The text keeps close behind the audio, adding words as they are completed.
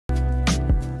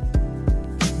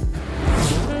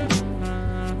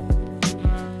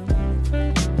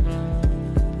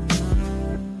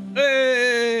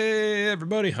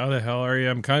everybody. How the hell are you?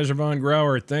 I'm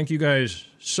KaiserVonGrauer. Thank you guys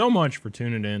so much for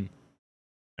tuning in.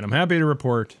 And I'm happy to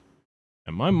report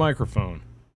that my microphone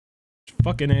is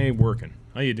fucking A working.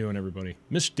 How you doing, everybody?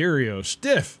 Mysterio.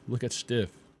 Stiff. Look at Stiff.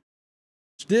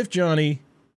 Stiff Johnny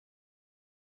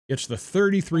gets the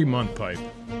 33-month pipe.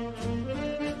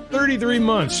 33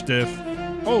 months, Stiff.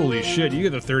 Holy shit, you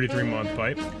get the 33-month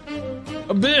pipe.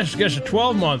 Abyss gets a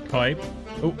 12-month pipe.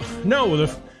 Oh, no,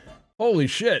 holy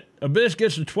shit. Abyss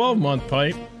gets a 12-month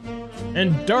pipe.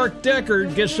 And Dark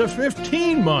Deckard gets a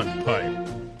 15-month pipe.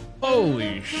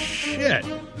 Holy shit.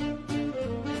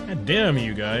 God damn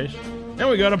you guys. And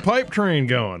we got a pipe train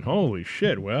going. Holy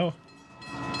shit, well.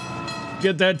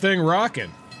 Get that thing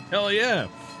rocking. Hell yeah.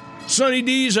 Sunny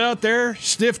D's out there.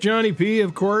 Stiff Johnny P,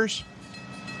 of course.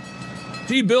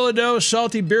 T. Billado,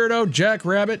 Salty Beardo, Jack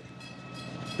Rabbit,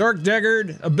 Dark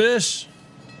Deckard, Abyss,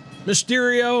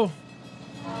 Mysterio,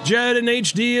 Jed and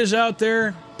HD is out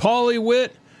there. Paulie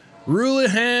Witt,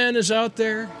 Rulihan is out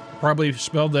there. Probably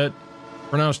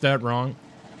pronounced that wrong.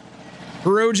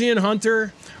 Hirojian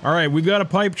Hunter. All right, we've got a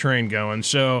pipe train going.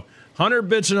 So 100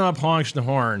 bits and up honks the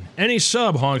horn. Any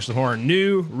sub honks the horn.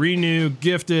 New, renew,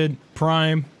 gifted,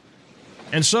 prime.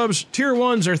 And subs, tier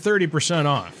 1s are 30%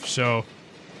 off. So,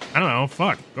 I don't know,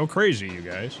 fuck. Go crazy, you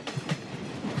guys.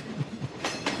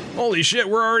 Holy shit,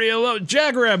 we're already at level.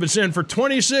 Jack Rabbit's in for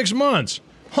 26 months.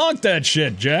 Honk that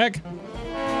shit, Jack.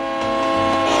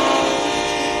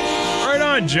 Right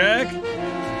on, Jack.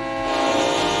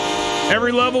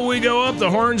 Every level we go up, the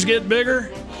horns get bigger.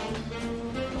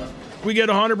 We get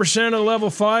 100% of level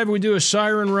 5, we do a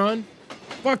siren run.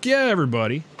 Fuck yeah,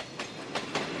 everybody.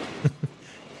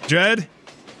 Jed,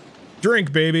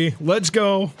 drink, baby. Let's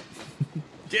go.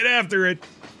 Get after it.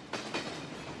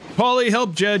 Paulie,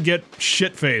 help Jed get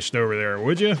shit-faced over there,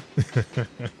 would you?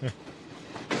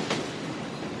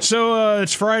 So,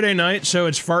 it's Friday night, so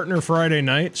it's Fartner Friday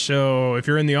night, so if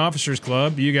you're in the Officers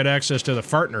Club, you get access to the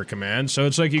Fartner command, so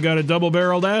it's like you got a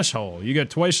double-barreled asshole. You get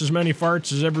twice as many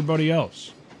farts as everybody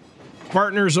else.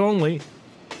 Partners only.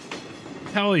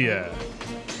 Hell yeah.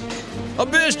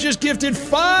 Abyss just gifted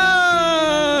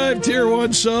 5 tier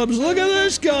 1 subs. Look at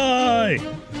this guy.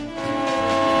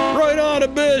 Right on,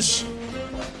 Abyss.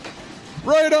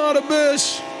 Right on,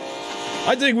 Abyss.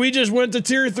 I think we just went to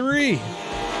tier 3.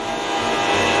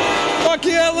 Fuck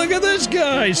yeah, look at this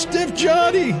guy. Stiff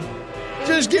Johnny.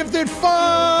 Just gifted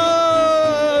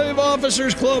 5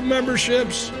 Officers Club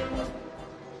memberships.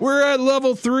 We're at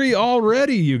level 3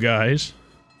 already, you guys.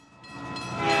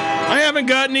 I haven't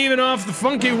gotten even off the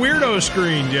funky weirdo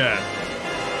screen yet.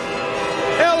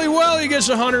 Ally Wally gets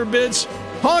 100 bits.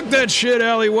 Honk that shit,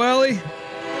 Ally Wally.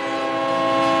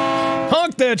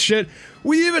 Honk that shit.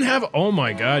 We even have, oh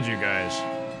my god, you guys.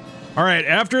 All right,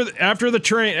 after the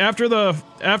train, after the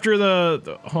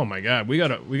oh my god, we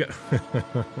got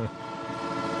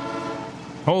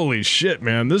holy shit,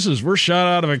 man. We're shot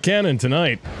out of a cannon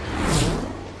tonight.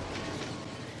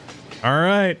 All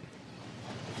right.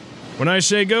 When I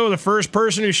say go, the first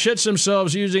person who shits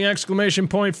themselves using exclamation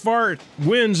point fart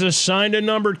wins a signed and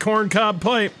numbered corncob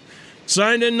pipe.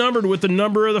 Signed and numbered with the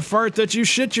number of the fart that you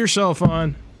shit yourself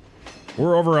on.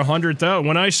 We're over 100,000.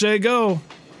 When I say go.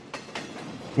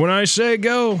 When I say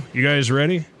go. You guys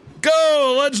ready?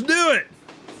 Go! Let's do it!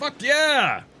 Fuck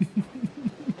yeah!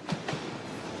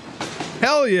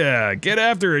 Hell yeah! Get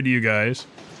after it, you guys.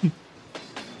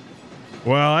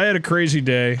 Well, I had a crazy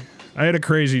day.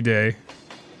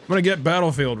 I'm gonna get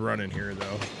Battlefield running here,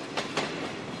 though.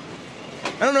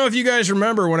 I don't know if you guys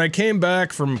remember when I came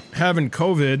back from having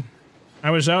COVID,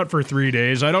 I was out for 3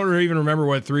 days. I don't even remember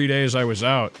what 3 days I was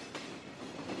out.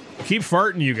 Keep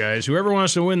farting, you guys. Whoever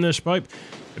wants to win this pipe,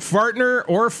 Fartner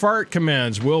or fart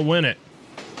commands will win it.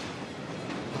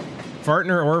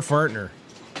 Fartner or Fartner.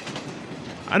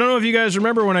 I don't know if you guys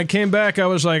remember when I came back, I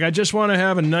was like, I just want to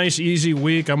have a nice, easy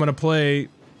week. I'm gonna play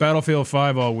Battlefield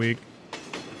 5 all week.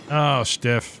 Oh,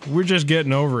 Stiff. We're just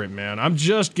getting over it, man. I'm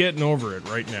just getting over it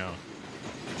right now.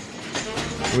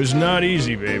 It was not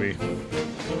easy, baby.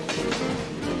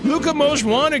 Luca Most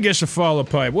Wanted gets a follow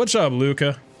pipe. What's up,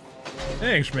 Luca?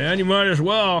 Thanks, man. You might as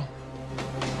well.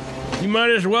 You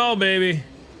might as well, baby.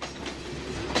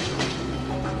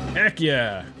 Heck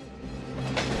yeah.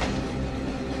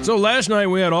 So last night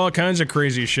we had all kinds of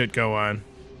crazy shit go on.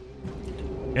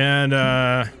 And,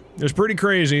 it was pretty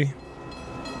crazy.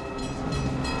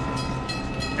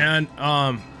 And,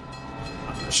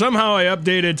 somehow I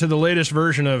updated to the latest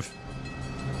version of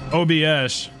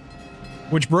OBS,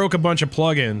 which broke a bunch of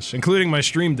plugins, including my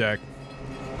Stream Deck.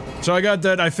 So I got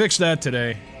that, I fixed that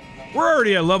today. We're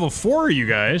already at level 4, you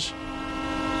guys.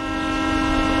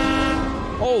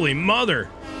 Holy mother.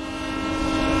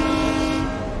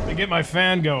 Let me get my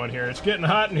fan going here. It's getting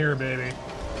hot in here, baby.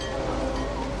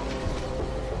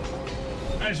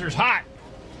 Kaiser's hot.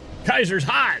 Kaiser's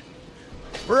hot.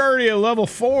 We're already at level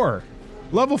 4.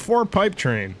 Level 4 pipe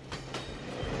train.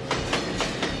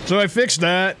 So I fixed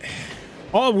that.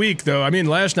 All week, though. I mean,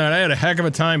 last night I had a heck of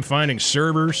a time finding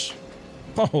servers.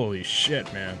 Holy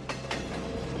shit, man.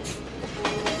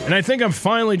 And I think I'm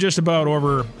finally just about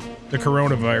over the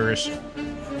coronavirus.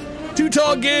 Too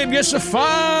Tall Gabe gets a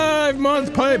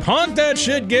 5-month pipe. Honk that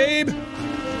shit, Gabe.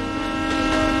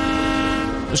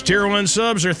 Those tier 1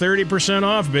 subs are 30%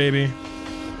 off, baby.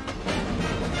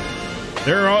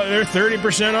 They're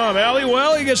 30% off. Ally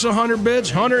Welly gets 100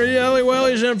 bits. Ally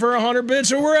Welly's in for 100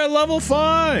 bits, and we're at level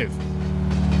 5.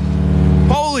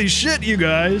 Holy shit, you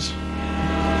guys.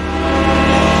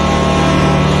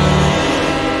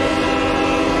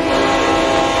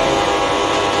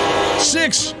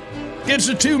 Six gets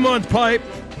a 2-month pipe.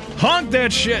 Honk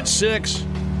that shit, 6.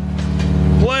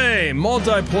 Play,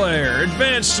 multiplayer,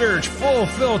 advanced search, full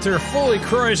filter, fully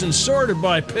croissant, and sorted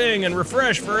by ping, and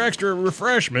refresh for extra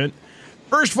refreshment.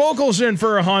 First Vocal's in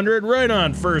for 100. Right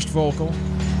on, First Vocal.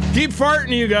 Keep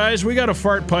farting, you guys. We got a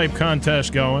fart pipe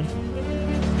contest going.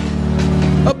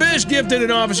 Abyss gifted an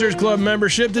Officers Club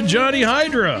membership to Johnny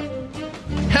Hydra.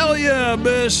 Hell yeah,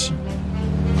 Abyss.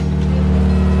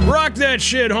 Rock that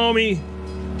shit, homie.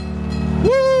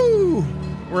 Woo!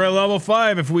 We're at level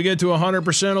 5. If we get to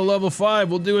 100% of level 5,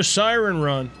 we'll do a siren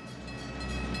run.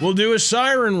 We'll do a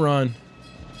siren run.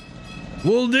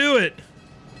 We'll do it.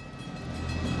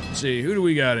 Let's see, who do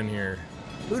we got in here?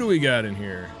 Who do we got in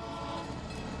here?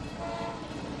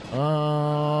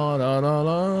 Da da da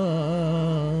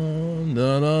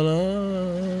da da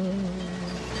da.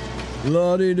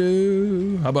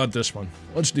 La-dee-doo. How about this one?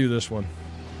 Let's do this one.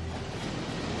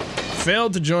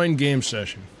 Failed to join game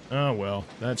session. Oh well,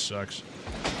 that sucks.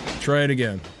 Try it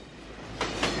again.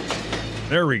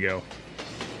 There we go.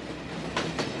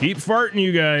 Keep farting,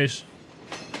 you guys.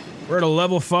 We're at a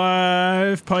level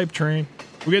 5 pipe train.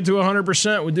 We get to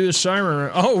 100%, we do a siren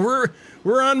run. Oh,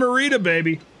 we're on Merida,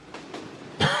 baby.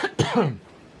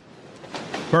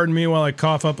 Pardon me while I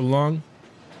cough up a lung.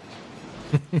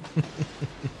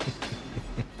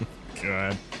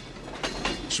 God.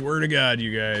 Swear to God,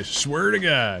 you guys. Swear to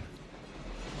God.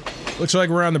 Looks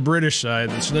like we're on the British side.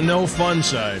 It's the no fun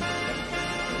side.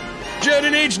 Jed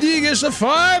in HD gets the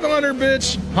 500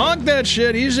 bits. Honk that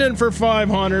shit. He's in for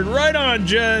 500. Right on,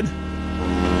 Jed.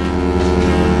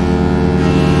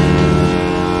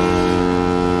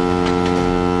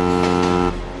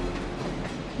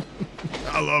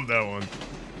 I love that one.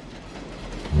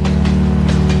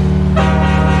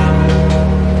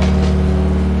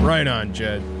 Right on,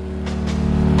 Jed.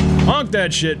 Honk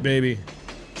that shit, baby.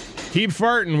 Keep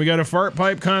farting. We got a fart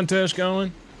pipe contest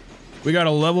going. We got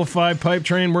a level 5 pipe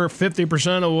train. We're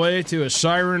 50% away to a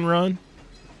siren run.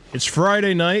 It's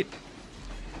Friday night.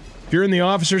 If you're in the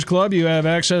Officers Club, you have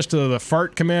access to the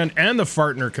fart command and the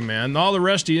fartner command. All the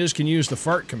rest of you can use the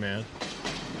fart command.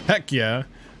 Heck yeah.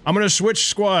 I'm going to switch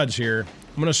squads here.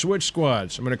 I'm going to switch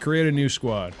squads. I'm going to create a new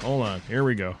squad. Hold on. Here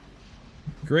we go.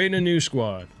 Creating a new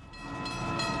squad.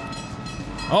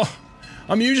 Oh,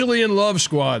 I'm usually in Love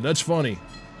Squad. That's funny.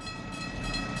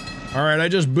 Alright, I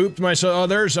just booped myself.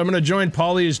 Oh, I'm going to join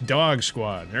Polly's Dog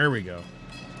Squad. There we go.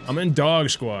 I'm in Dog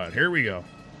Squad. Here we go.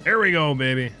 Here we go,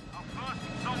 baby.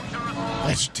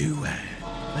 Let's do it.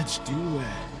 Let's do it.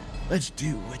 Let's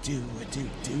do it. Do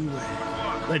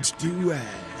it. Let's do it.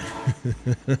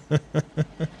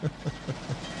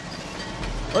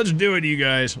 Let's do it, you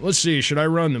guys. Let's see. Should I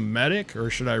run the medic or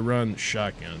should I run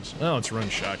shotguns? Oh, let's run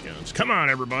shotguns. Come on,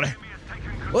 everybody.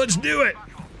 Let's do it.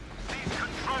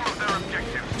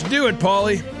 Let's do it,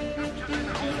 Paulie.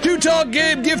 Too Tall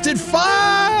Gabe gifted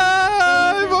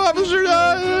 5 officers.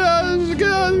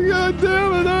 God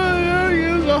damn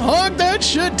it. Honk that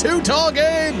shit, Too Tall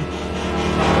Gabe.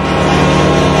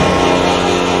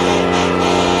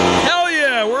 Hell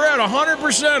yeah, we're at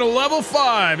 100% of level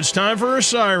 5. It's time for a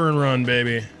siren run,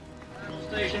 baby. Battle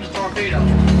stations torpedo.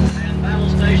 And battle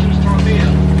stations torpedo.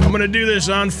 I'm gonna do this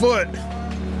on foot.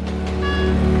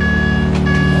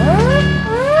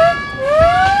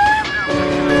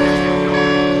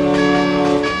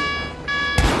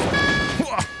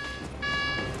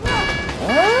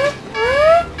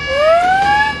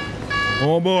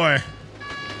 Oh boy.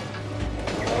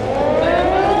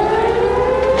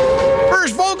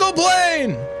 First Vocal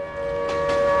plane!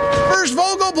 First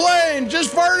Vocal plane!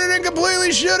 Just farted and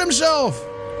completely shit himself!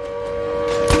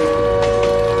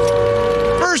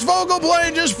 First Vocal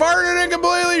plane just farted and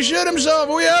completely shit himself!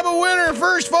 We have a winner!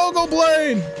 First Vocal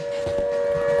plane!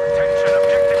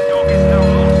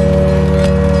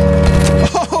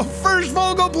 Oh, First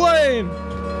Vocal plane!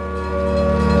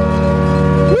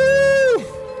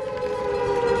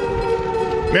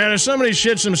 Man, if somebody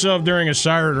shits himself during a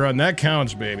siren run, that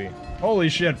counts, baby. Holy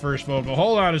shit, first vocal.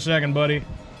 Hold on a second, buddy.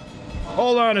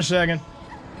 Hold on a second.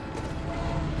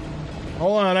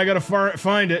 Hold on, I gotta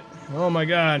find it. Oh my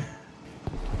god.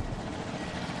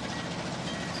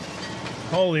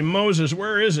 Holy Moses,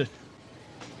 where is it?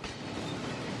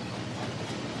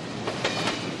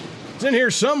 It's in here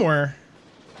somewhere.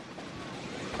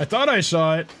 I thought I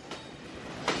saw it.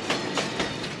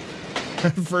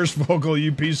 First vocal,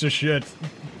 you piece of shit.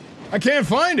 I can't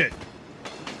find it.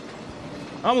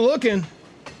 I'm looking.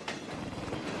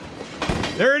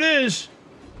 There it is.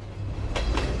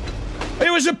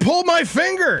 It was, it pulled my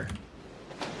finger.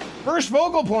 First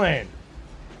vocal plane.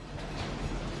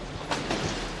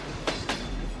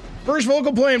 First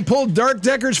vocal plane pulled Dark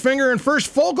Decker's finger, and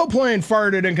first vocal plane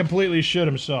farted and completely shit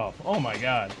himself. Oh my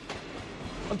god.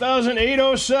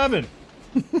 1807.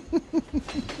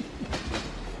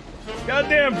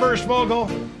 Goddamn first vocal.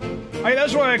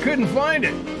 That's why I couldn't find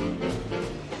it.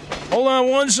 Hold on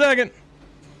 1 second.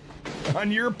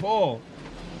 On your poll.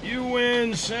 You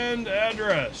win, send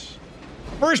address.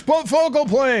 First vocal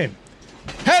plane.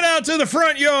 Head out to the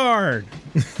front yard.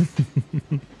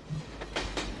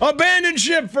 Abandoned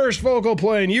ship, first vocal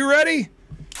plane. You ready?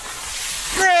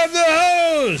 Grab the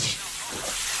hose.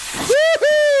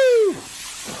 Woohoo!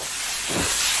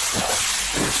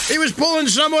 He was pulling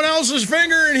someone else's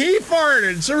finger and he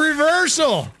farted. It's a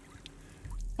reversal.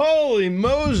 Holy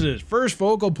Moses. First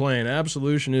vocal plane.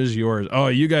 Absolution is yours. Oh,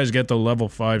 you guys get the level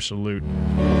 5 salute.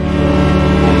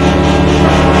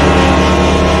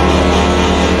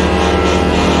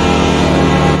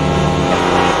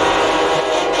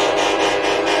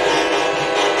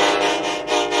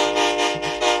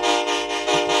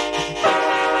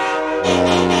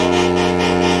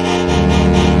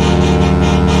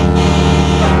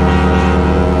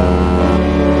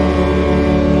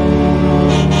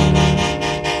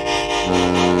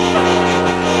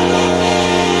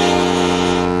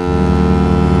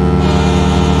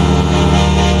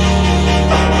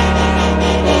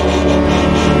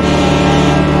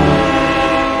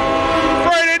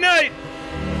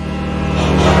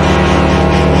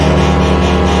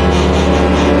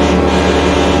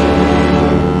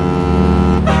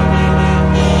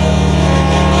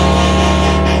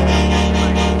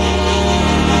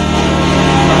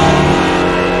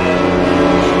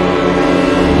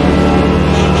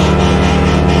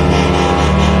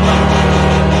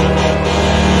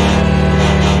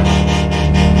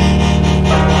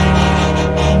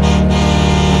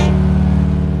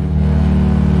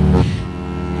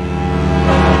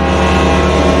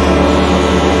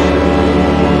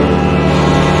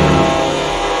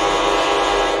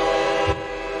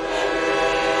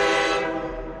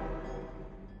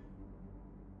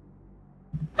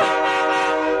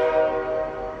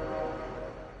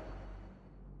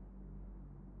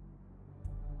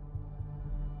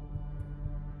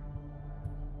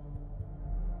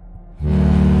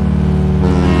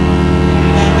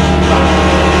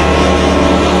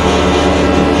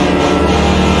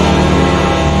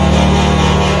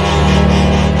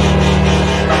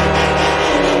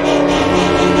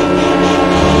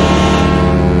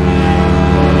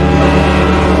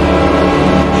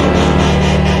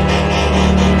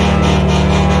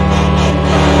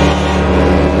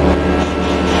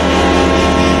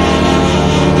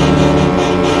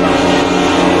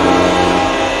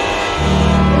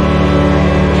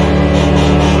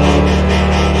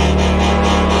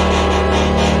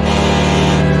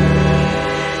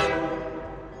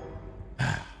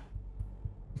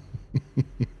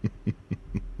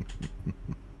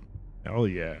 Hell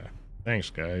yeah. Thanks,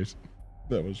 guys.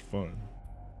 That was fun.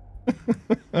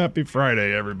 Happy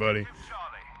Friday, everybody.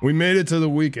 We made it to the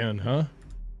weekend, huh?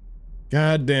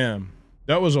 God damn.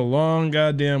 That was a long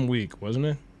goddamn week, wasn't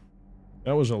it?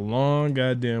 That was a long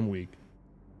goddamn week.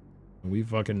 We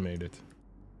fucking made it.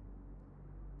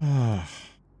 Let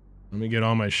me get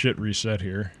all my shit reset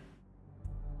here.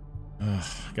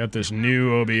 Got this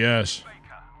new OBS.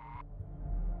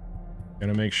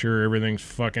 Gotta make sure everything's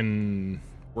fucking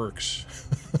works.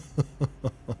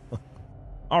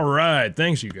 Alright,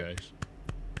 thanks you guys.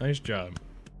 Nice job.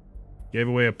 Gave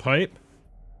away a pipe.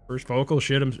 First vocal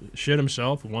shit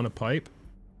himself, won a pipe.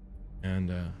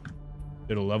 And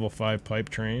did a level 5 pipe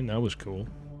train. That was cool.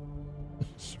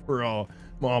 I'm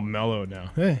all mellow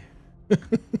now. Hey.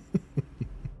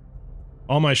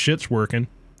 All my shit's working.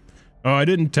 Oh, I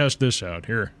didn't test this out.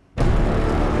 Here.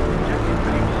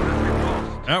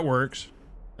 That works.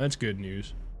 That's good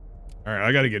news. Alright,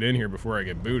 I gotta get in here before I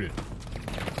get booted.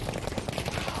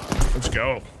 Let's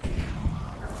go.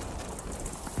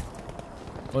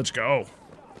 Let's go.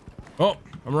 Oh,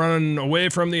 I'm running away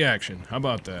from the action. How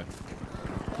about that?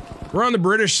 We're on the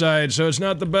British side, so it's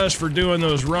not the best for doing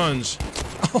those runs.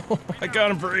 Oh, I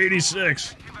got him for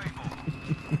 86.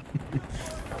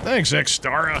 Thanks,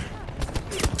 Xtara.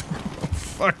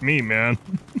 Fuck me, man.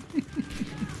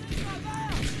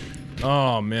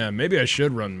 Oh, man. Maybe I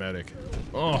should run medic.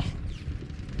 Oh.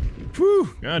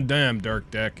 Whew. Goddamn, Dark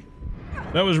Deck.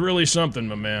 That was really something,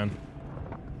 my man.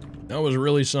 That was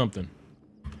really something.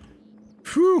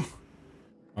 Whew.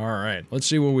 Alright, let's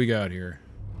see what we got here.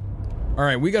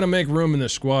 Alright, we gotta make room in the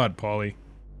squad, Paulie.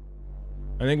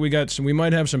 I think we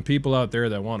might have some people out there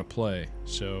that want to play,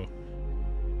 so...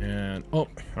 And... Oh,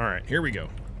 alright, here we go.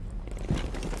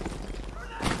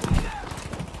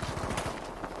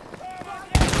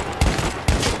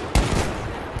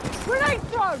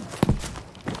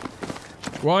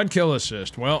 Squad kill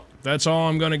assist. Well, that's all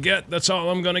I'm gonna get. That's all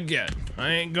I'm gonna get.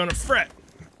 I ain't gonna fret.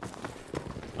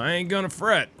 I ain't gonna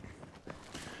fret.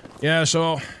 Yeah,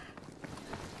 so...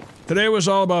 Today was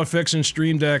all about fixing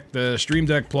Stream Deck, the Stream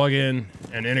Deck plugin,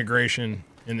 and integration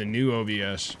in the new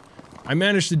OBS. I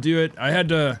managed to do it. I had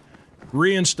to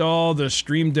reinstall the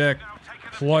Stream Deck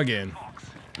plugin.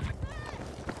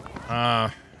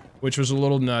 Which was a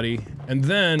little nutty. And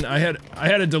then I had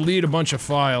to delete a bunch of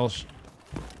files.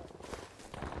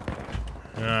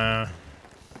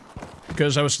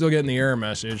 Because I was still getting the error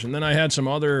message. And then I had some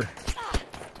other...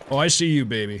 Oh, I see you,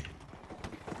 baby.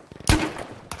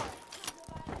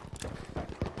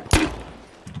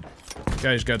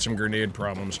 Guy's got some grenade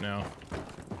problems now.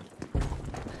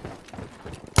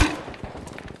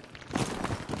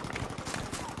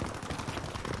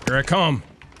 Here I come.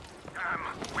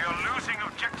 We are losing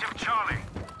objective Charlie.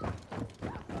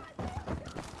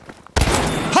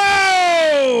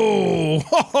 Ho!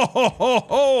 Ho ho ho ho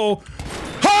ho!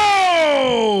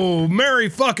 Ho! Merry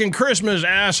fucking Christmas,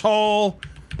 asshole!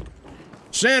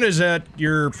 Santa's at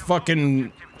your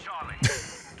fucking...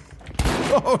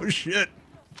 Oh shit.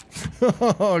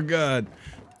 Oh god.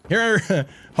 Here,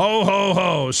 ho ho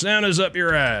ho, Santa's up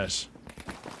your ass.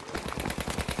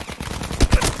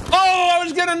 Oh, I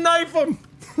was gonna knife him!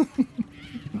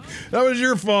 That was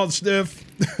your fault, Stiff.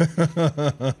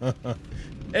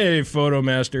 Hey, Photo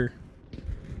Master.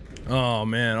 Oh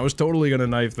man, I was totally gonna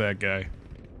knife that guy.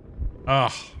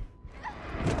 Ah.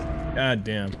 God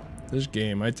damn. This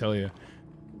game, I tell you.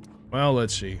 Well,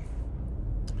 let's see.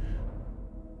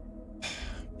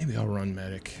 Maybe I'll run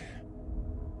medic.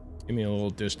 Give me a little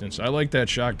distance. I like that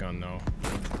shotgun, though.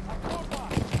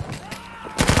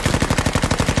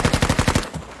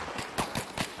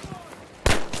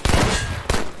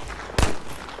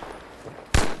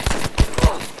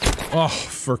 Oh,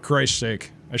 for Christ's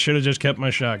sake. I should have just kept my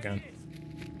shotgun.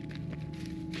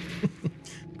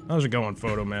 How's it going,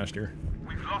 Photo Master?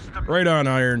 Right on,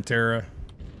 Iron Terra.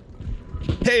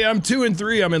 Hey, I'm 2 and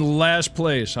 3. I'm in last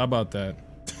place. How about that?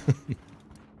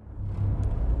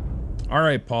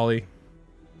 Alright, Paulie.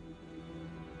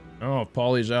 Oh, if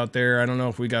Paulie's out there. I don't know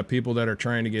if we got people that are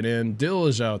trying to get in. Dill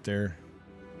is out there.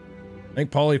 I think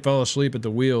Paulie fell asleep at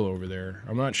the wheel over there.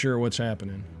 I'm not sure what's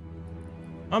happening.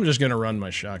 I'm just gonna run my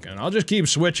shotgun. I'll just keep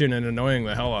switching and annoying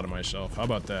the hell out of myself. How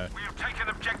about that? We have taken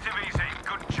objective easy.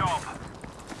 Good job.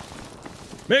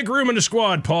 Make room in the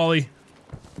squad, Paulie.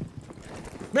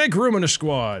 Make room in the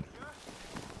squad.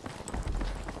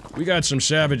 We got some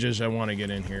savages that want to get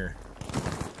in here.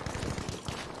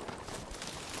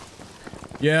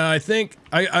 Yeah, I think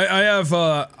I have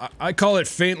I call it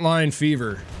faint line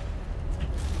fever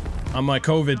on my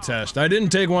COVID test. I didn't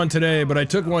take one today, but I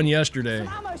took one yesterday.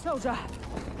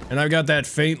 And I've got that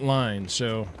faint line,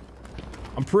 so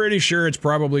I'm pretty sure it's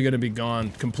probably going to be gone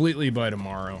completely by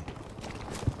tomorrow.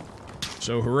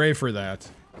 So hooray for that.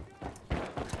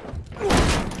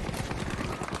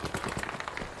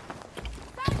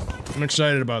 I'm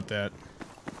excited about that.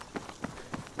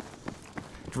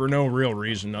 For no real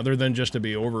reason, other than just to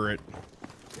be over it.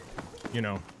 You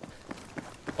know.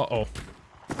 Uh-oh.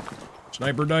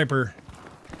 Sniper diaper.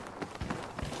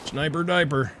 Sniper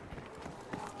diaper.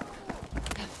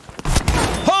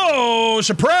 Oh,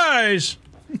 surprise!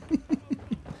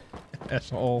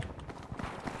 Asshole.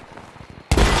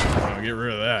 Oh, get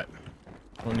rid of that.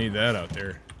 Don't need that out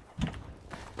there.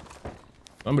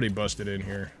 Somebody busted in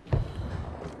here.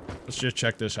 Let's just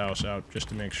check this house out, just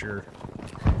to make sure.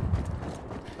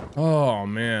 Oh,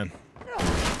 man.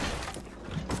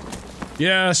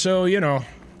 Yeah, so, you know.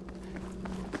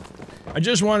 I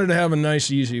just wanted to have a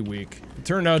nice, easy week. It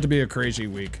turned out to be a crazy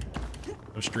week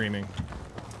of streaming.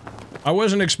 I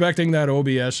wasn't expecting that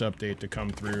OBS update to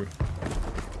come through.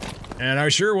 And I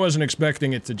sure wasn't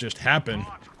expecting it to just happen.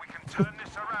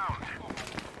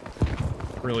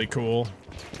 Really cool.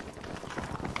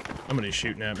 Somebody's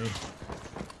shooting at me.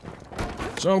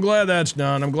 So I'm glad that's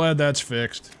done. I'm glad that's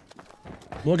fixed.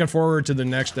 I'm looking forward to the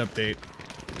next update.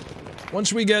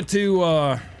 Once we get to,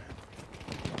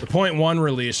 the 0.1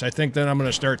 release, I think then I'm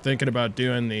gonna start thinking about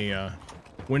doing the,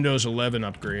 Windows 11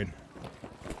 upgrade.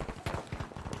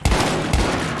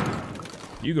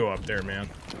 You go up there, man.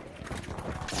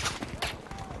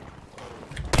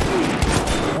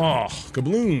 Oh,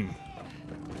 kabloom.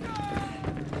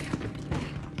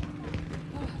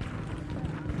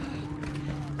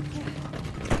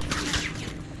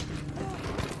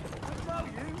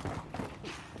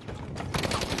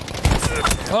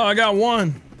 Oh, I got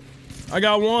one. I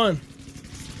got one.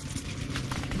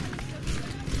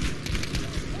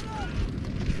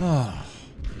 Oh.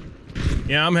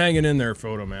 Yeah, I'm hanging in there,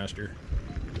 Photo Master.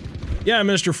 Yeah,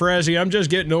 Mr. Frazzy, I'm just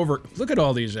getting over... Look at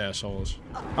all these assholes.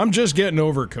 I'm just getting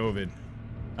over COVID.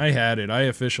 I had it. I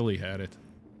officially had it.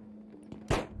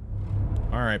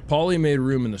 Alright, Paulie made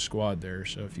room in the squad there,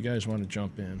 so if you guys want to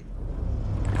jump in.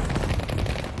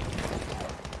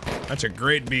 That's a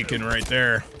great beacon right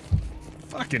there.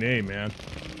 Fucking A, man.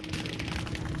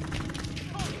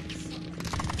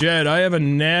 Jed, I have a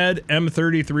NAD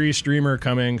M33 streamer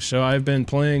coming, so I've been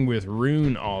playing with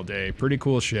Rune all day. Pretty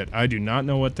cool shit. I do not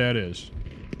know what that is.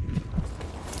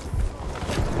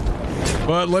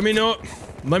 But let me know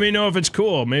if it's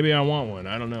cool. Maybe I want one.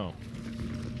 I don't know.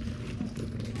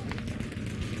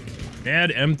 NAD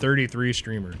M33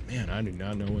 streamer. Man, I do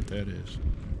not know what that is.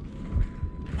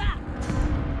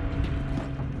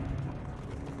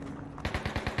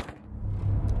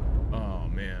 Oh,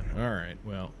 man. Alright,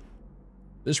 well.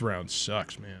 This round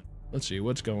sucks, man. Let's see,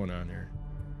 what's going on here?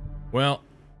 Well,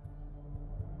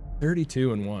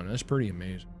 32-1. That's pretty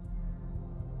amazing.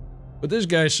 But this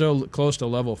guy's so close to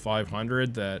level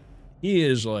 500 that he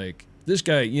is like... This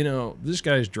guy, you know, this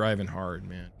guy's driving hard,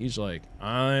 man. He's like,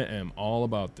 I am all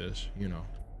about this, you know.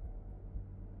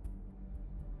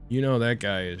 You know that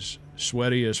guy is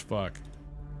sweaty as fuck.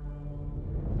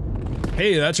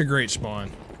 Hey, that's a great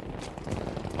spawn.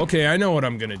 Okay, I know what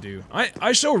I'm gonna do.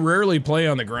 I so rarely play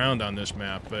on the ground on this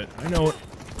map, but I know it.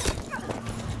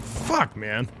 Fuck,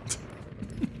 man.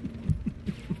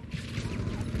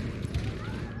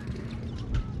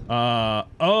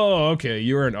 Oh, okay,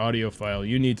 you're an audiophile.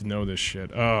 You need to know this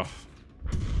shit. Oh.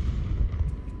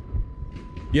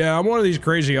 Yeah, I'm one of these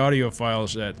crazy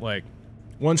audiophiles that, like,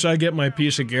 once I get my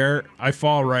piece of gear, I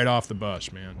fall right off the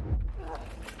bus, man.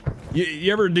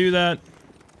 You ever do that?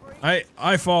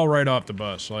 I fall right off the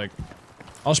bus. Like,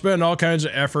 I'll spend all kinds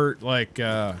of effort, like,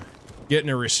 getting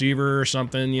a receiver or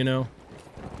something, you know?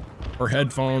 Or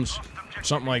headphones,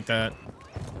 something like that.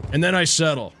 And then I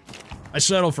settle. I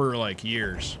settle for, like,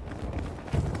 years.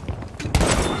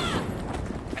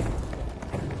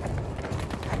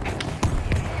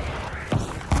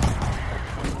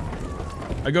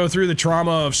 I go through the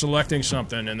trauma of selecting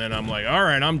something, and then I'm like,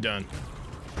 alright, I'm done.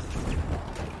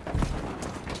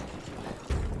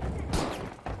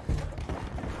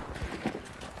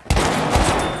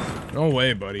 No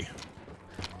way, buddy.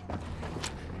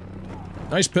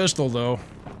 Nice pistol, though.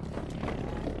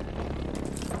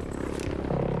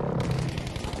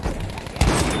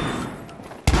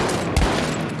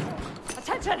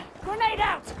 Attention! Grenade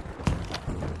out!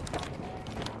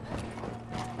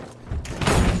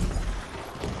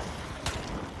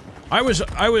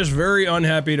 I was very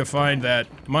unhappy to find that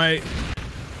my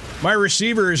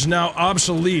receiver is now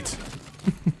obsolete.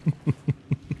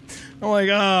 I'm like,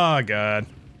 oh god.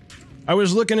 I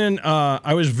was looking in,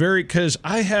 I was very, cause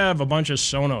I have a bunch of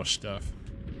Sonos stuff.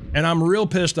 And I'm real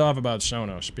pissed off about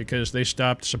Sonos because they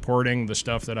stopped supporting the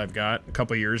stuff that I've got a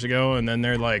couple years ago, and then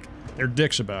they're like, they're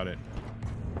dicks about it.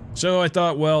 So I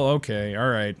thought, well, okay,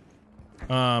 alright.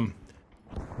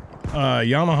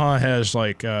 Yamaha has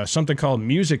like, something called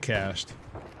MusicCast.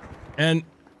 And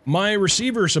my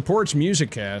receiver supports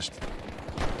MusicCast,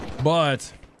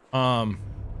 but,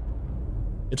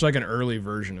 it's like an early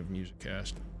version of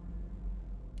MusicCast.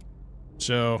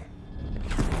 So,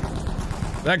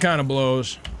 that kind of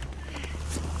blows.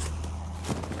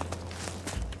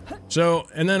 So,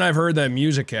 and then I've heard that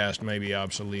MusicCast may be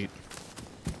obsolete.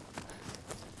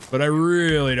 But I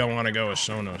really don't want to go with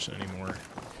Sonos anymore,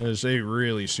 because they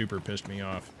really super pissed me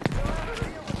off.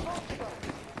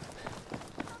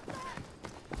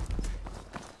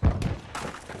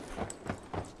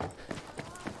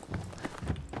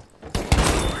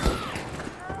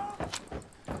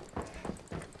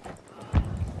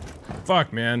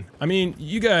 Fuck, man. I mean,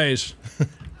 you guys...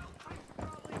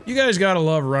 you guys gotta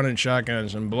love running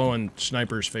shotguns and blowing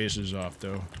snipers' faces off,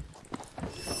 though.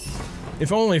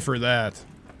 If only for that.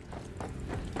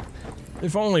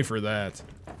 If only for that.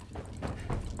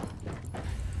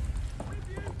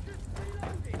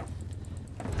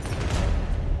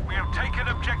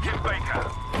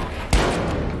 Baker.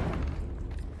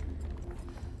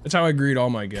 That's how I greet all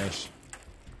my guests.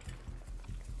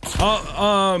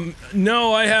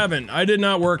 No, I haven't. I did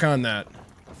not work on that.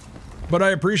 But I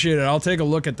appreciate it. I'll take a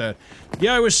look at that.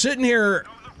 Yeah, I was sitting here,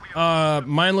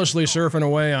 mindlessly surfing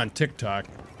away on TikTok.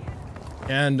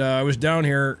 And, I was down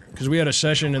here, because we had a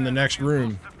session in the next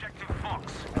room.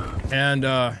 And,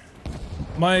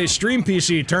 my stream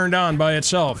PC turned on by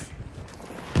itself.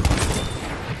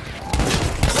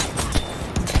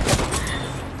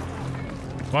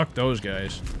 Fuck those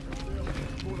guys.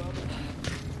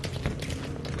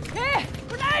 Hey,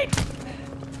 grenade!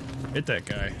 Hit that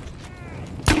guy.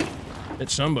 Hit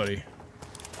somebody.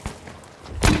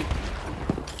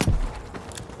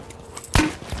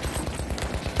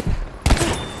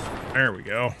 There we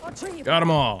go. Got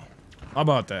them all. How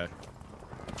about that?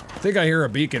 I think I hear a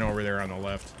beacon over there on the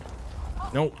left.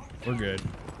 Nope, we're good.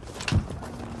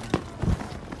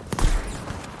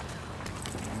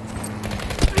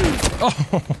 Oh,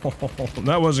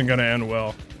 that wasn't gonna end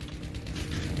well.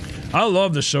 I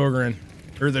love the Sjogren.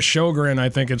 Or the Sjogren, I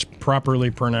think it's properly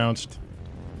pronounced.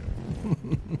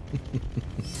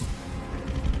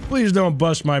 Please don't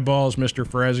bust my balls, Mr.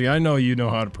 Frazzy. I know you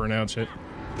know how to pronounce it.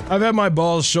 I've had my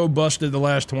balls so busted the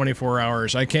last 24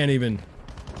 hours, I can't even.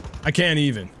 I can't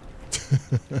even.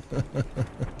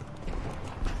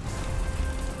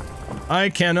 I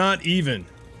cannot even.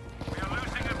 We are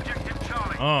losing objective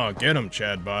Charlie. Oh, get him,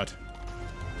 Chadbot.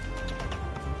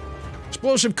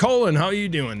 Explosive Colon, how you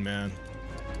doing, man?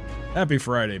 Happy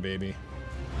Friday, baby.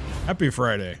 Happy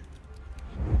Friday.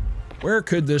 Where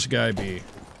could this guy be?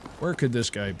 Where could this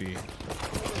guy be?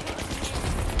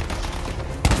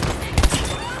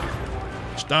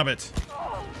 Stop it.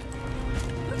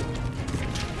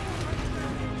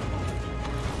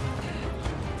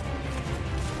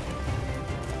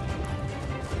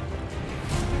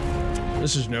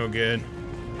 This is no good.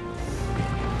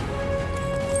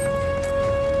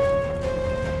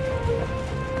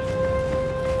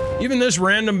 Even this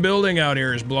random building out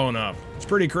here is blown up. It's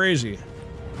pretty crazy.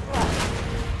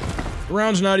 The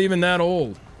round's not even that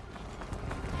old.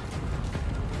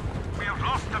 We have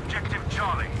lost objective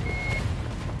Charlie.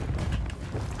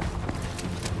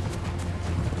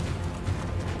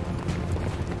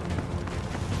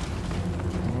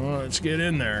 Well, let's get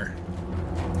in there.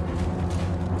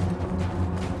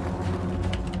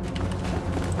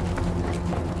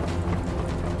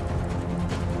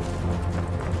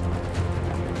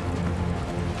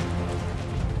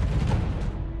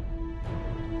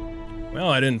 Well,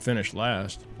 I didn't finish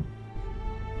last.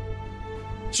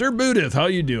 Sir Budith, how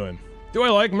you doing? Do I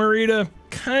like Merida?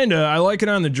 Kinda. I like it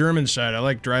on the German side. I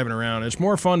like driving around. It's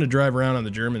more fun to drive around on the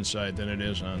German side than it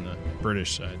is on the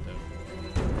British side, though.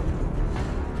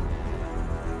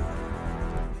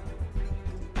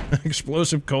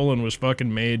 Explosive Colon was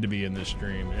fucking made to be in this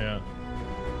stream, yeah.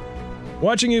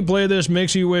 Watching you play this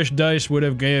makes you wish DICE would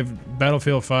have gave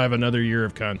Battlefield 5 another year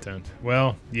of content.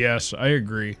 Well, yes, I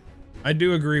agree. I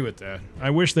do agree with that. I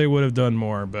wish they would have done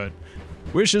more, but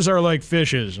wishes are like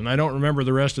fishes, and I don't remember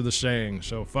the rest of the saying,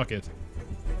 so fuck it.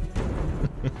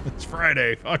 It's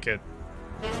Friday, fuck it.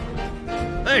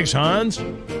 Thanks, Hans.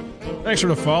 Thanks for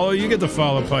the follow. You get the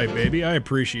follow pipe, baby. I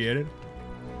appreciate it.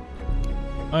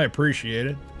 I appreciate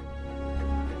it.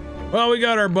 Well, we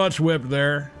got our butts whipped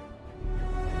there.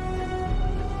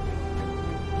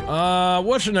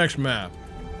 What's the next map?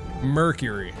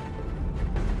 Mercury.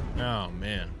 Oh,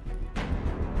 man.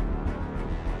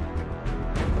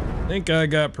 I think I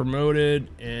got promoted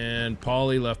and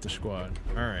Paulie left the squad.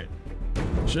 Alright.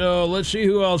 So, let's see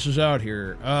who else is out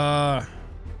here.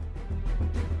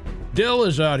 Dill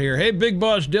is out here. Hey, Big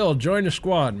Boss Dill, join the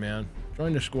squad, man.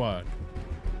 Join the squad.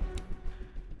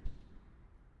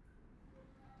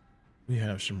 We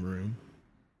have some room.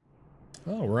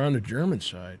 Oh, we're on the German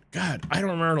side. God, I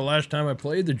don't remember the last time I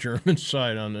played the German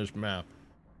side on this map.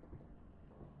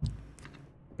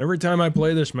 Every time I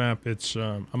play this map, it's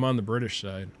I'm on the British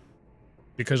side.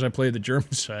 Because I played the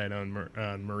German side on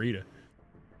Merida.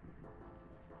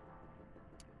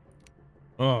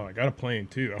 Oh, I got a plane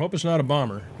too. I hope it's not a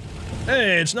bomber.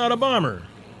 Hey, it's not a bomber!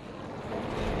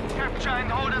 Capture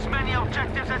and hold as many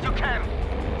objectives as you can.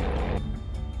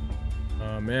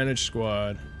 Manage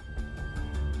squad.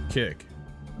 Kick.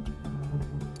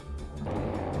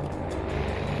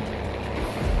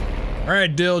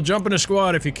 Alright, Dill, jump in a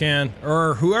squad if you can.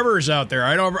 Or whoever is out there.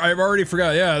 I've already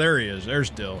forgot. Yeah, there he is. There's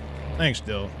Dill. Thanks,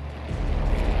 Dill.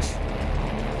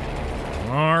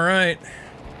 Alright.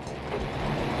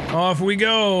 Off we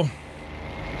go.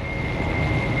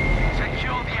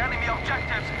 Secure the enemy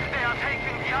objectives. They are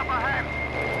taking the upper hand.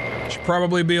 Should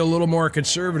probably be a little more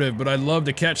conservative, but I'd love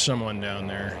to catch someone down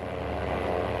there.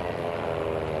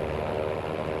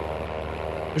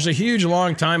 There's a huge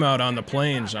long timeout on the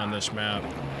planes on this map.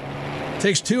 It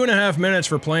takes 2.5 minutes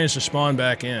for planes to spawn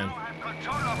back in. Now have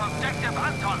control of objective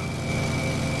Anton.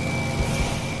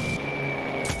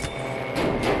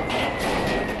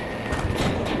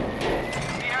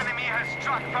 The enemy has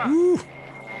struck first. Woo.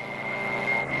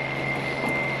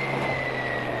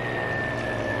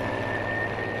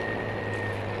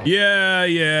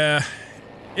 Yeah.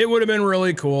 It would have been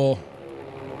really cool.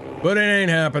 But it ain't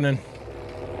happening.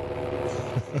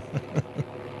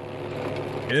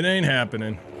 It ain't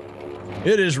happening.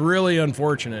 It is really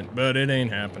unfortunate, but it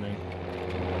ain't happening.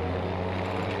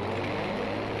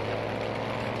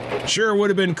 Sure would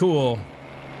have been cool.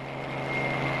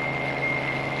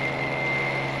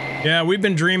 Yeah, we've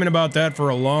been dreaming about that for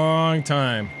a long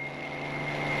time.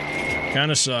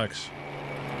 Kinda sucks.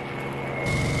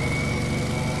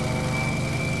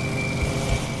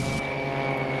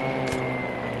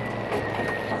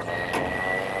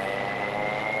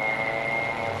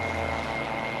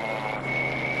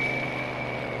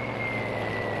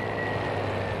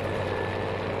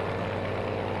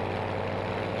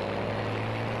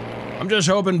 I'm just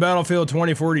hoping Battlefield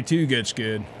 2042 gets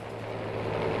good.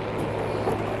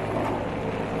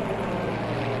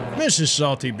 Mrs.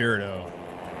 Salty Beardo.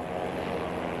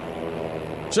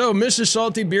 So, Mrs.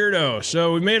 Salty Beardo.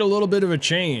 So, we made a little bit of a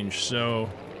change. So,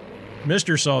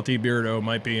 Mr. Salty Beardo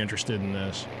might be interested in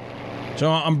this. So,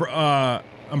 I'm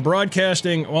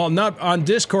broadcasting, well, not on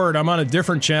Discord, I'm on a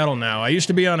different channel now. I used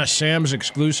to be on a Sam's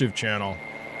exclusive channel.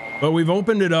 But we've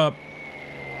opened it up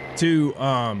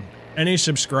to, any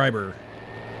subscriber.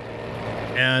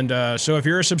 And so if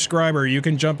you're a subscriber, you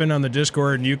can jump in on the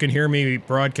Discord and you can hear me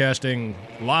broadcasting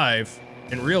live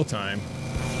in real time.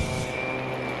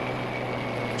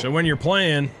 So when you're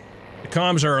playing, the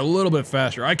comms are a little bit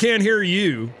faster. I can't hear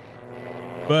you,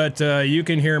 but you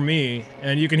can hear me,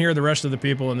 and you can hear the rest of the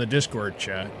people in the Discord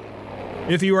chat.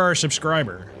 If you are a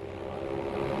subscriber.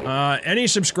 Any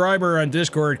subscriber on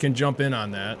Discord can jump in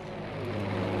on that.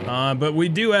 But we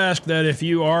do ask that if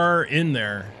you are in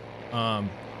there, and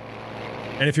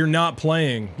if you're not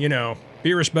playing, you know,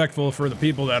 be respectful for the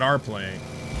people that are playing.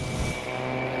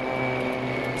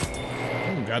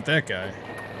 Ooh, got that guy.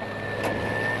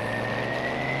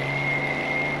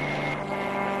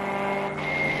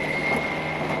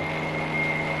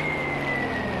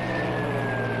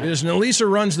 Because Nelisa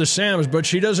runs the Sams, but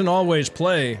she doesn't always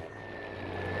play.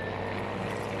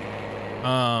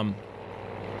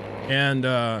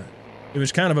 It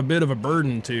was kind of a bit of a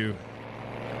burden to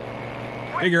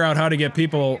figure out how to get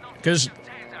people, because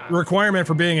the requirement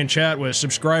for being in chat was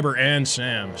subscriber and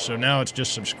Sam, so now it's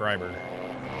just subscriber.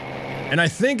 And I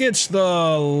think it's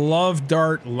the Love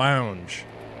Dart Lounge.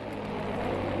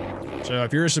 So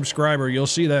if you're a subscriber, you'll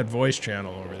see that voice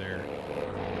channel over there.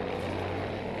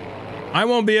 I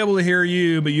won't be able to hear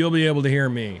you, but you'll be able to hear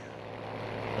me.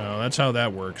 So that's how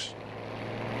that works.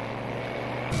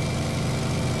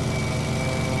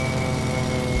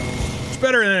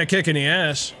 Better than a kick in the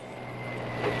ass,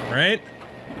 right?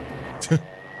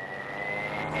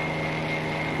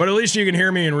 But at least you can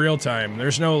hear me in real time.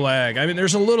 There's no lag. I mean,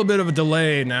 there's a little bit of a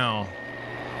delay now.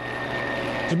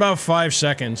 It's about 5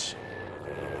 seconds.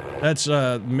 That's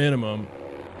minimum.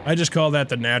 I just call that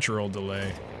the natural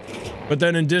delay. But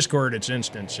then in Discord, it's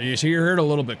instant. So you hear it a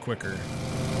little bit quicker.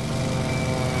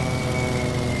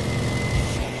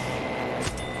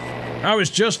 I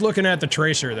was just looking at the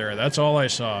tracer there. That's all I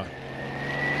saw.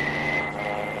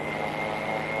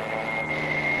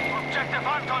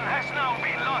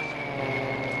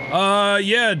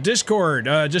 Yeah, Discord.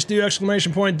 Just do !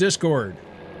 Discord.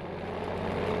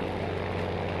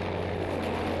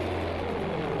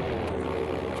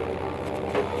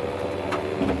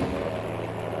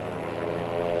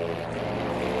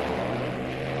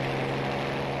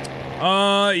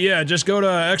 Yeah, just go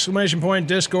to !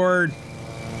 Discord.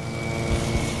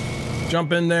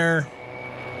 Jump in there.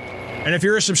 And if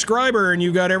you're a subscriber and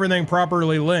you got everything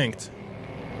properly linked,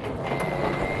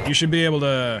 you should be able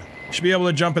to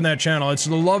jump in that channel. It's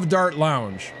the Love Dart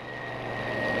Lounge.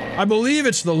 I believe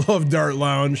it's the Love Dart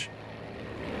Lounge.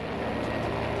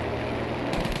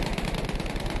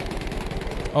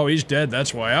 Oh, he's dead,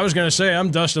 that's why. I was gonna say,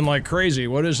 I'm dusting like crazy.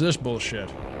 What is this bullshit?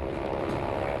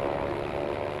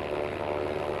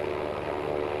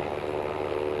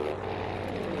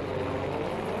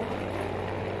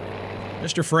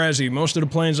 Mr. Frazzy, most of the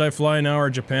planes I fly now are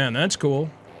Japan. That's cool.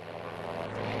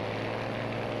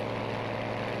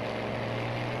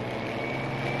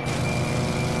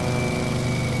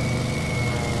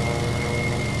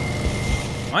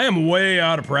 I am way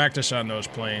out of practice on those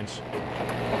planes.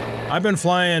 I've been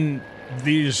flying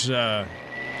these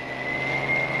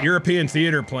European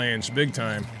theater planes big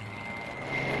time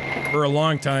for a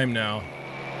long time now.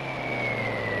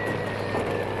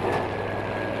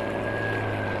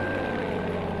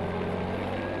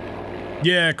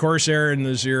 Yeah, Corsair and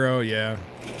the Zero, yeah.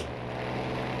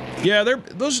 Yeah,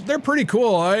 they're pretty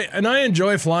cool. I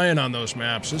enjoy flying on those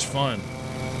maps. It's fun.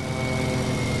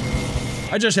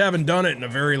 I just haven't done it in a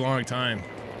very long time.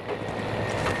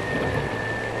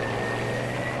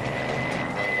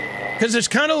 Because it's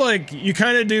kind of like, you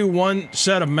kind of do one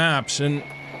set of maps, and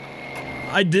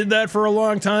I did that for a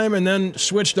long time, and then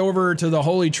switched over to the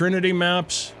Holy Trinity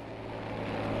maps.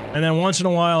 And then once in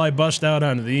a while, I bust out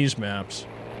onto these maps.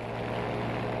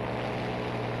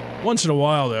 Once in a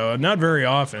while, though, not very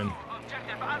often.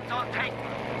 Objective Anton taken.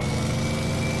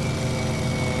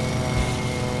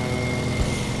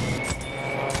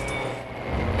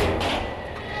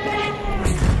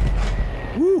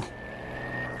 Woo!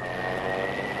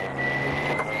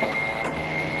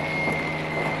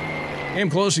 Came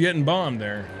close to getting bombed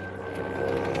there.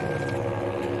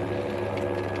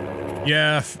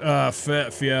 Yeah,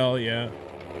 Fiel, yeah.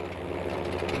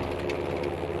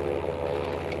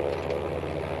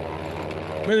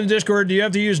 In the Discord, do you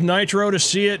have to use Nitro to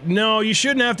see it? No, you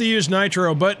shouldn't have to use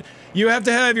Nitro, but you have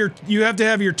to have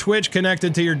your Twitch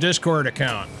connected to your Discord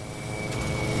account.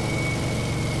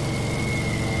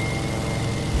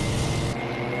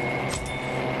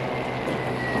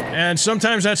 And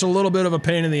sometimes that's a little bit of a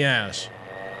pain in the ass.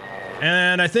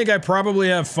 And I think I probably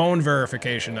have phone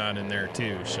verification on in there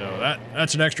too, so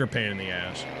that's an extra pain in the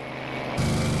ass.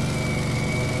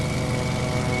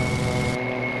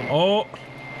 Oh.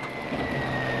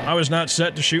 I was not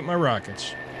set to shoot my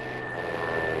rockets.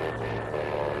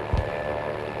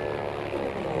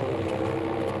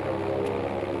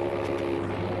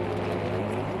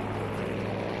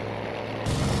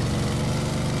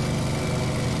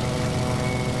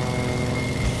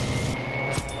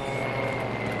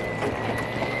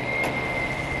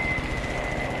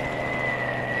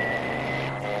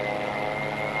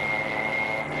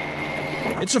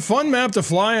 It's a fun map to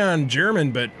fly on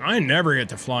German, but I never get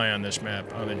to fly on this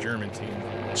map on the German team.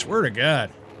 I swear to God.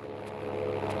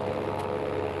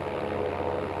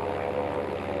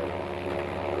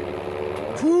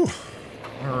 Whew.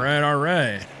 Alright,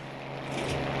 alright.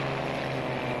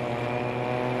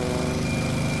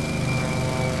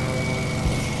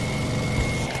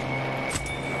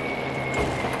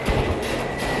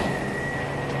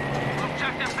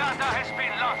 Objective data has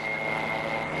been lost.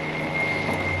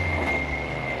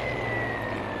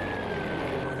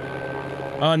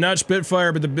 Not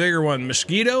Spitfire, but the bigger one.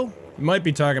 Mosquito? You might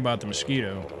be talking about the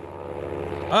Mosquito.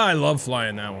 I love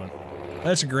flying that one.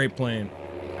 That's a great plane.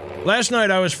 Last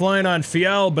night I was flying on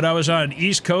Fiel, but I was on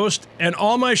East Coast, and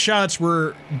all my shots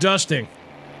were dusting.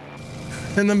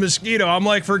 And the Mosquito, I'm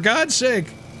like, for God's sake.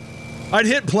 I'd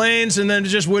hit planes, and then it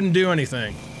just wouldn't do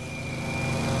anything.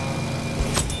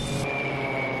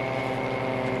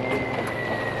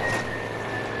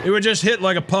 It would just hit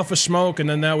like a puff of smoke, and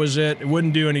then that was it. It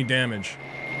wouldn't do any damage.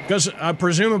 Because,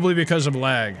 presumably because of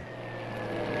lag.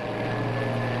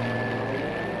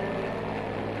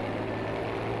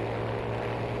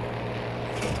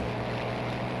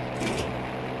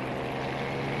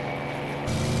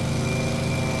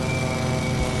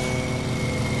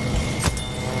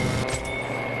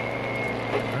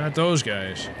 Not those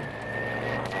guys.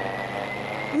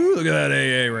 Ooh, look at that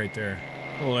AA right there.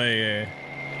 Little AA.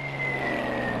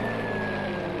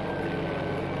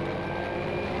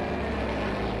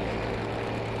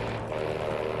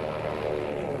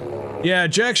 Yeah,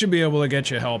 Jack should be able to get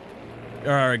you help.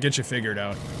 Or get you figured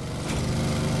out.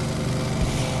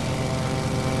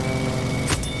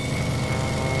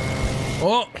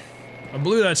 Oh! I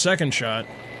blew that second shot.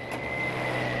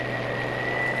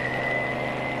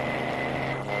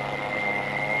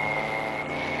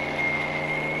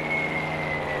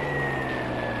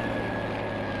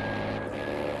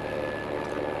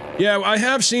 Yeah, I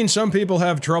have seen some people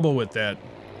have trouble with that,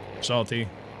 Salty.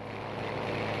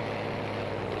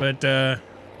 But,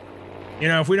 you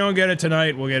know, if we don't get it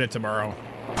tonight, we'll get it tomorrow.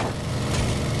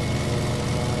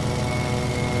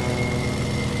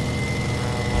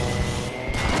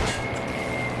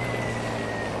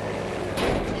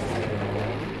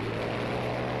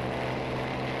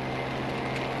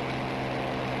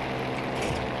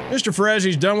 Mr.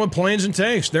 Frazzi's done with planes and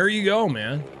tanks. There you go,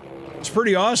 man. It's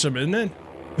pretty awesome, isn't it?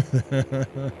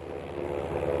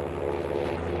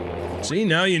 See,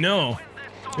 now you know.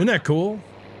 Isn't that cool?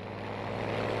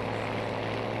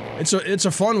 It's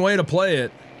a fun way to play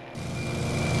it.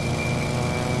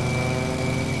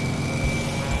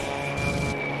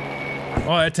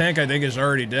 Oh, that tank I think is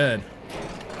already dead.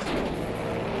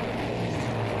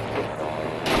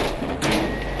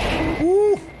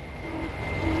 Woo!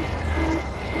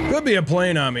 Could be a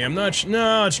plane on me. I'm not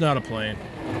no, it's not a plane.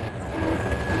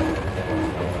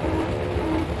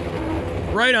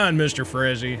 Right on, Mr.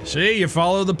 Frezzy. See, you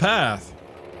follow the path.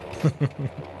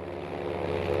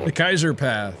 The Kaiser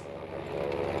path.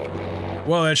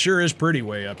 Well, that sure is pretty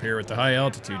way up here with the high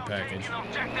altitude package.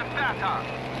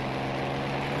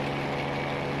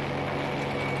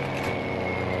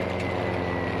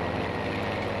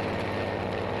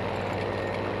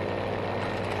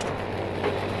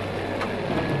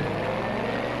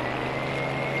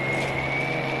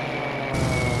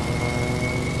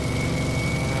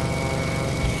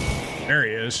 There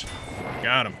he is.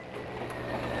 Got him.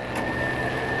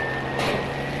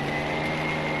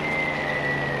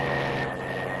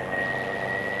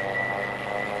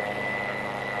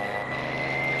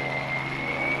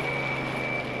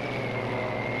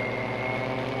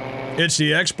 It's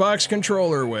the Xbox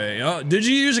controller way. Oh, did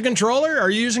you use a controller? Are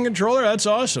you using a controller? That's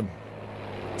awesome.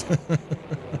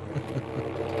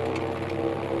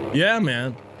 Yeah,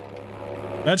 man.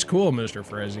 That's cool, Mr.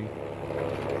 Frezzy.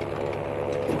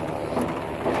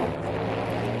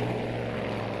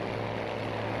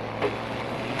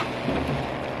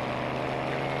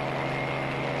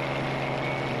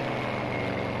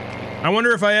 I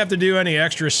wonder if I have to do any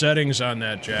extra settings on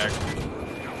that, Jack.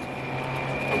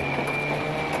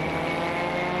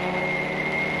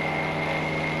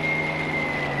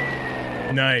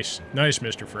 Nice. Nice,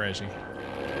 Mr. Frezzy.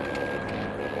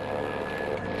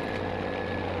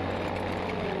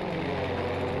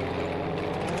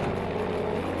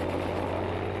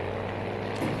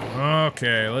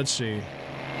 Okay, let's see.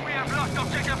 We have lost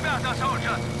objective Bertha,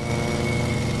 soldiers.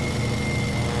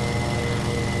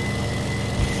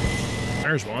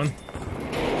 There's one.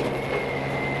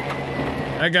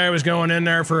 That guy was going in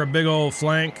there for a big old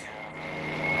flank.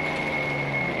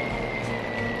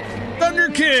 Thunder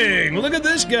King! Look at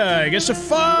this guy! Gets a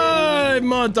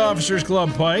 5-month Officers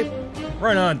Club pipe.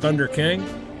 Right on, Thunder King.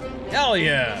 Hell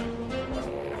yeah!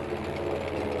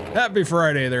 Happy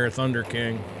Friday there, Thunder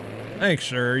King. Thanks,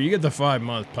 sir. You get the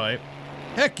 5-month pipe.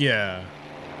 Heck yeah.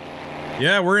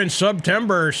 Yeah, we're in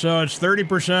September, so it's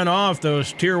 30% off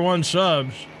those Tier 1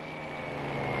 subs.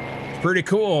 It's pretty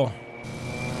cool.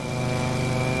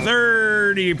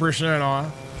 30%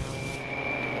 off.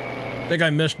 I think I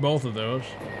missed both of those.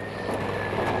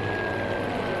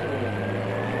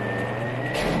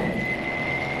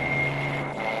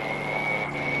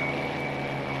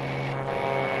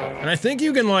 And I think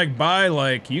you can, like, buy,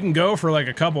 like, you can go for, like,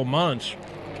 a couple months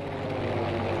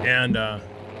and,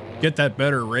 get that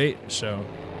better rate, so.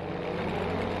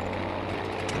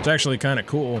 It's actually kind of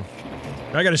cool.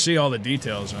 I gotta see all the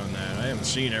details on that. I haven't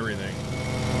seen everything.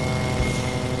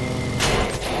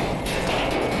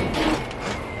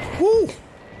 Woo!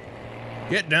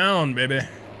 Get down, baby.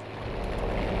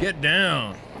 Get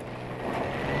down.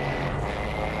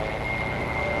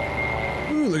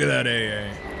 Ooh, look at that AA.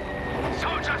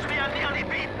 Soldiers, we are nearly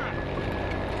beaten.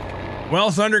 Well,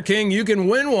 Thunder King, you can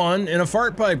win one in a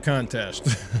fart pipe contest.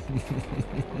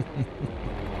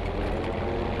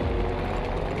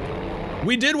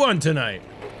 We did one tonight.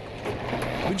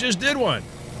 We just did one.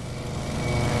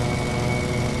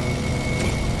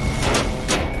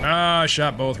 Ah, I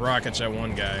shot both rockets at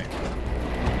one guy.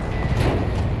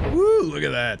 Woo, look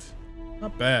at that.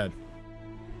 Not bad.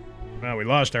 Well, we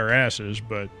lost our asses,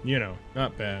 but, you know,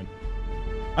 not bad.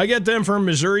 I get them from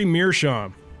Missouri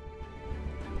Meerschaum.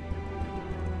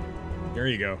 There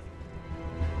you go.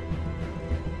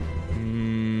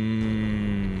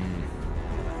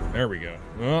 There we go.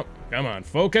 Oh, come on,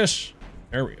 focus.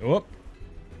 There we go. Oh,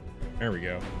 there we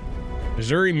go.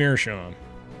 Missouri Meerschaum.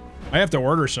 I have to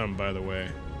order some, by the way.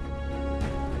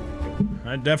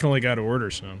 I definitely got to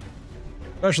order some.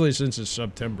 Especially since it's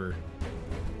September.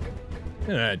 Look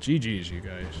at that. GG's, you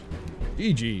guys.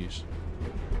 GG's.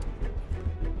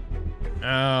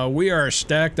 We are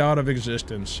stacked out of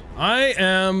existence. I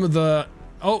am the...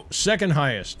 Oh, second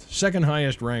highest. Second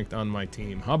highest ranked on my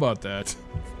team. How about that?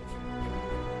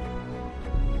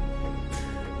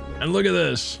 And look at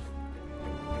this.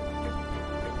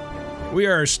 We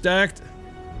are stacked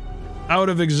out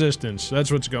of existence.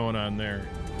 That's what's going on there.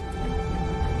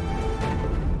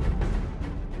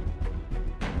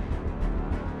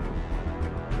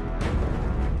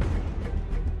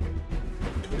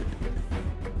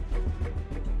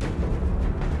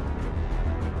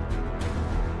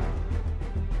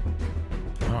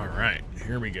 All right,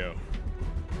 here we go.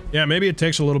 Yeah, maybe it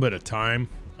takes a little bit of time.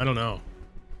 I don't know.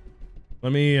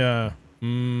 Let me, I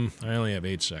only have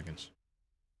 8 seconds.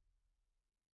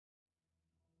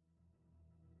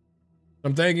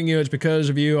 I'm thanking you. It's because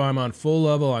of you. I'm on full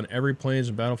level on every planes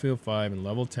in Battlefield 5 and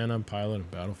level 10 on pilot in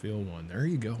Battlefield 1. There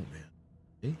you go, man.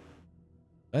 See?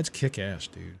 That's kick-ass,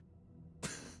 dude.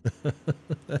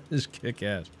 That is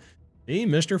kick-ass. See,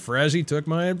 Mr. Frazzy took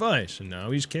my advice, and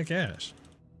now he's kick-ass.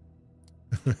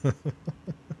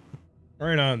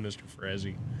 Right on, Mr.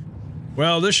 Frazzy.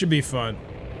 Well, this should be fun.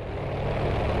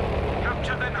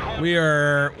 We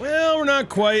are, well, we're not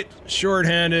quite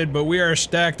short-handed, but we are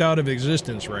stacked out of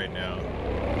existence right now.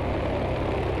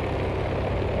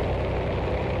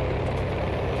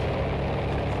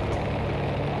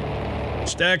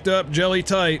 Stacked up, jelly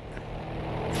tight.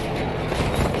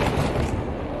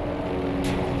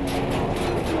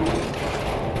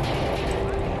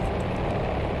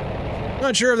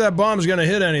 Not sure if that bomb's gonna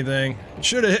hit anything. It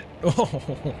should have hit. Oh.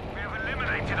 We have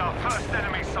eliminated our first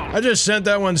enemy soldier. I just sent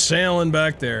that one sailing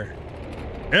back there.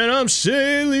 And I'm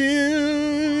sailing,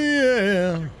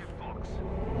 yeah.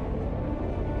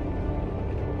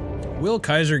 Will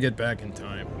Kaiser get back in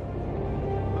time?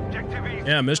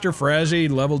 Yeah, Mr. Frazzy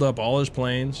leveled up all his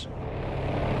planes.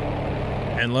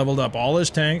 And leveled up all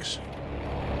his tanks.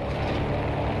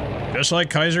 Just like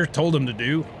Kaiser told him to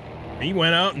do. He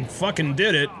went out and fucking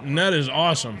did it, and that is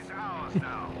awesome.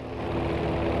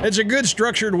 It's a good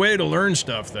structured way to learn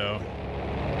stuff, though.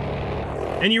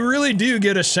 And you really do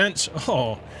get a sense,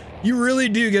 oh, you really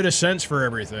do get a sense for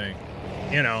everything.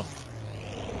 You know.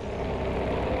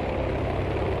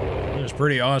 It's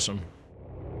pretty awesome.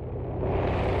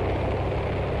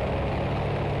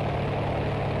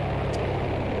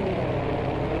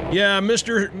 Yeah,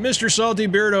 Mr. Salty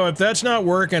Beardo, if that's not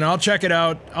working, I'll check it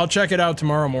out. I'll check it out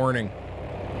tomorrow morning.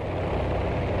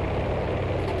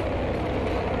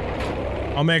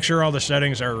 I'll make sure all the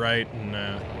settings are right and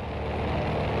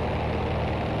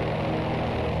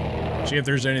see if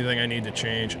there's anything I need to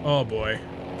change. Oh boy.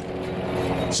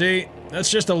 See,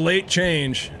 that's just a late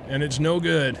change, and it's no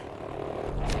good.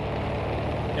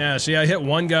 Yeah, see, I hit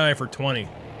one guy for 20.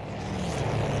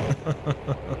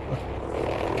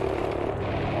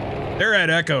 They're at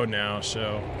Echo now,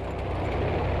 so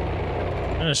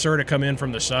I'm gonna sort of come in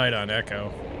from the side on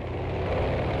Echo.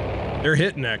 They're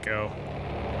hitting Echo.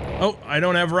 Oh, I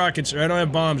don't have rockets. I don't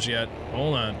have bombs yet.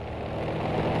 Hold on.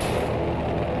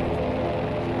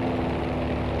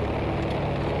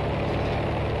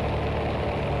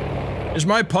 Is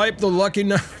my pipe the lucky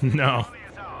no? No.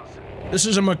 This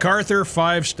is a MacArthur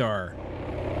 5-star.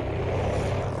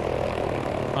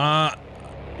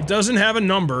 It doesn't have a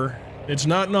number. It's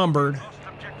not numbered.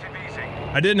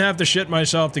 I didn't have to shit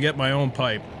myself to get my own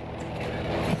pipe.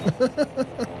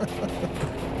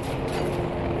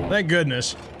 Thank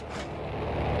goodness.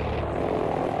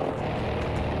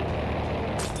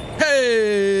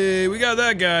 Hey, we got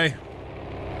that guy.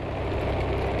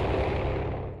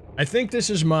 I think this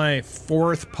is my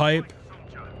 4th pipe.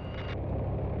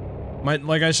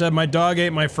 Like I said, my dog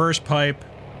ate my first pipe.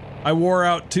 I wore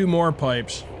out 2 more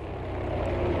pipes.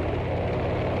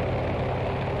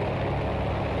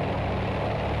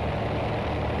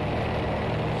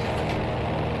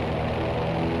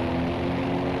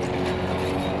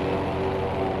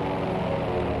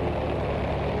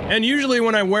 And usually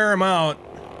when I wear them out,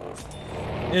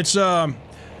 it's where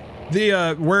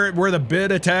the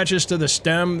bit attaches to the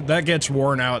stem, that gets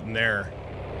worn out in there.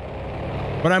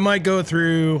 But I might go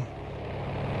through,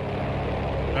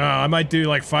 I might do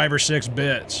like 5 or 6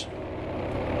 bits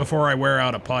before I wear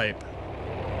out a pipe.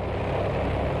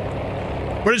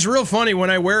 But it's real funny when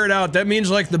I wear it out, that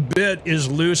means like the bit is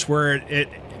loose where it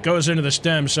goes into the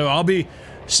stem. So I'll be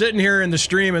sitting here in the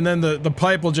stream and then the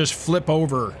pipe will just flip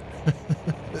over.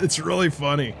 It's really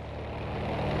funny.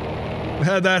 I've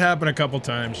had that happen a couple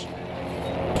times.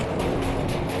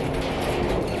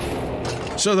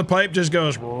 So the pipe just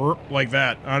goes like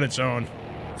that on its own.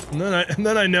 And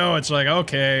then I know it's like,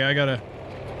 okay, I gotta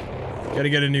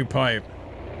get a new pipe.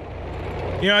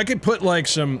 You know, I could put like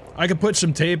some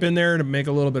tape in there to make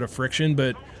a little bit of friction,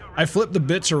 but I flip the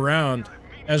bits around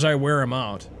as I wear them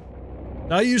out.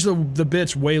 I use the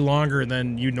bits way longer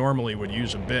than you normally would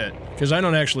use a bit, because I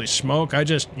don't actually smoke, I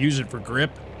just use it for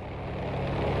grip.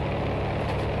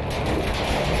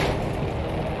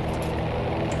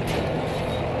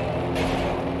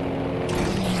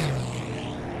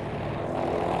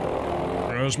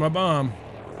 There goes my bomb.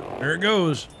 There it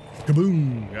goes.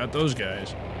 Kaboom! Got those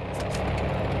guys.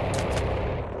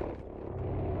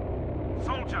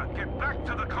 Get back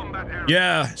to the combat area.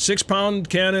 Yeah, 6-pound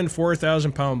cannon,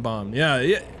 4,000-pound bomb. Yeah.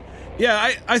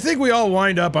 I think we all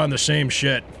wind up on the same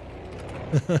shit.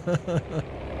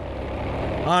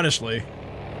 Honestly.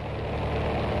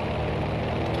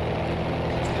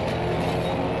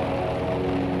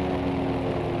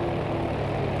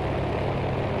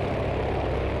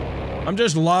 I'm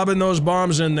just lobbing those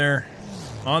bombs in there.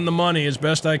 On the money as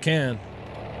best I can.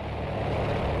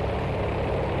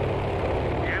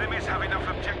 The enemies have enough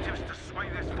objectives to sway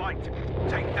this fight.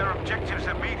 Take their objectives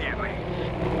immediately.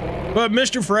 But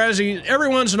Mr. Frazzy, every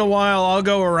once in a while I'll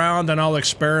go around and I'll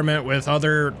experiment with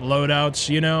other loadouts,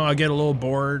 you know, I get a little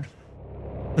bored.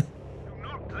 Do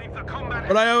not leave the combat.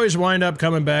 But I always wind up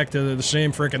coming back to the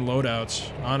same frickin' loadouts,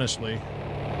 honestly.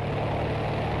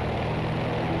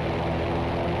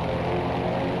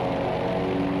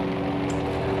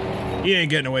 He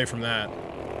ain't getting away from that.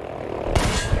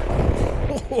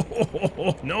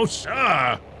 No,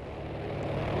 sir.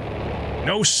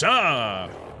 No, sir.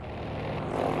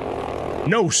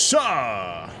 No,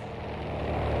 sir.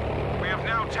 We have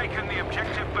now taken the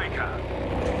objective, Baker.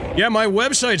 Yeah, my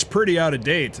website's pretty out of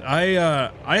date.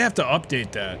 I have to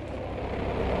update that.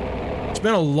 It's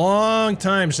been a long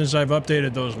time since I've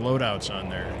updated those loadouts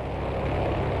on there.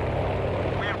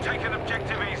 We have taken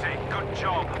objective easy. Good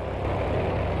job.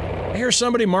 I hear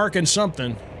somebody marking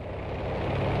something.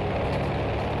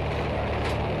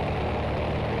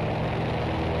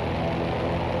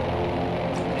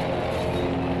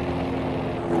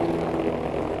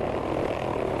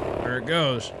 There it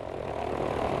goes.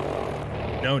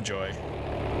 No joy. Be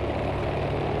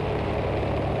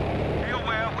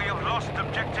aware we have lost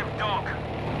objective dog.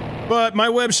 But my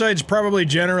website's probably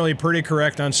generally pretty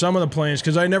correct on some of the planes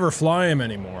because I never fly them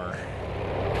anymore.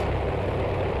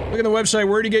 Look at the website.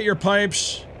 Where do you get your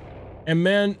pipes? And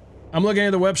man, I'm looking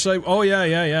at the website. Oh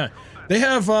yeah. They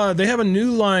have a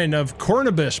new line of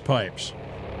Cornabis pipes.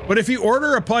 But if you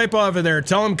order a pipe off of there,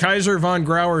 tell them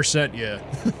KaiserVonGrauer sent you.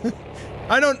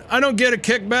 I don't get a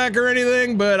kickback or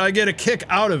anything, but I get a kick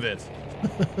out of it.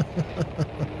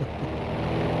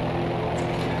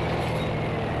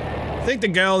 I think the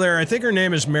gal there, I think her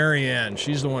name is Marianne.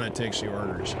 She's the one that takes the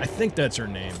orders. I think that's her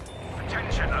name.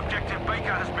 Attention, objective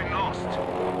Baker has been lost.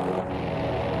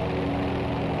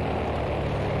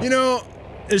 You know,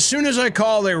 as soon as I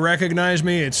call, they recognize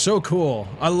me. It's so cool.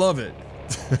 I love it.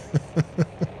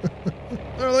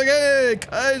 They're like, hey,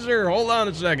 Kaiser, hold on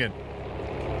a second.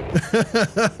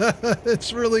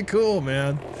 It's really cool,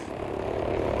 man.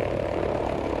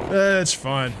 It's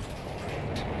fun.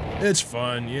 It's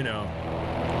fun, you know.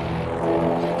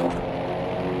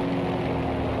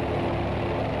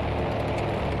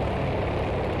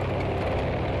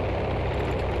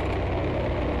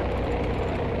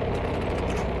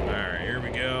 Alright, here we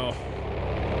go.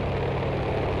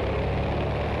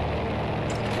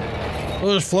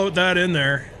 We'll just float that in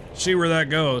there. See where that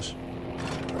goes.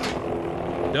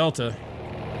 Delta.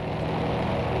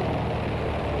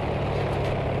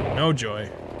 No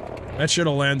joy. That should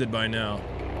have landed by now.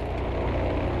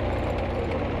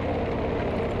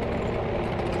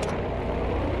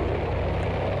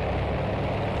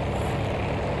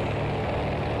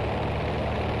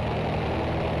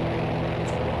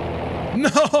 No,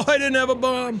 I didn't have a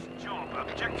bomb. Job.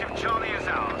 Objective Charlie is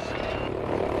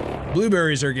ours.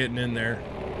 Blueberries are getting in there.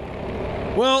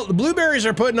 Well, the blueberries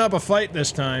are putting up a fight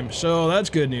this time, so that's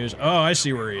good news. Oh, I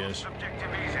see where he is. Objective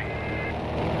easy.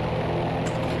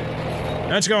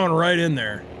 That's going right in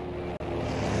there.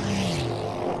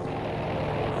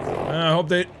 I hope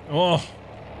they... Oh,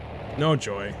 no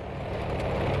joy.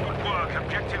 Good work.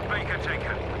 Objective Baker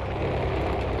taken.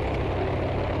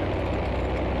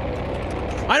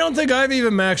 I don't think I've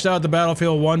even maxed out the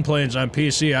Battlefield 1 planes on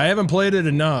PC. I haven't played it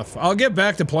enough. I'll get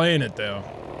back to playing it, though.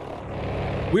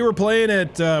 We were playing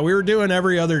it, we were doing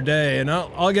every other day, and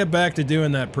I'll get back to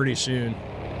doing that pretty soon.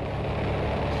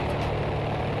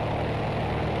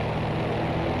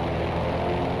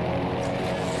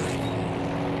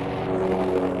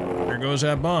 There goes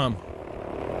that bomb.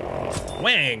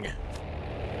 Wang!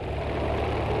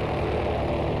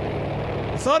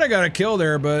 I thought I got a kill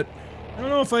there, but I don't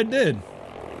know if I did.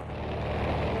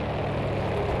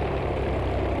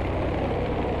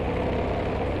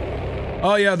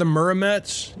 Oh yeah, the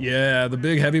Muramets. Yeah, the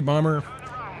big heavy bomber.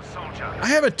 I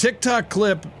have a TikTok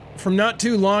clip from not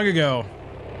too long ago,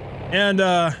 and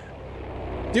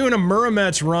doing a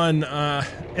Muramets run,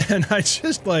 and I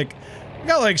just like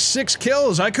got like 6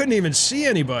 kills. I couldn't even see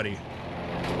anybody.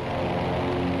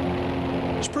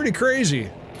 It's pretty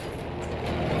crazy.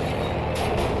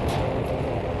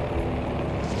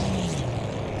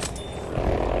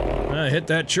 I hit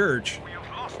that church. We have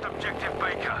lost objective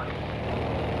Baker.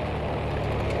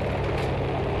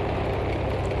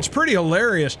 It's pretty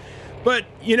hilarious. But,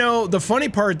 you know, the funny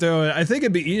part, though, I think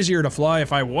it'd be easier to fly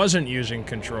if I wasn't using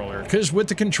controller. Because with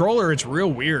the controller, it's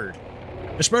real weird.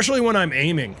 Especially when I'm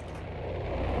aiming.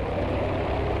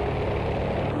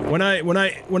 When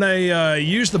I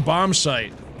use the bomb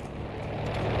sight,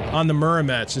 on the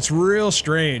Muramets. It's real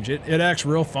strange. It acts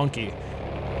real funky.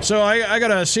 So I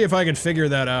gotta see if I can figure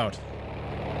that out.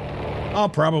 I'll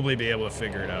probably be able to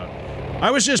figure it out.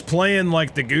 I was just playing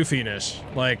like the goofiness.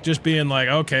 Like just being like,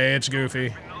 okay, it's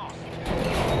goofy.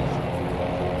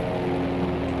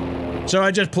 So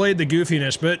I just played the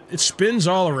goofiness, but it spins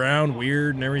all around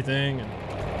weird and everything.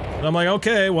 And I'm like,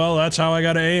 okay, well, that's how I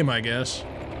gotta aim, I guess.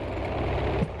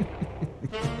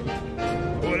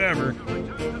 Whatever.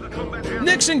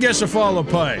 Nixon gets a follow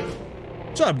pipe.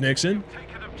 What's up, Nixon?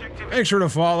 Thanks for the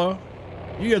follow.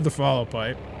 You get the follow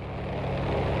pipe.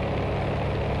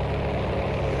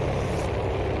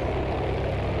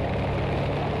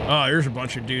 Oh, there's a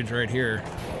bunch of dudes right here.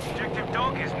 Objective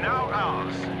dog is now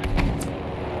ours.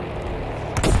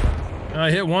 I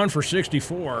hit one for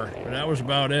 64, but that was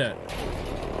about it.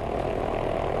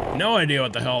 No idea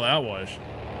what the hell that was.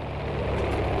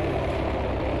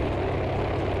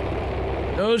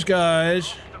 Those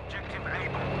guys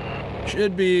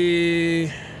should be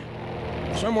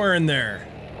somewhere in there.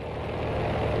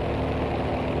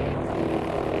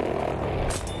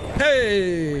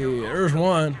 Hey, there's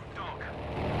one.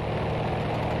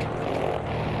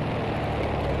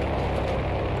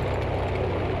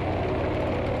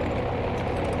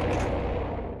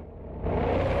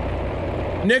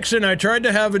 Nixon, I tried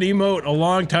to have an emote a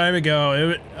long time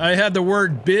ago. I had the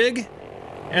word big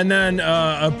and then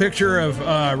a picture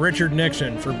of Richard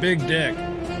Nixon for big dick.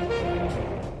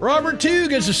 Robert 2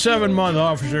 gets a 7-month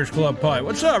Officers Club pipe.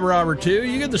 What's up, Robert 2?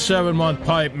 You get the 7-month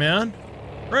pipe, man.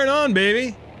 Right on,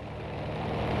 baby.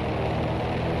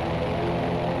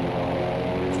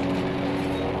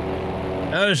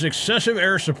 That is excessive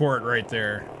air support right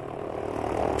there.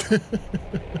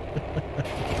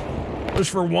 It was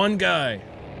for one guy.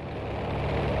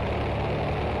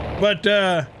 But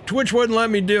Twitch wouldn't let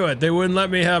me do it. They wouldn't let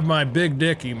me have my big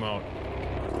dick emote.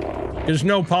 There's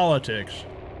no politics.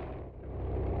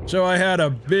 So I had a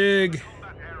big...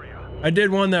 I did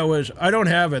one that was... I don't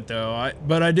have it though,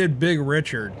 but I did Big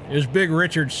Richard. It was Big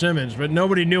Richard Simmons, but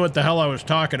nobody knew what the hell I was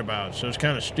talking about, so it's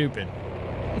kind of stupid.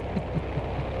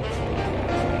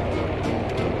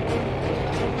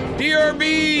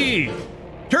 DRB!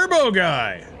 Turbo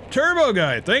Guy! Turbo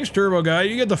Guy! Thanks, Turbo Guy.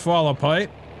 You get the follow pipe.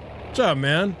 What's up,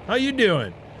 man? How you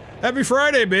doing? Happy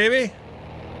Friday, baby!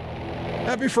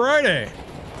 Happy Friday!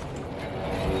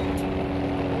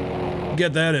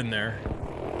 Get that in there.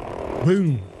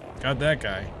 Boom! Got that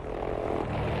guy.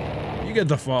 You get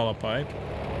the follow pipe.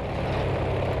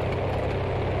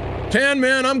 Tan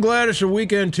Man, I'm glad it's a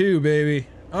weekend too, baby.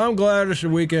 I'm glad it's a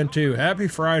weekend too. Happy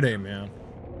Friday, man.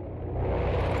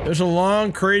 It's a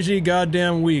long, crazy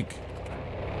goddamn week.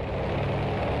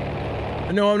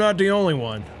 I know I'm not the only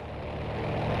one.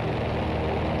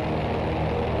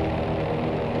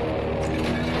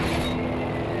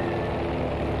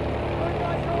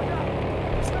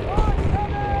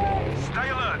 Stay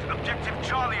alert. Objective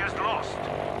Charlie is lost.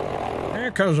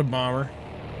 Here comes a bomber.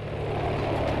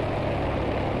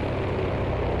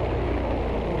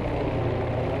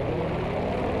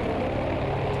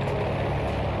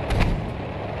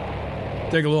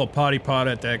 Take a little potty pot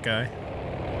at that guy.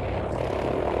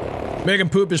 Make him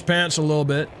poop his pants a little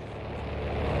bit.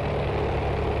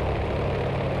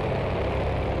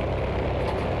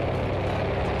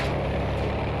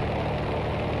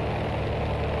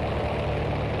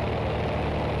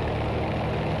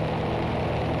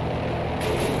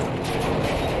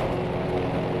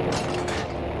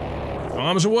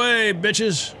 Bombs away,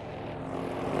 bitches.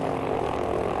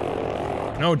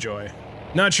 No joy.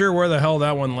 Not sure where the hell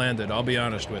that one landed, I'll be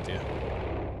honest with you.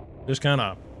 Just kind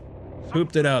of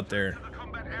pooped it out there. To the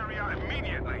combat area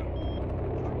immediately.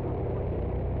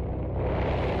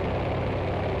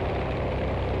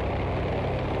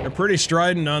 They're pretty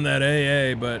strident on that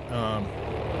AA, but,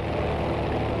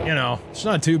 you know, it's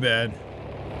not too bad.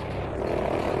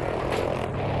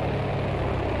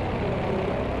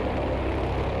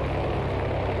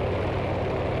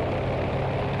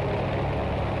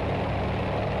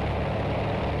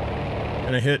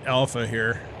 Gonna hit Alpha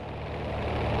here.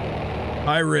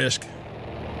 High risk.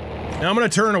 Now I'm gonna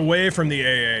turn away from the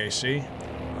AA, see?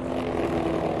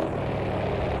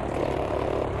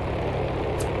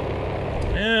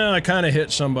 Yeah, I kind of hit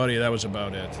somebody, that was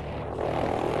about it.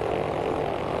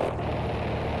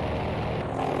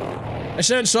 I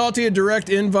sent Salty a direct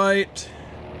invite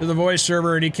to the voice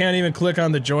server and he can't even click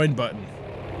on the join button.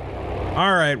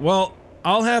 Alright, well,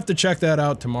 I'll have to check that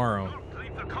out tomorrow.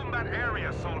 Leave the combat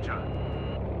area, soldier.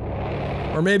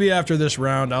 Or maybe after this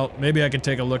round, maybe I can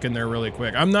take a look in there really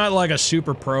quick. I'm not like a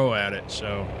super pro at it,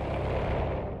 so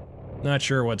not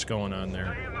sure what's going on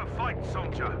there. Stay in the fight,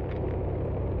 soldier.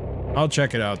 I'll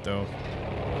check it out though.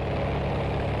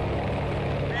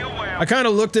 I kind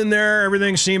of looked in there,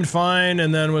 everything seemed fine,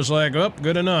 and then was like, oh,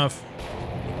 good enough.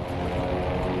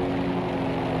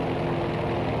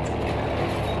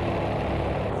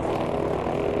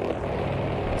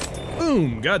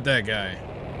 Boom, got that guy.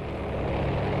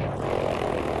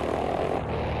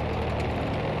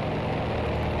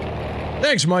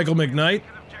 Thanks, Michael McKnight.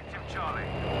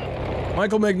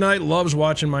 Michael McKnight loves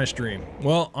watching my stream.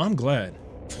 Well, I'm glad.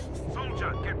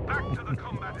 Soldier, get back to the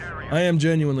combat area. I am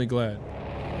genuinely glad.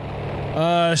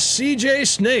 CJ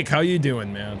Snake, how you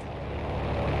doing, man?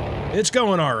 It's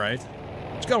going alright.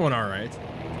 It's going alright.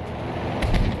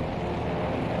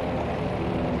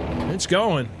 It's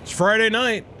going. It's Friday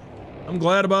night. I'm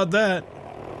glad about that.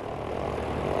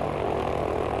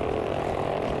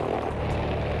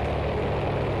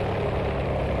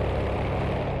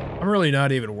 I'm really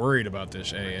not even worried about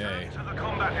this AA. To the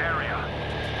combat area.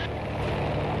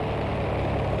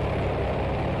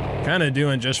 Kind of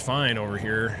doing just fine over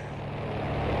here.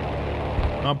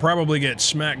 I'll probably get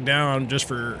smacked down just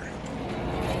for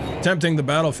tempting the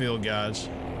battlefield gods.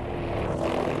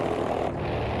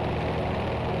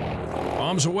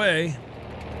 Bombs away.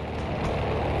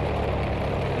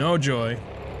 No joy.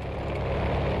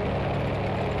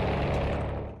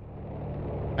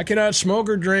 I cannot smoke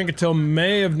or drink until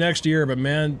May of next year, but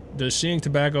man, does seeing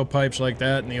tobacco pipes like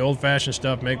that and the old-fashioned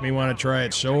stuff make me want to try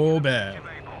it so bad.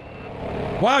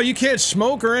 Wow, you can't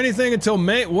smoke or anything until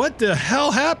May? What the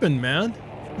hell happened, man?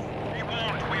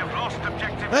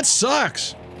 That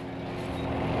sucks.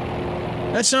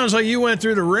 That sounds like you went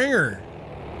through the ringer.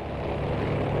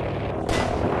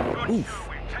 Oof.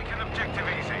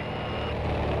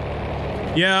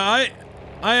 Yeah,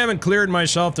 I haven't cleared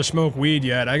myself to smoke weed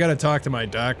yet. I gotta talk to my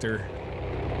doctor.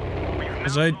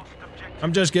 Cause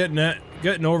I'm just getting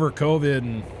over COVID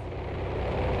and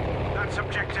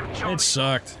it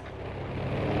sucked.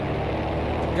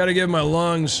 Gotta give my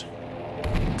lungs.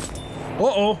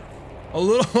 Uh-oh. A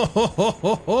little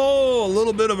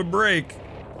bit of a break.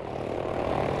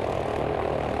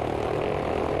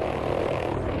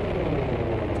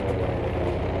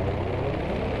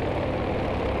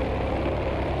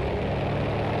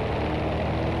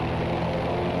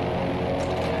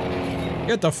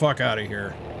 Get the fuck out of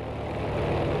here.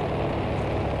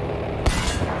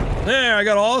 There, I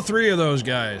got all three of those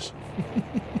guys.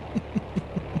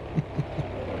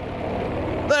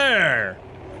 There!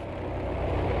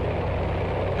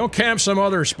 Don't camp some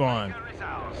other spawn.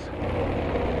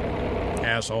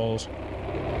 Assholes.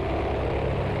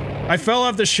 I fell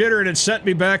off the shitter and it set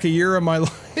me back a year of my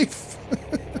life.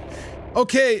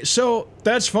 Okay, so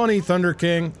that's funny, Thunder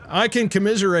King. I can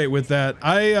commiserate with that.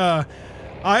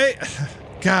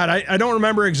 God, I don't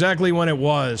remember exactly when it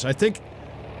was. I think...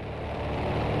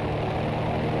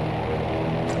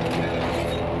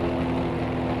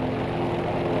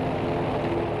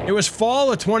 It was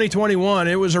fall of 2021.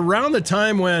 It was around the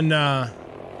time when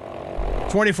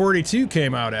 2042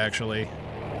 came out, actually.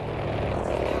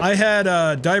 I had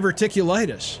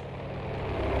diverticulitis.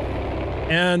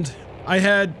 And I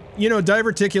had, you know,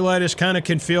 diverticulitis kind of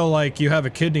can feel like you have a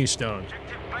kidney stone.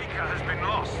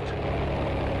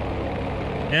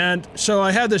 And so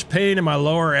I had this pain in my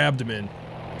lower abdomen,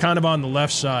 kind of on the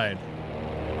left side.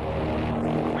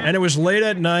 And it was late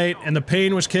at night, and the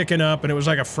pain was kicking up, and it was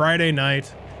like a Friday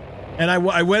night. And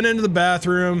I went into the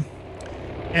bathroom,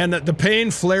 and the pain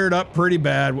flared up pretty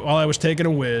bad while I was taking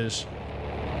a whiz.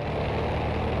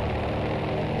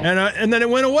 And then it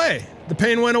went away. The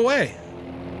pain went away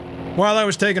while I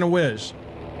was taking a whiz.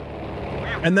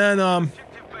 And then,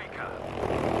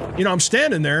 you know, I'm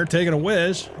standing there taking a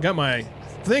whiz, got my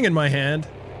thing in my hand,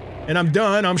 and I'm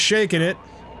done, I'm shaking it.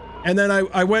 And then I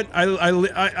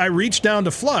reached down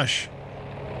to flush.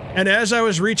 And as I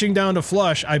was reaching down to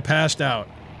flush, I passed out.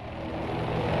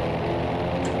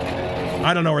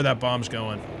 I don't know where that bomb's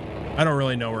going. I don't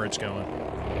really know where it's going.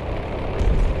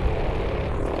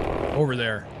 Over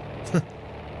there.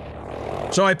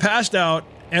 So I passed out,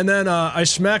 and then I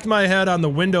smacked my head on the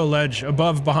window ledge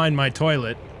above behind my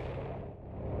toilet.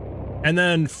 And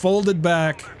then folded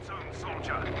back,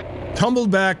 tumbled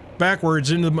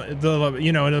backwards into the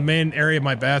you know, in the main area of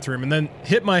my bathroom, and then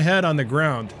hit my head on the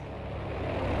ground.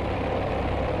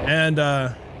 And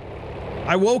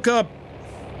I woke up.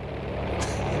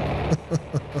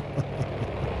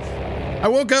 I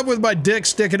woke up with my dick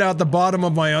sticking out the bottom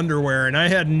of my underwear, and I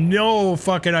had no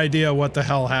fucking idea what the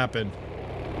hell happened.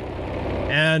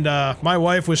 And my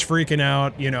wife was freaking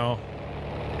out, you know.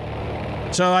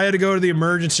 So I had to go to the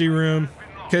emergency room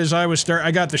because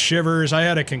I got the shivers. I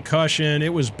had a concussion.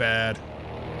 It was bad.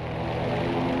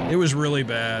 It was really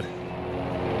bad.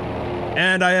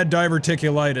 And I had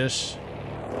diverticulitis.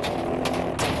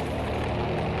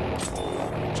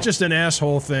 just an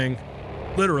asshole thing.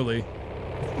 Literally.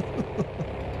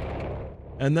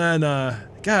 And then,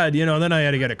 God, you know, then I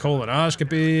had to get a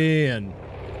colonoscopy, and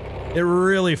it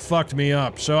really fucked me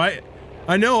up. So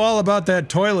I know all about that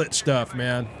toilet stuff,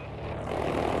 man.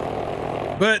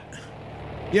 But,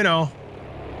 you know,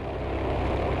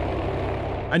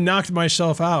 I knocked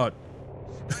myself out.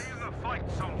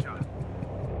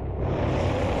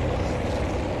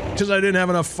 Because I didn't have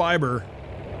enough fiber.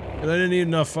 And I didn't eat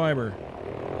enough fiber.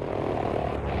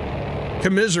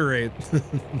 Commiserate.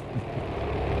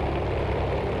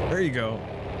 There you go.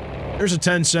 There's a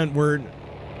 10-cent word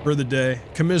for the day.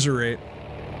 Commiserate.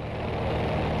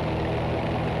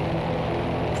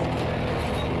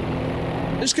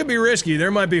 This could be risky.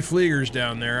 There might be fleegers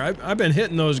down there. I've been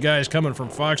hitting those guys coming from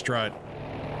Foxtrot.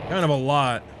 Kind of a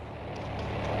lot.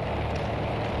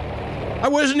 I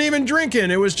wasn't even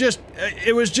drinking. It was just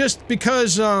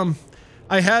because I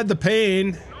had the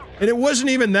pain, and it wasn't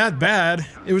even that bad.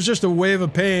 It was just a wave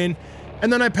of pain,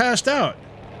 and then I passed out.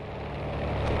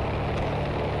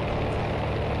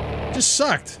 Just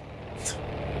sucked.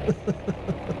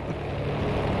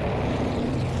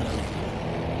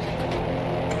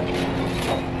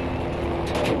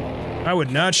 I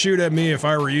would not shoot at me if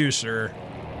I were you, sir.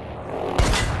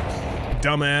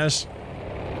 Dumbass.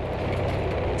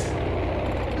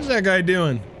 What's that guy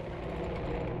doing?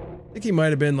 I think he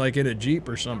might have been like in a Jeep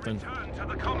or something. Return to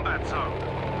the combat zone.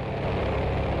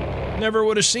 Never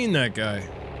would have seen that guy.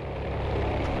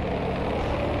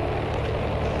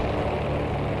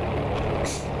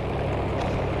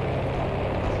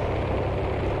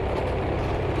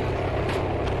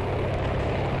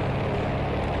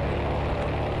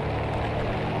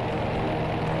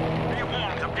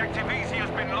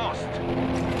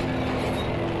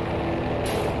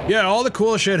 Yeah, all the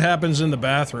cool shit happens in the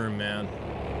bathroom, man.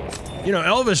 You know,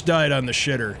 Elvis died on the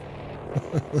shitter.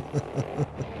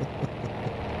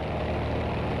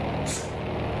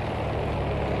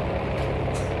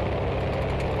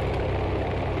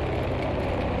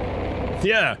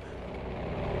 Yeah.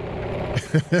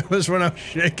 It was when I was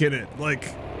shaking it.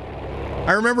 Like,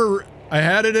 I remember I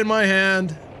had it in my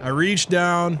hand, I reached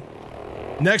down.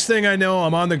 Next thing I know,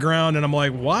 I'm on the ground and I'm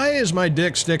like, why is my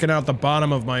dick sticking out the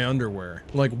bottom of my underwear?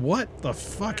 Like, what the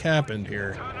fuck happened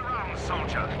here? Turn around,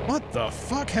 soldier. What the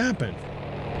fuck happened?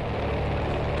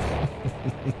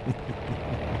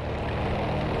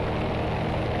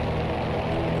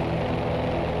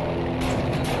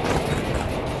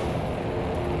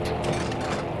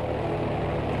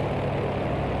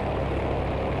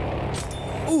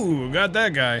 Ooh, got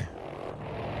that guy.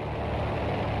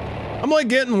 I'm like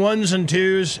getting 1s and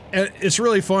 2s, and it's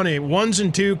really funny. 1s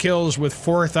and 2 kills with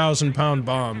 4,000-pound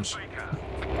bombs.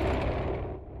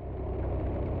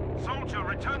 Soldier,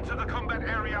 return to the combat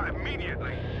area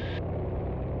immediately.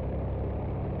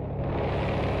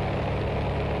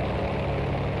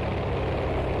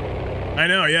 I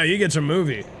know, yeah, you get some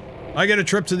movie. I get a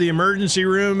trip to the emergency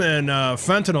room and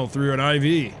fentanyl through an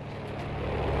IV.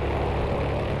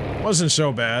 Wasn't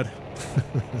so bad.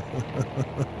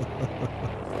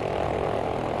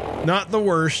 Not the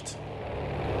worst.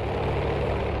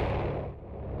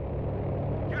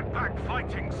 Get back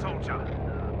fighting, soldier.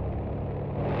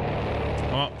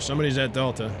 Oh, somebody's at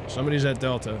Delta. Somebody's at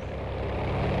Delta.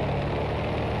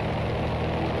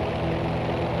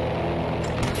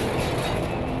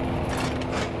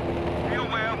 Be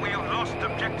aware we have lost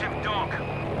objective dog.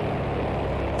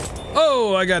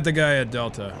 Oh, I got the guy at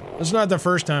Delta. It's not the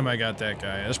first time I got that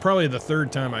guy. It's probably the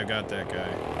third time I got that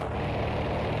guy.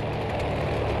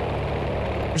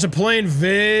 There's a plane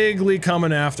vaguely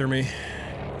coming after me.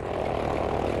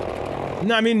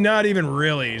 No, I mean, not even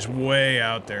really. He's way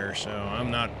out there, so I'm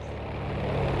not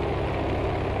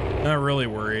really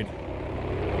worried.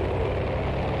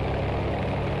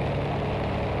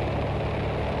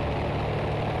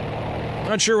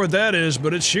 Not sure what that is,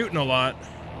 but it's shooting a lot.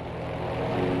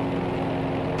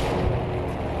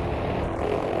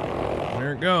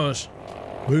 There it goes.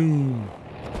 Boom.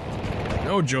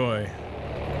 No joy.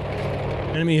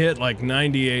 Enemy hit like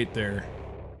 98 there.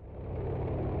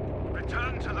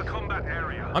 Return to the combat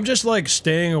area. I'm just like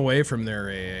staying away from their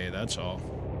AA, that's all.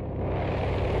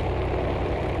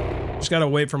 Just gotta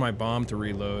wait for my bomb to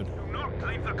reload. Do not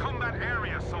leave the combat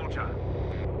area, soldier.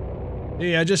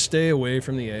 Yeah, I just stay away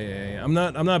from the AA. I'm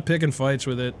not picking fights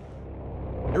with it.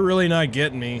 They're really not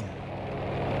getting me.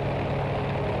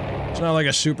 It's not like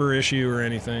a super issue or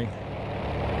anything.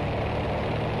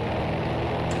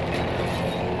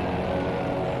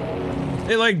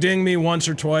 They like ding me once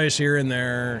or twice here and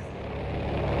there.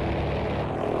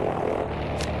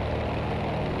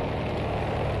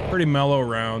 Pretty mellow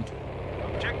round.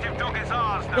 Objective dog is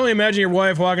ours I now. can only imagine your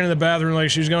wife walking to the bathroom like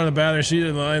she's going to the bathroom. She's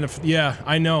in the yeah,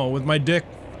 I know, with my dick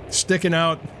sticking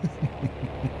out.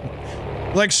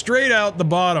 Like straight out the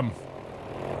bottom.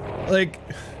 Like,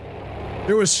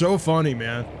 it was so funny,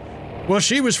 man. Well,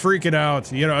 she was freaking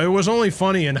out. You know, it was only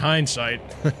funny in hindsight.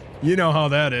 You know how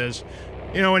that is.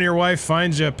 You know, when your wife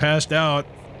finds you passed out,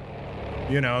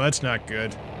 you know, that's not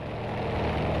good.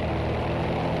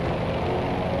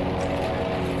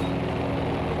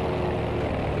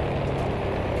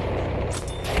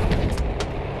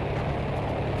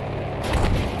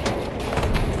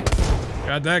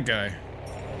 Got that guy.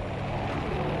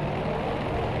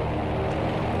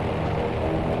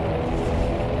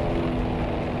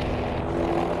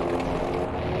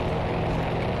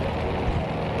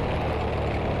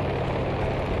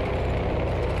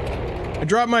 I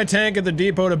dropped my tank at the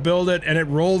depot to build it, and it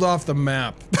rolled off the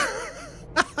map.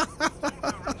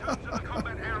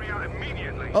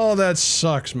 Oh, that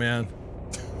sucks, man.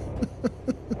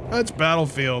 That's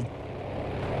Battlefield.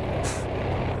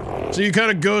 So you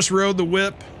kind of ghost rode the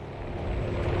whip.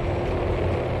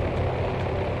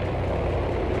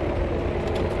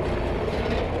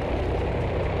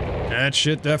 That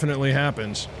shit definitely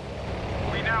happens.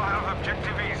 We now have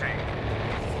objective easy.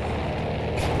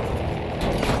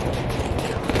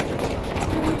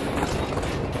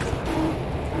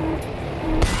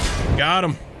 Got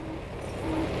him.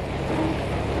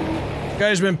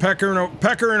 Guy's been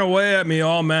peckering away at me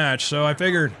all match, so I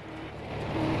figured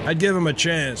I'd give him a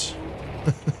chance.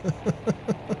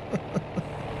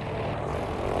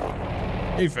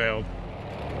 He failed.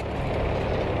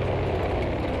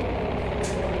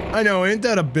 I know, ain't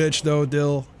that a bitch though,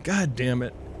 Dill? God damn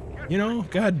it. You know,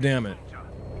 god damn it.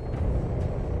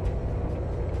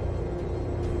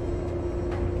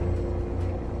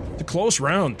 It's a close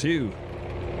round, too.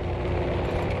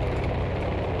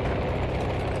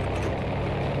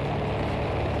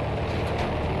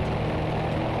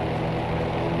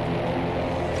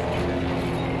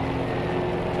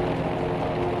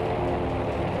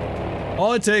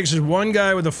 All it takes is one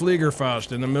guy with a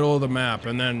Fliegerfaust in the middle of the map,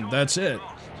 and then that's it.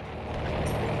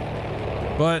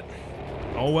 But,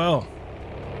 oh well.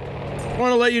 I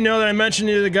want to let you know that I mentioned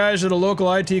to the guys at a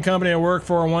local IT company I work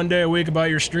for 1 day a week about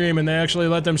your stream, and they actually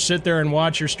let them sit there and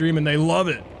watch your stream, and they love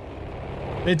it.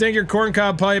 They think your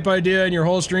corncob pipe idea and your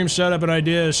whole stream setup and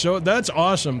idea is so... That's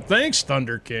awesome. Thanks,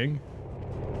 Thunder King.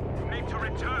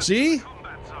 See?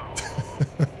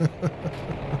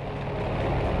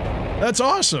 That's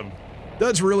awesome.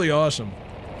 That's really awesome.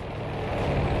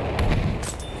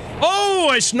 Oh,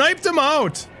 I sniped him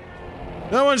out!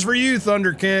 That one's for you,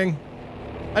 Thunder King.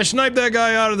 I sniped that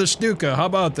guy out of the Stuka. How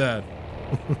about that?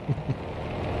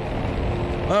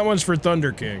 That one's for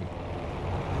Thunder King.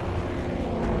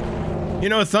 You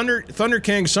know, Thunder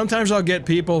King, sometimes I'll get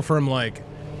people from, like...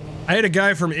 I had a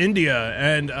guy from India,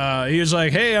 and he was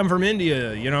like, hey, I'm from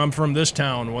India. You know, I'm from this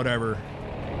town, whatever.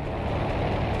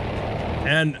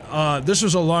 And this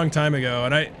was a long time ago,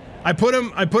 and I put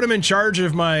him in charge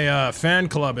of my fan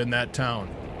club in that town.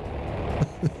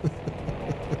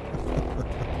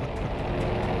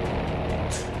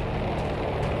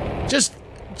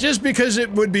 Just because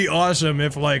it would be awesome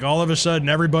if, like, all of a sudden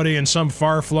everybody in some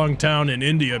far-flung town in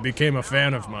India became a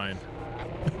fan of mine.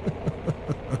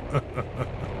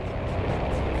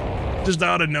 Just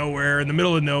out of nowhere, in the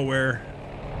middle of nowhere.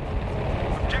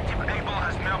 Objective Able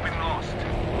has now been lost.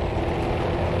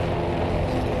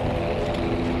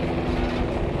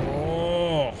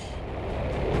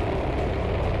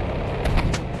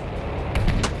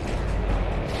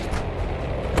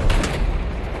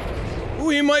 Oh. Ooh,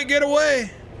 he might get away.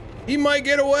 He might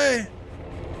get away.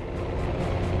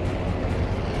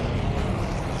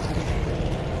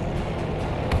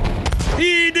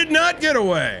 He did not get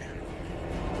away.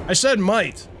 I said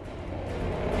might.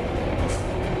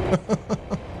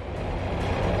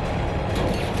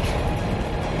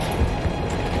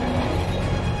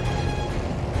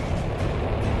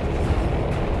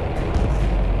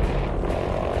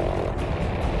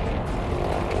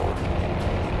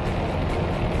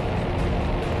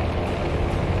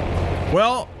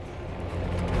 Well,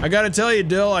 I gotta tell you,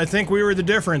 Dill, I think we were the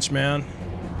difference, man.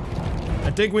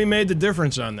 I think we made the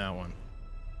difference on that one.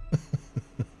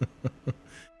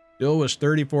 Dill was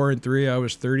 34-3, I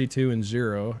was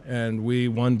 32-0, and we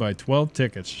won by 12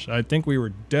 tickets. I think we were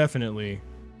definitely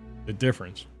the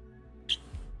difference.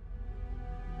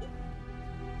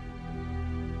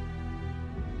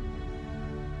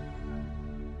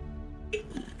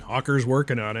 Hawker's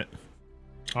working on it.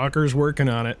 Hawker's working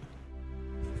on it.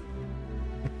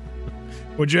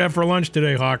 What'd you have for lunch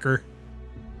today, Hawker?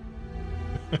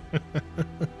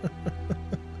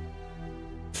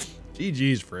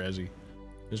 GG's Frazzy.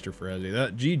 Mr. Frazzy.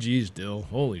 That GG's Dill.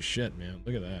 Holy shit, man.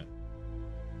 Look at that.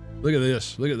 Look at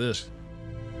this. Look at this.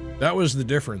 That was the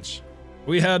difference. If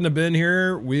we hadn't have been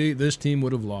here, this team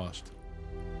would have lost.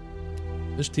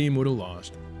 This team would have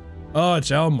lost. Oh,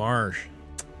 it's Al Marsh.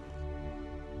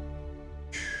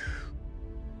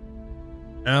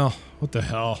 Al, what the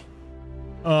hell?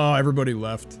 Oh, everybody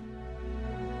left.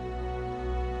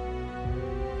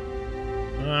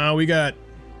 We got...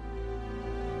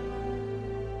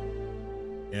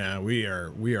 Yeah, we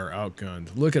are outgunned.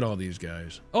 Look at all these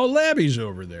guys. Oh, Labby's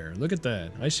over there. Look at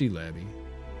that. I see Labby.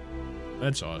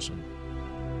 That's awesome.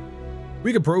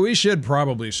 We should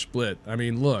probably split. I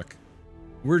mean, look.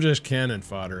 We're just cannon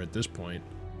fodder at this point.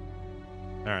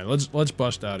 All right, let's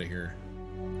bust out of here.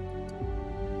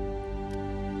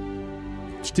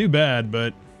 It's too bad,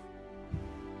 but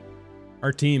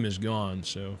our team is gone,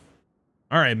 so.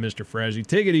 All right, Mr. Frazzy,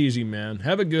 take it easy, man.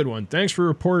 Have a good one. Thanks for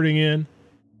reporting in.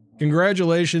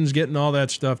 Congratulations getting all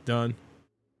that stuff done.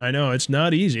 I know, it's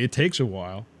not easy. It takes a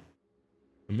while.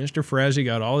 But Mr. Frazzy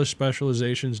got all his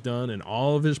specializations done and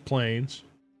all of his planes.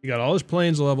 He got all his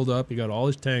planes leveled up. He got all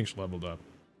his tanks leveled up.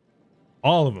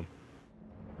 All of them.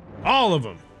 All of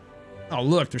them. Oh,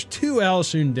 look, there's 2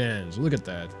 Alisoon Dans. Look at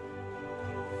that.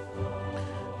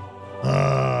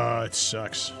 Ah, it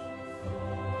sucks.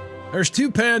 There's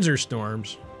 2 Panzer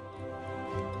Storms.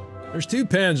 There's 2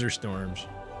 Panzer Storms.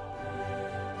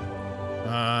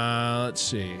 Let's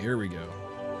see. Here we go.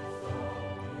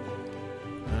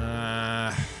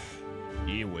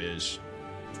 Gee whiz.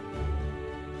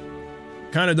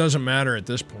 Kind of doesn't matter at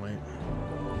this point.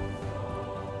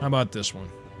 How about this one?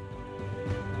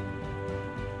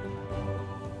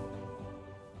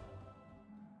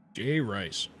 Jay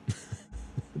Rice.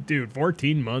 Dude,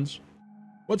 14 months?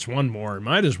 What's one more?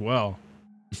 Might as well.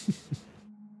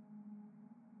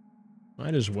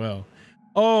 Might as well.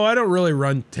 Oh, I don't really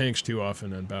run tanks too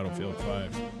often on Battlefield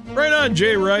 5. Right on,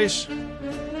 Jay Rice.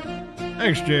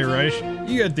 Thanks, Jay Rice.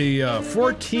 You got the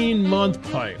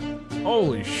 14-month pipe.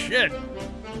 Holy shit.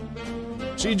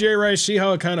 See, Jay Rice, see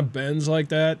how it kind of bends like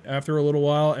that after a little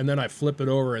while, and then I flip it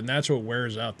over, and that's what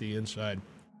wears out the inside.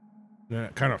 And then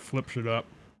it kind of flips it up.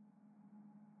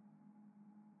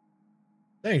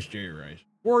 Thanks, Jay Rice.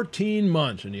 14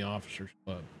 months in the Officers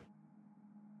Club.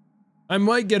 I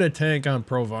might get a tank on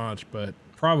Provence, but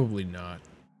probably not.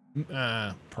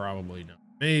 Probably not.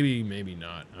 Maybe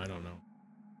not. I don't know.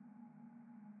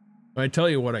 But I tell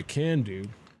you what I can do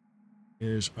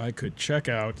is I could check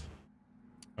out...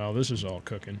 Oh, this is all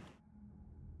cooking.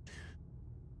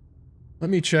 Let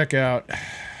me check out...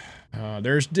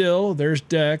 there's Dill, there's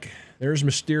Deck, there's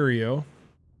Mysterio.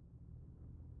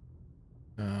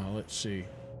 Let's see.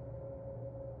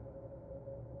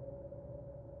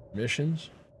 Missions.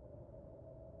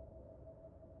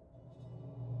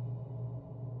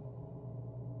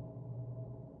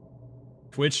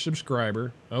 Twitch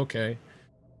subscriber. Okay.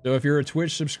 So if you're a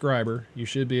Twitch subscriber, you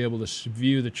should be able to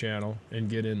view the channel and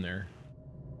get in there.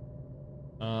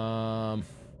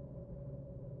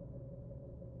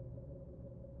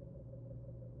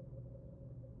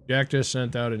 Jack just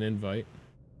sent out an invite.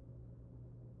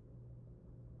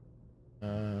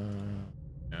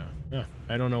 Yeah,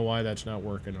 I don't know why that's not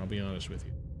working, I'll be honest with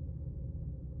you.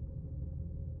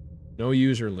 No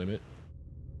user limit.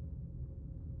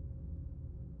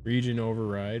 Region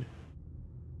override.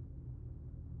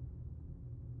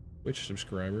 Twitch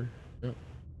subscriber. No.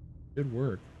 Good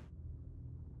work.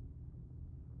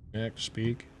 Mac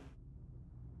speak.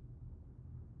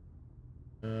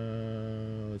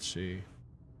 Let's see.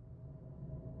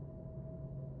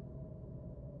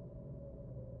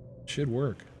 Should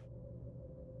work.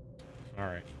 All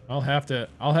right. I'll have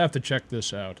to check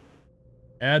this out.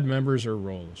 Add members or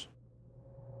roles.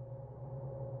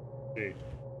 Okay.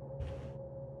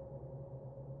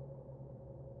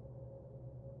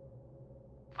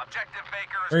 Objective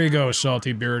Baker. There you go,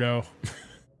 Salty Beardo.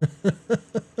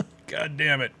 God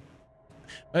damn it.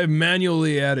 I've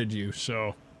manually added you,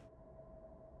 so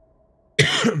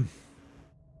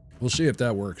we'll see if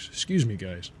that works. Excuse me,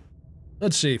 guys.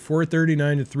 Let's see,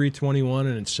 439 to 321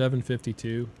 and it's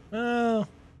 752. Well,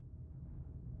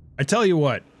 I tell you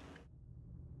what.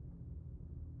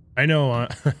 I know,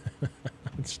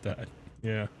 it's that.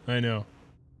 Yeah, I know.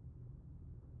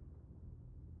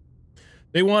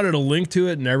 They wanted a link to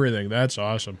it and everything. That's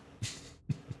awesome.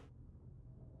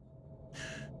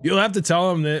 You'll have to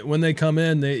tell them that when they come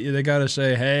in, they gotta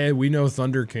say, hey, we know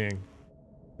Thunder King.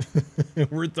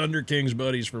 We're Thunder King's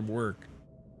buddies from work.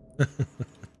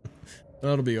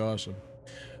 That'll be awesome.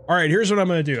 All right, here's what I'm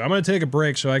going to do. I'm going to take a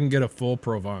break so I can get a full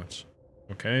Provence.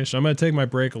 Okay, so I'm going to take my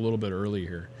break a little bit early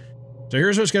here. So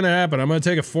here's what's going to happen. I'm going to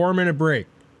take a 4-minute break,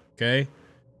 okay?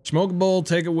 Smoke a bowl,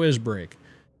 take a whiz break.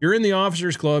 You're in the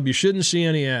Officers Club, you shouldn't see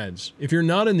any ads. If you're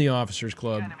not in the Officers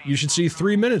Club, you should see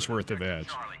 3 minutes worth of ads.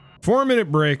 4-minute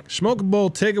break, smoke a bowl,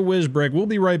 take a whiz break. We'll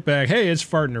be right back. Hey, it's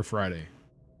Fartner Friday.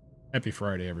 Happy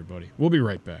Friday, everybody. We'll be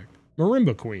right back.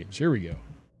 Marimba Queens, here we go.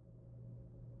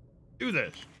 Do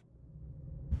this.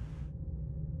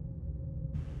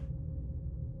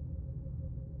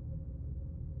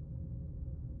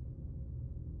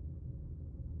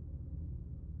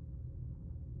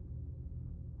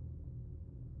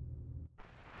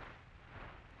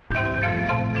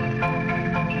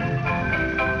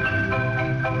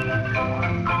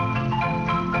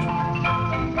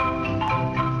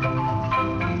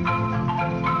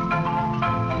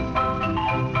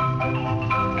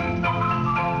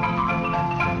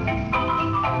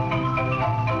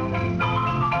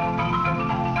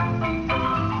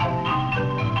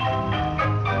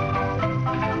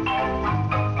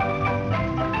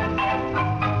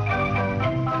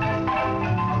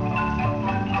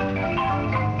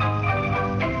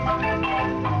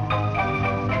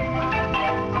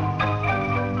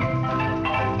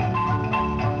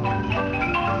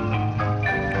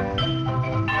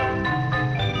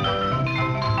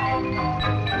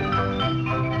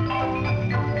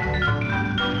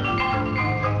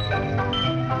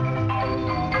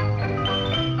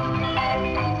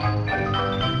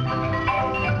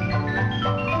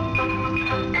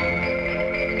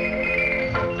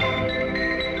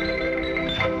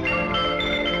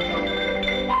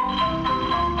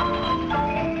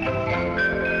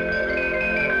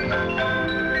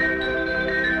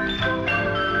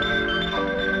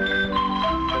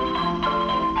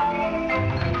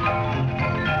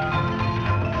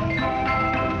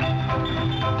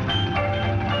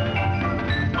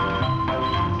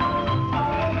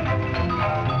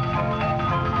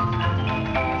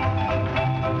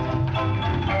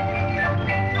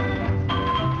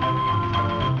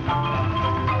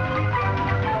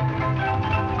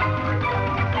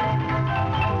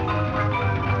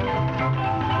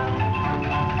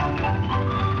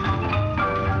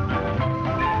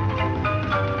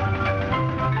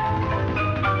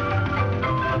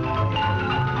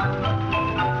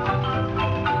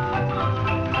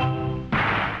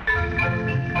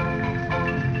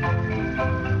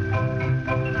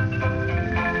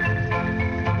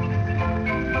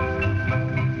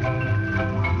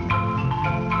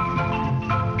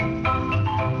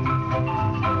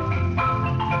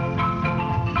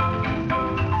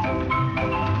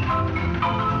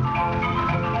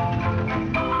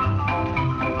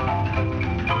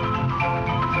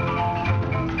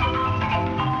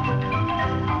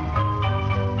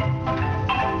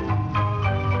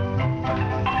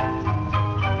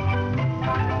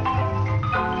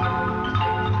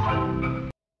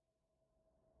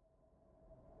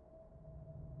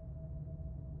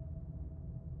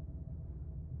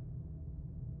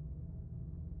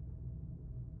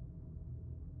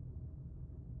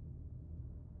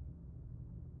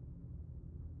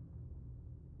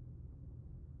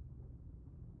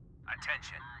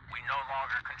 Attention, we no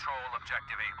longer control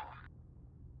Objective Able.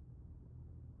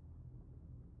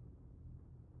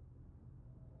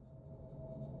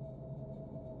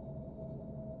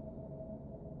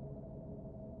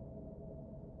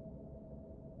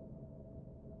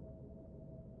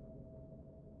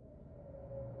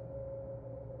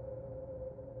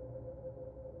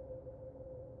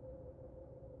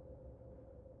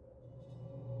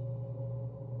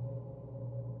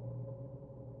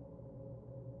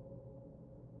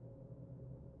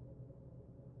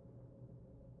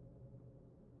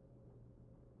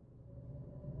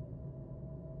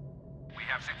 We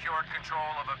have secured control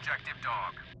of Objective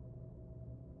Dog.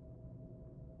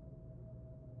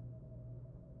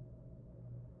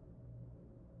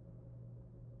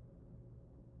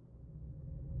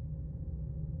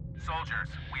 Soldiers,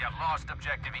 we have lost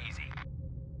Objective Easy.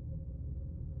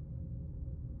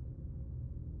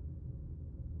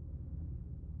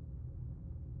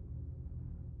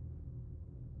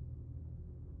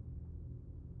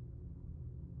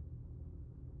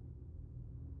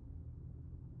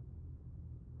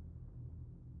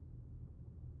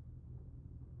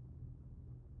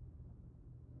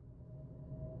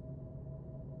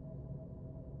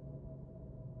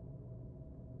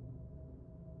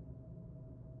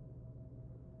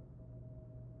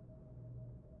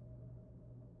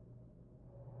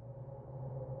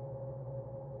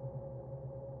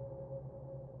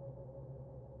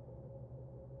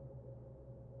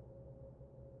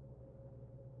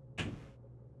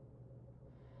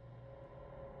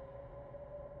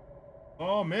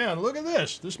 Oh man, look at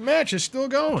this. This match is still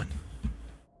going.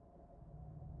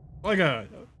 Like a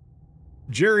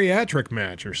geriatric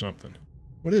match or something.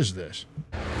 What is this?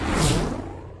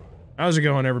 How's it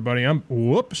going, everybody?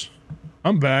 Whoops.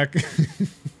 I'm back.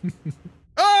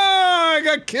 Oh, I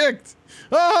got kicked.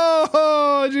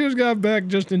 Oh, I just got back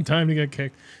just in time to get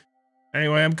kicked.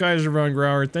 Anyway, I'm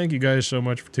KaiserVonGrauer. Thank you guys so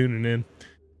much for tuning in.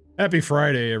 Happy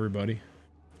Friday, everybody.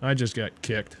 I just got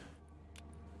kicked.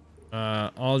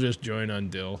 I'll just join on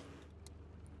Dill.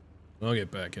 I'll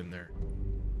get back in there.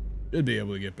 Should be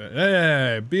able to get back.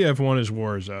 Hey, BF1 is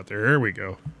wars out there. Here we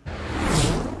go.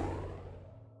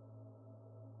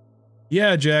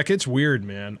 Yeah, Jack, it's weird,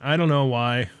 man. I don't know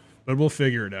why, but we'll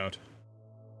figure it out.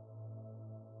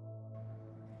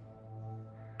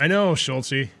 I know,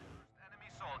 Schultze. Enemy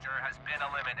soldier has been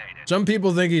eliminated. Some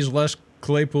people think he's Les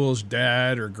Claypool's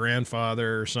dad or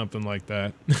grandfather or something like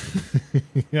that.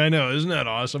 I know, isn't that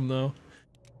awesome, though?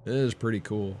 It is pretty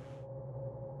cool.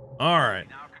 Alright.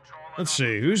 Let's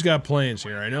see, who's got planes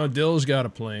here? I know Dill's got a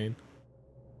plane.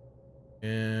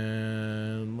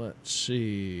 And let's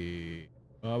see.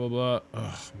 Blah, blah, blah.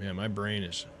 Oh, man, my brain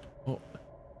is... Oh,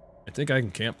 I think I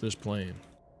can camp this plane.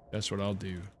 That's what I'll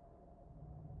do.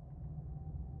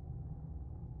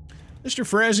 Mr.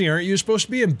 Frazzy, aren't you supposed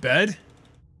to be in bed?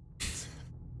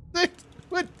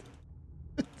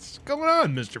 What's going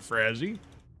on, Mr. Frazzy?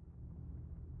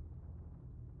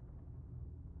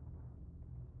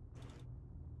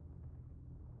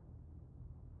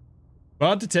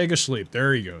 About to take a sleep.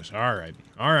 There he goes. All right,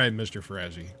 Mr.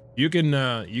 Frazzy. You can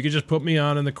just put me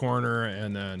on in the corner,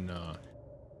 and then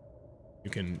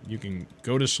you can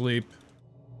go to sleep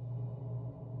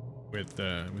with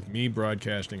me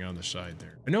broadcasting on the side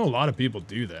there. I know a lot of people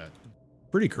do that.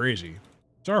 Pretty crazy.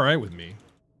 It's all right with me.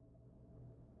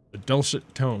 The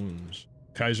dulcet tones,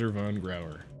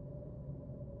 KaiserVonGrauer.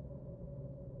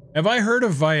 Have I heard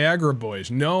of Viagra Boys?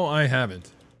 No, I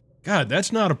haven't. God,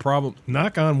 that's not a problem.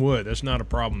 Knock on wood, that's not a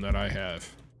problem that I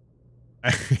have.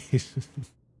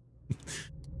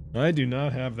 I do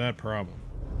not have that problem.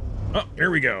 Oh,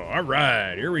 here we go. All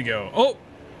right, here we go. Oh!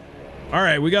 All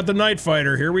right, we got the Night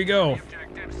Fighter. Here we go.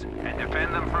 Objectives and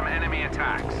defend them from enemy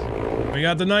attacks. We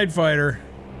got the Night Fighter.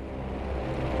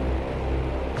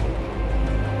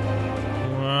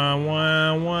 Wah,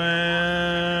 wah,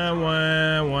 wah,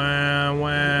 wah, wah,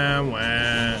 wah, wah.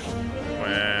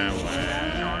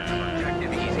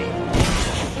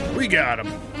 We got him.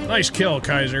 Nice kill,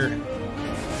 Kaiser.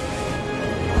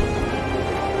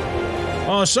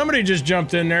 Oh, somebody just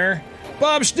jumped in there.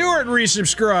 Bob Stewart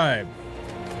resubscribed.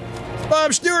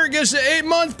 Bob Stewart gets the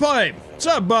 8-month pipe. What's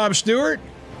up, Bob Stewart?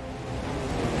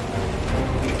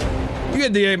 You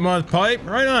get the 8-month pipe.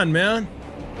 Right on, man.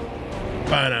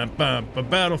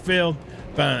 Battlefield.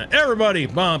 Everybody.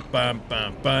 Battlefield.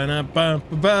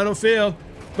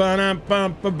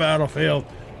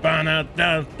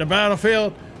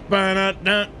 Battlefield.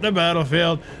 The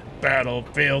battlefield.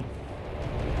 Battlefield.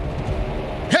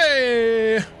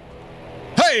 Hey!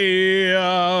 Hey!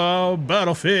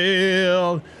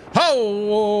 Battlefield!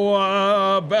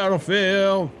 Ho!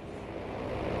 Battlefield!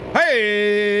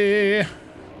 Hey!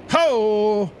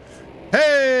 Ho!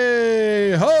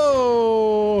 Hey!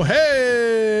 Ho!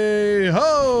 Hey!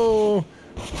 Ho!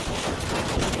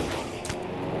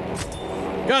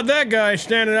 Got that guy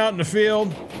standing out in the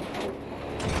field.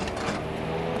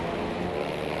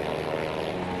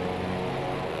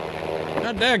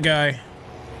 Not that guy.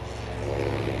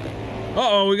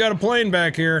 Uh-oh, we got a plane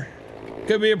back here.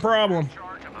 Could be a problem.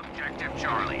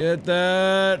 Get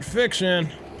that fixin'.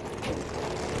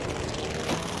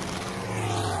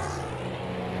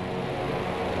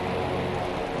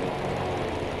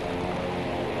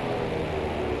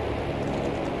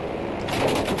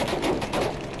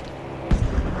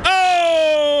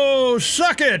 Oh,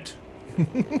 suck it!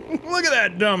 Look at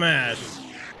that dumbass.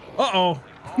 Uh-oh.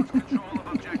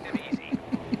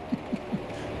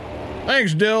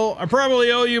 Thanks, Dill. I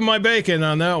probably owe you my bacon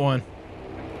on that one.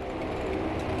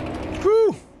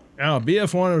 Whew. Oh,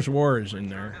 BF1 is wars in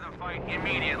there.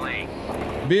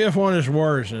 BF1 is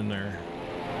wars in there.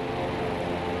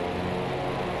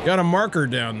 Got a marker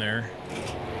down there.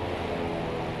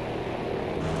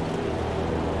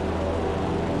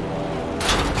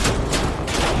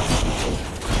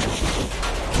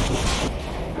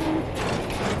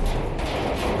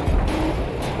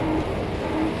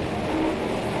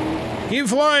 Keep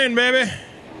flying, baby.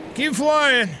 Keep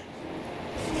flying.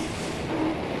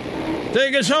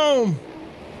 Take us home.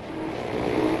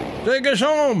 Take us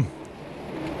home.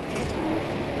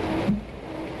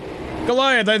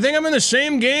 Goliath, I think I'm in the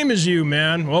same game as you,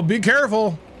 man. Well, be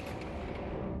careful.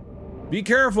 Be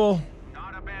careful.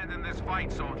 Not abandon this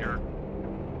fight, soldier.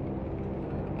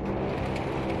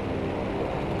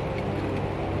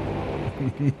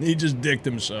 He just dicked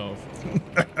himself.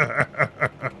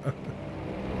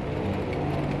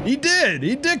 He did.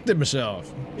 He dicked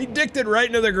himself. He dicked it right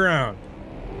into the ground.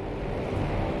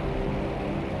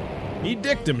 He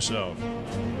dicked himself.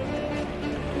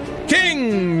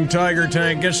 King Tiger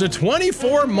Tank gets a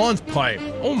 24-month pipe.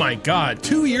 Oh my god,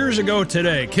 2 years ago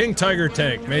today, King Tiger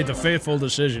Tank made the fateful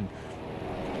decision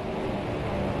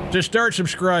to start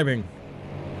subscribing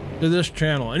to this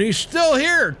channel. And he's still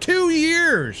here, 2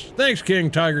 years. Thanks,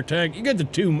 King Tiger Tank. You get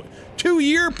the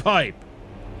two-year pipe.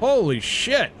 Holy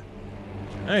shit.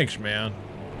 Thanks, man.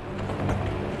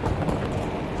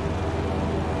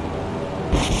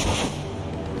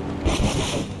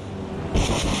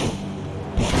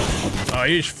 Oh,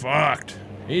 he's fucked.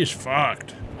 He's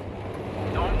fucked.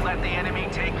 Don't let the enemy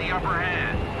take the upper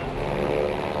hand.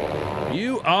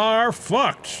 You are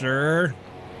fucked, sir.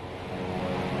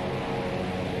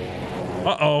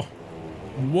 Uh-oh.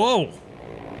 Whoa.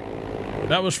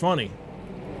 That was funny.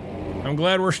 I'm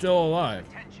glad we're still alive.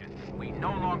 We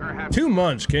no longer have 2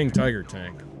 months, King Tiger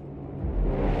Tank.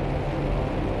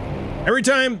 Every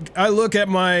time I look at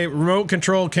my remote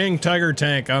control King Tiger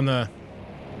Tank on the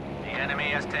enemy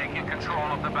has taken control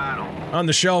of the battle. On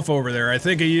the shelf over there, I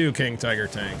think of you, King Tiger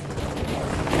Tank.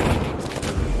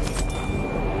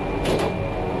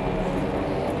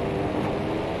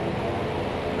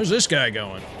 Where's this guy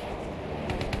going?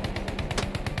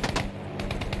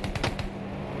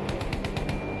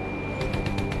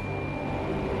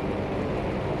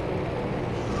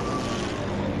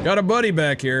 Got a buddy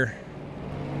back here.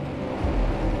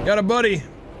 Got a buddy.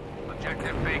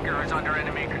 Objective Baker is under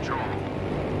enemy control.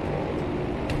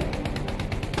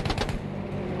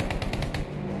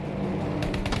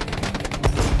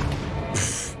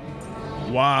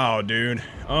 Wow, dude.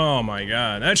 Oh my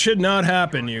god. That should not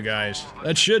happen, you guys.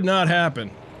 That should not happen.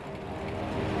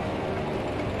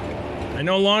 I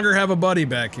no longer have a buddy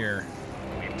back here.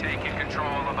 We've taken control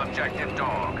of Objective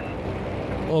Dog.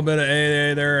 A little bit of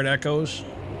AA there at Echoes.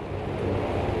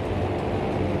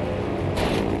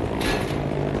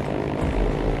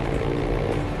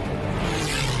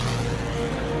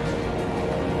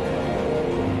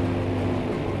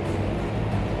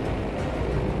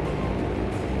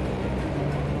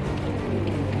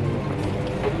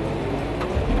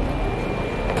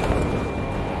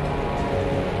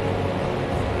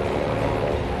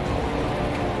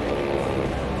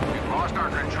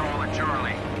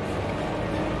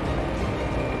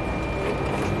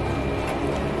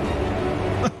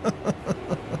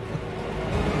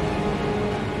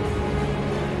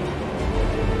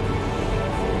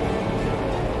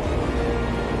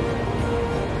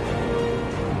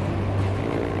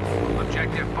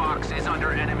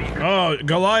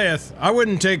 Goliath, I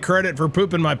wouldn't take credit for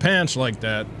pooping my pants like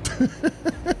that.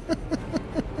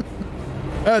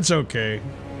 That's okay.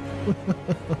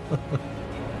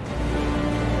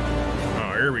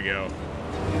 Oh, here we go.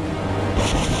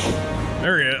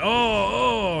 There he is.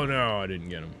 Oh, no, I didn't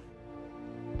get him.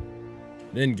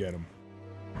 Didn't get him.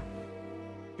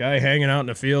 Guy hanging out in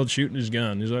the field shooting his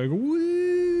gun. He's like,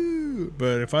 woo!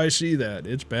 But if I see that,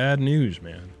 it's bad news,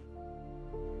 man.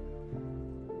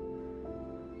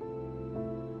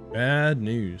 Bad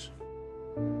news.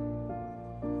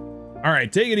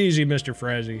 Alright, take it easy, Mr.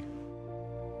 Frazzy.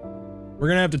 We're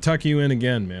gonna have to tuck you in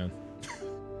again, man.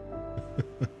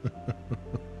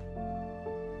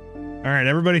 Alright,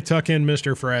 everybody tuck in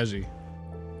Mr. Frazzy.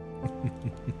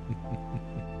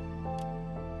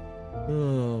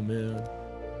 Oh, man.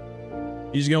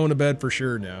 He's going to bed for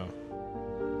sure now.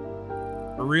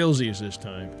 For realsies this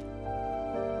time.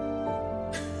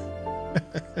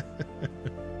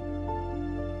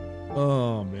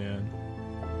 Oh, man.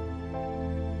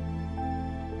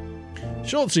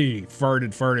 Schultze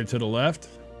farted to the left.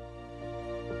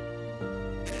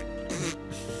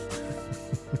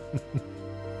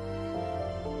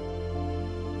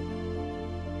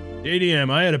 JDM,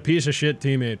 I had a piece of shit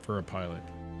teammate for a pilot.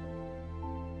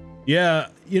 Yeah,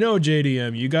 you know,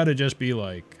 JDM, you gotta just be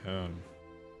like,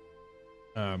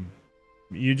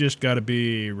 you just gotta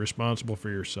be responsible for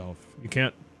yourself. You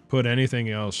can't put anything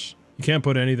else. You can't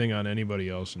put anything on anybody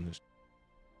else in this.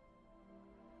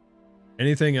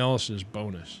 Anything else is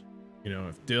bonus. You know,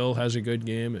 if Dill has a good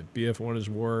game, if BF1 is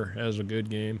War has a good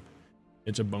game,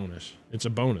 it's a bonus. It's a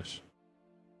bonus.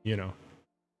 You know.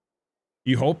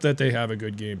 You hope that they have a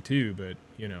good game too, but,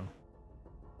 you know.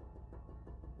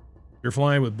 If you're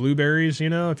flying with blueberries, you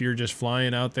know, if you're just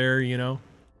flying out there, you know.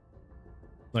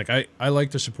 Like, I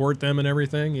like to support them and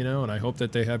everything, you know, and I hope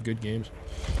that they have good games.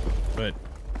 But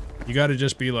you gotta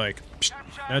just be like,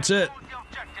 that's it.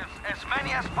 As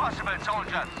many as possible,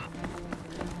 soldiers.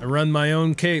 I run my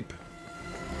own cape.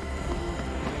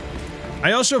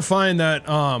 I also find that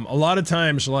a lot of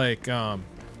times, like,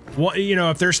 you know,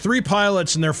 if there's 3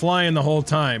 pilots and they're flying the whole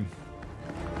time,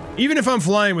 even if I'm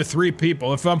flying with 3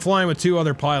 people, if I'm flying with 2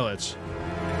 other pilots,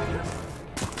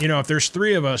 you know, if there's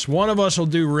 3 of us, one of us will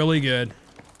do really good.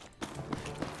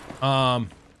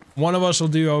 One of us will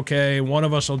do okay, one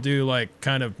of us will do, like,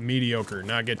 kind of mediocre,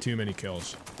 not get too many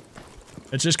kills.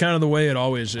 It's just kind of the way it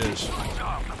always is.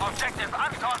 Objective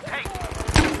Anton take.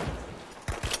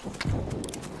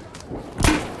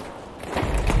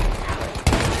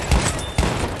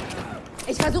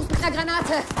 Ich versuch's mit einer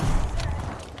Granate.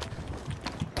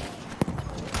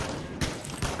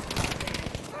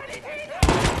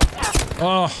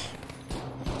 Oh.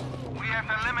 We have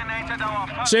eliminated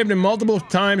our Saved him multiple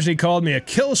times and he called me a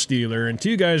kill stealer and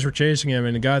 2 guys were chasing him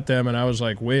and got them and I was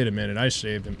like, wait a minute, I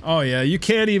saved him. Oh yeah, you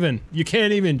can't even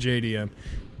JDM.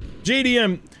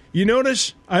 JDM, you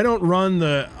notice I don't run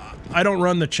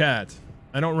the chat.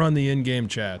 I don't run the in-game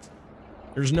chat.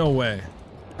 There's no way.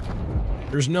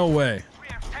 There's no way. We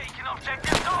have taken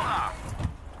objective Nora.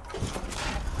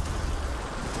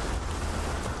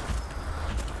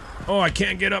 Oh, I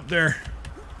can't get up there.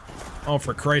 Oh,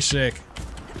 for Christ's sake.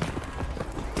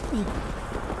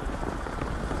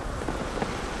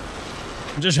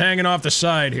 I'm just hanging off the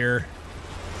side here.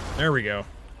 There we go.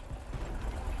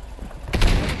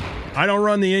 I don't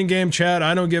run the in-game chat.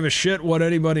 I don't give a shit what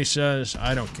anybody says.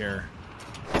 I don't care.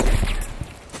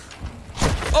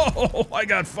 Oh, I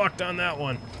got fucked on that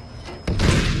one.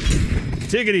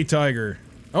 Tiggity tiger.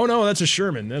 Oh no, that's a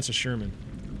Sherman. That's a Sherman.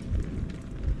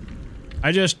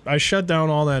 I shut down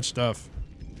all that stuff.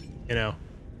 You know.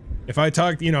 If I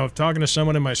talk, you know, talking to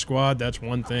someone in my squad, that's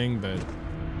one thing, but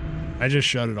I just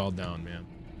shut it all down, man.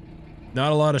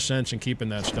 Not a lot of sense in keeping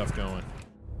that stuff going.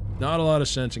 Not a lot of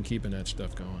sense in keeping that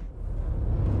stuff going.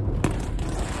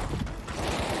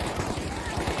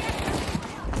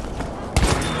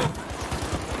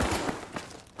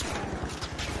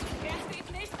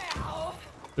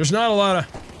 There's not a lot of...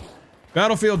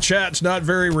 Battlefield chat's not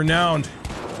very renowned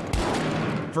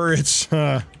for its,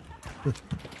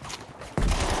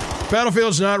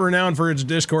 Battlefield's not renowned for its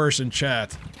discourse and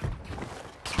chat.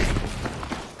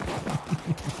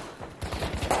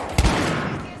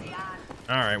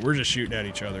 Alright, we're just shooting at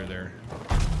each other there.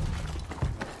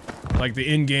 Like the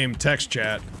in-game text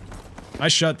chat. I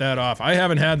shut that off. I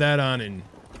haven't had that on in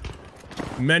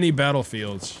many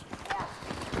Battlefields.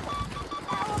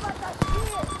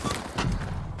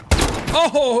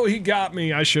 Oh, he got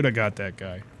me. I should have got that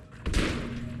guy.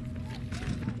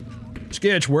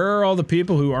 Skitch, where are all the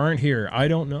people who aren't here? I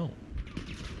don't know.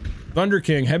 Thunder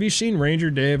King, have you seen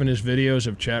Ranger Dave and his videos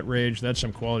of chat rage? That's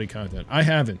some quality content. I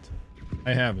haven't.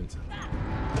 I haven't.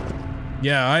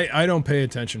 Yeah, I don't pay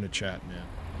attention to chat, man.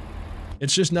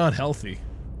 It's just not healthy.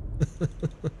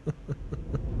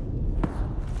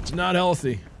 It's not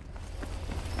healthy.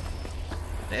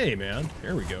 Hey, man.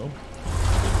 There we go.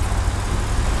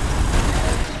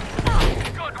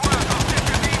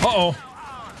 Uh-oh.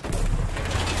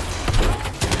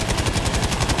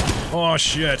 Oh,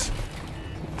 shit.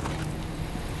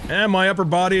 And my upper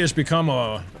body has become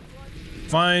a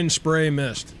fine spray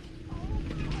mist.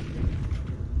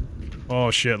 Oh,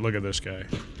 shit, look at this guy.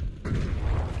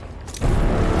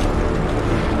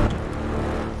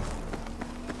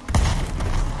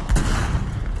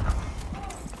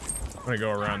 I'm gonna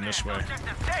go around this way.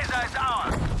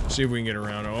 See if we can get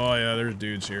around. Oh, yeah, there's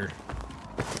dudes here.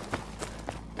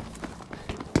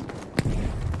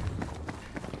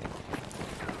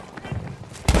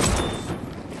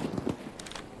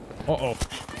 Uh-oh.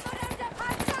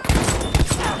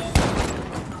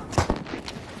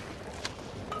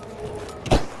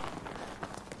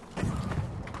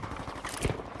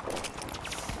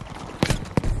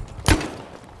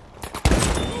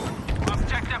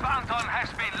 Objective Anton has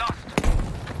been lost.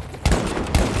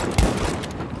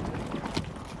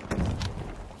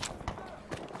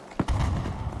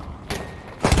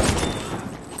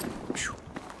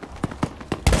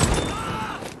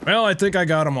 Well, I think I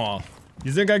got them all.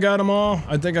 You think I got them all?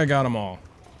 I think I got them all.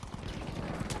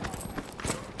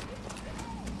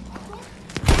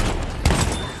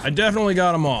 I definitely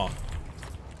got them all.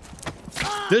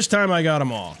 This time I got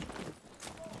them all.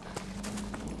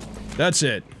 That's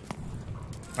it.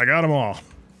 I got them all.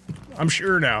 I'm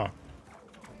sure now.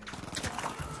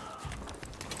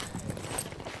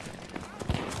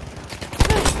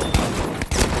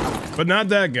 But not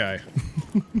that guy.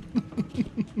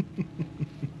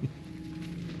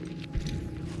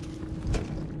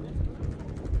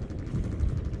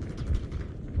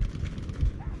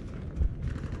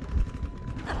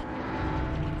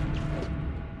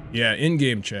 Yeah,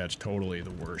 in-game chat's totally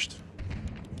the worst.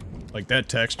 Like that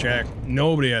text chat,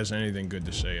 nobody has anything good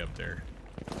to say up there.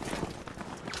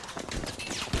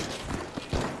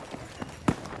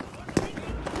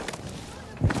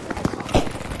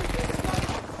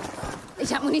 Ich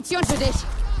hab Munition für dich.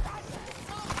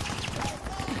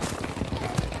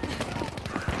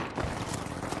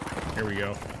 Here we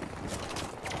go.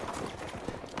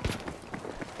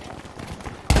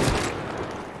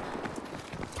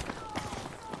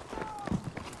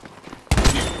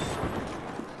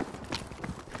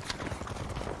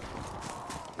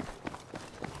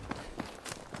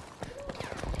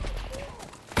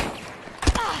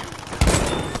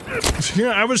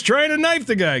 Yeah, I was trying to knife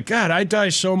the guy. God, I die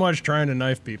so much trying to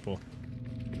knife people.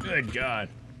 Good God.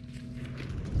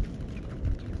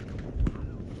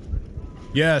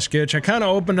 Yeah, Skitch, I kind of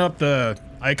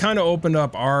opened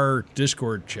up our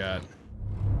Discord chat.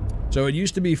 So it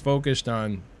used to be focused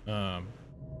on,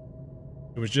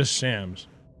 it was just Sam's.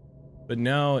 But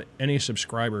now any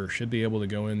subscriber should be able to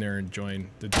go in there and join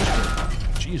the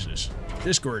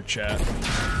Discord chat.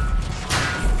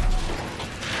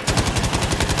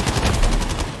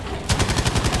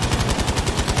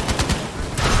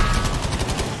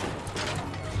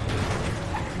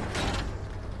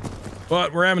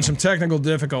 But we're having some technical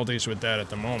difficulties with that at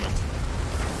the moment.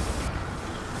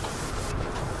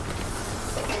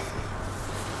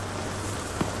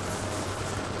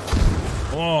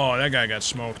 Oh, that guy got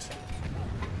smoked.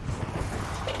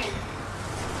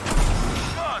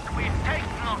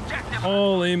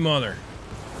 Holy mother.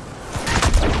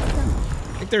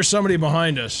 I think there's somebody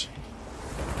behind us.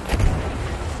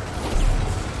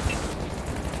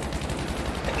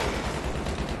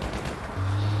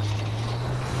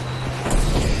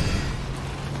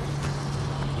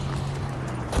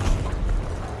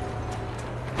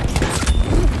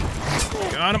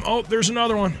 Got him. Oh, there's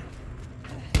another one.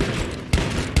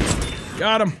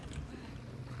 Got him.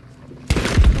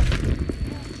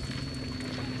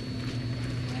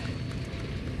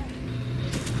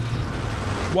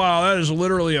 Wow, that is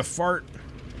literally a fart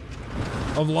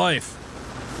of life.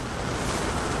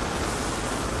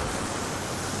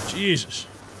 Jesus.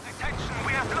 Attention,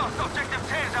 we have lost objective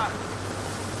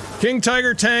Caesar. King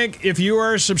Tiger Tank, if you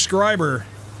are a subscriber,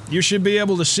 you should be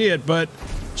able to see it, but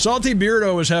Salty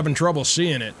Beardo is having trouble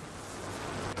seeing it.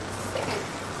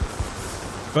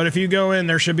 But if you go in,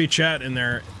 there should be chat in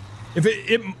there. If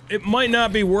it might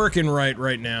not be working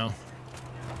right now.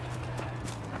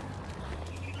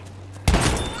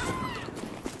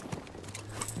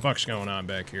 Fuck's going on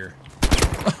back here?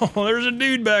 Oh, there's a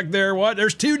dude back there. What?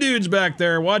 There's two dudes back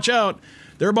there. Watch out.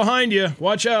 They're behind you.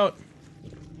 Watch out.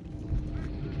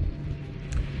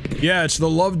 Yeah, it's the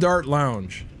Love Dart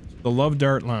Lounge. The Love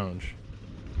Dart Lounge.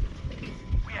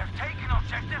 We have taken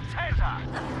objective Caesar.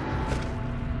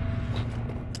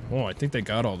 Oh, I think they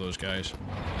got all those guys.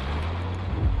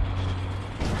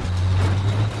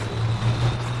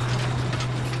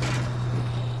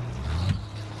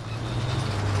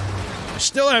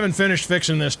 Still haven't finished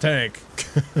fixing this tank.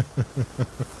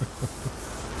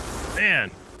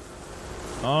 Man.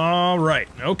 All right.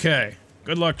 Okay.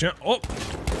 Good luck, Jim. Oh.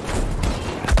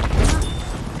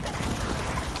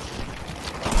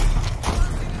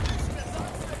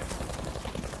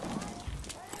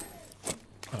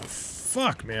 Oh,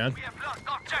 fuck, man. We have lost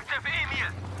objective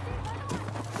Emil.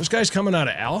 This guy's coming out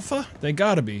of Alpha? They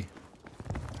gotta be.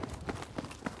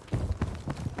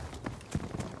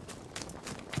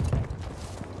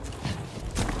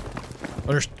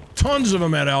 Oh, there's tons of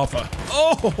them at Alpha.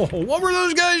 Oh, what were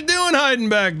those guys doing hiding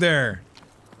back there?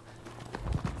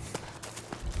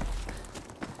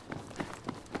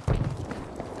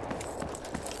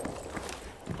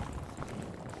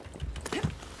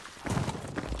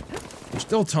 There's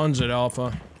still tons at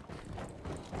Alpha.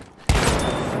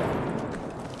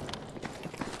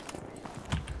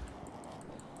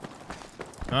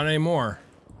 Not anymore.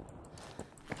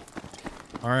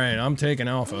 Alright, I'm taking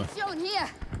Alpha. Munition hier.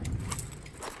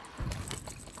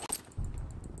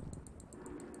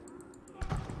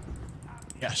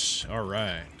 Yes,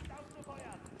 alright.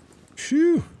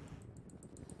 Phew.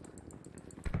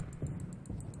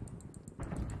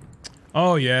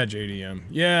 Oh yeah, JDM.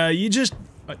 Yeah, you just,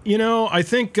 you know, I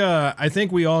think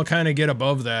we all kind of get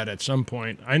above that at some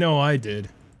point. I know I did.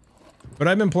 But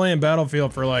I've been playing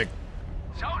Battlefield for like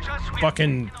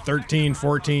fucking 13,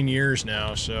 14 years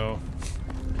now, so,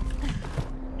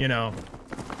 you know.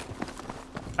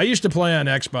 I used to play on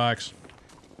Xbox.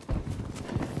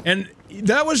 And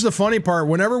that was the funny part.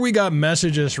 Whenever we got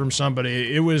messages from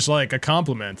somebody, it was like a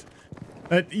compliment.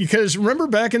 Because remember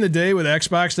back in the day with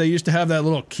Xbox, they used to have that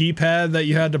little keypad that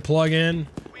you had to plug in?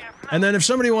 And then if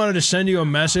somebody wanted to send you a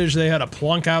message, they had to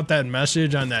plunk out that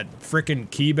message on that frickin'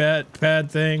 keypad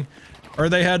thing. Or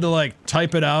they had to, like,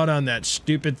 type it out on that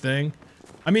stupid thing.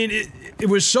 I mean, it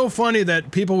was so funny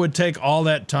that people would take all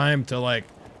that time to, like,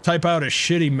 type out a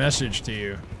shitty message to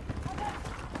you.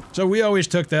 So we always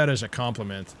took that as a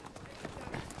compliment.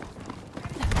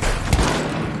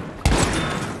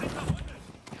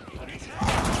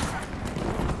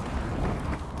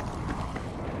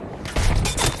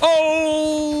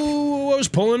 Oh, I was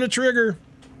pulling a trigger.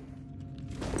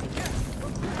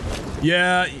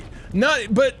 Yeah,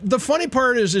 but the funny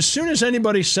part is, as soon as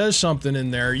anybody says something in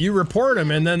there, you report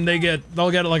them, and then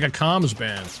they'll get like a comms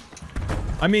ban.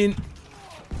 I mean,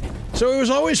 so it was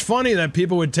always funny that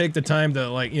people would take the time to,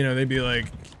 like, you know, they'd be like,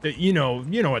 you know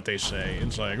what they say.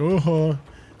 It's like, oh,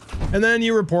 and then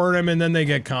you report them, and then they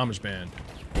get comms banned.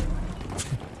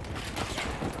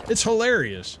 It's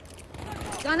hilarious.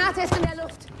 Granate ist in der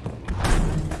Luft.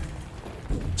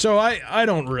 So I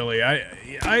don't really,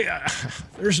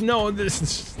 there's no,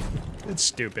 it's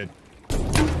stupid.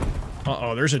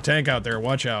 Uh-oh, there's a tank out there,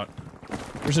 watch out.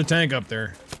 There's a tank up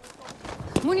there.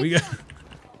 We got,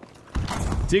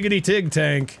 tiggity tig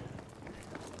tank.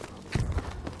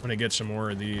 I'm gonna get some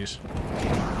more of these.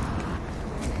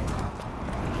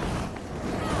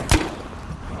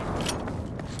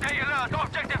 Stay alert,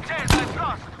 objective chase is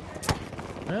lost.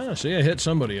 Ah, see, I hit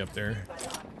somebody up there.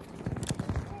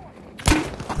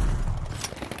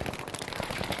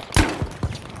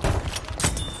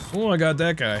 Oh, I got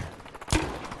that guy.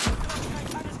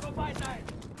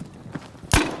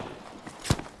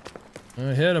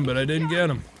 I hit him, but I didn't get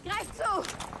him. Greif zu!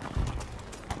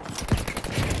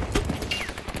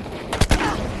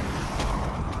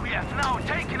 We have now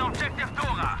taken objective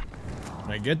Dora.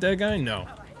 Did I get that guy? No.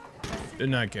 Did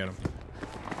not get him.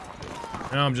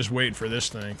 Now I'm just waiting for this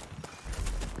thing.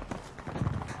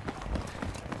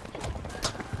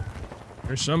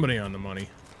 There's somebody on the money.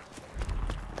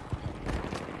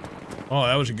 Oh,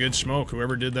 that was a good smoke.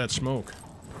 Whoever did that smoke.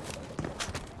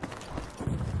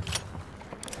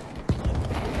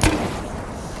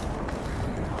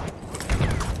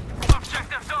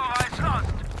 Objective Dora is lost.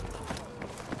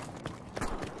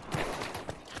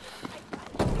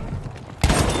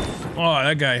 Oh,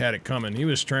 that guy had it coming. He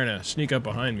was trying to sneak up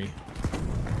behind me.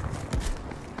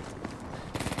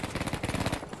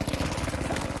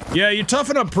 Yeah, you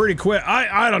toughen up pretty quick.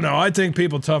 I don't know. I think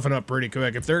people toughen up pretty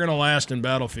quick. If they're gonna last in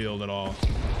Battlefield at all.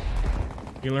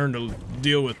 You learn to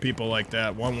deal with people like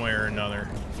that one way or another.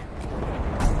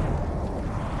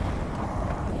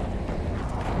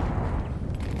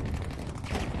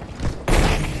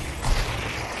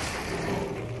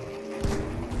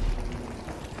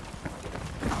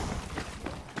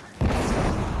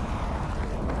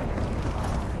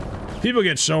 People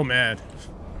get so mad.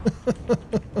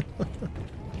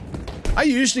 I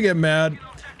used to get mad,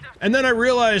 and then I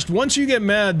realized once you get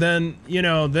mad, then you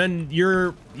know, then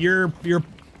you're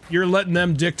letting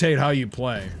them dictate how you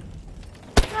play.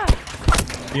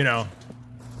 You know,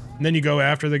 and then you go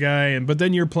after the guy, but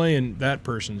then you're playing that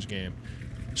person's game.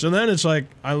 So then it's like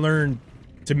I learned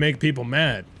to make people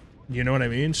mad. You know what I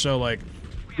mean? So like,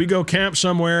 we go camp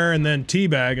somewhere and then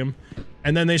teabag them,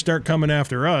 and then they start coming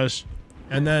after us,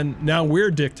 and then now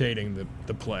we're dictating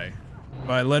the play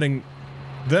by letting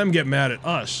them get mad at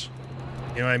us.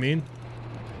 You know what I mean?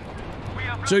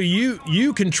 So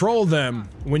you control them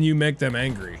when you make them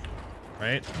angry,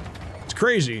 right? It's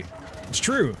crazy. It's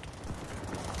true.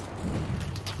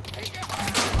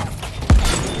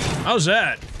 How's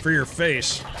that for your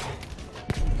face?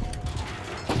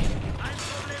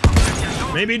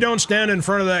 Maybe don't stand in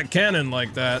front of that cannon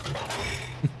like that.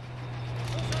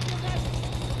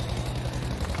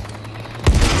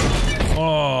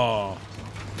 Oh.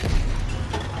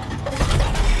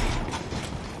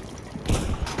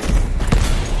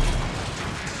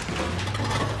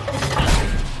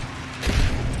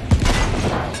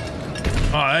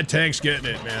 Oh, that tank's getting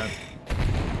it, man.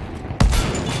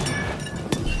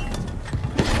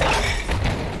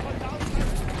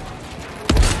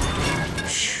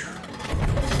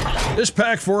 This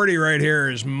Pack 40 right here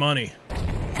is money.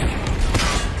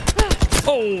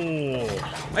 Oh!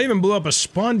 I even blew up a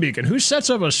spawn beacon. Who sets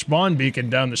up a spawn beacon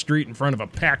down the street in front of a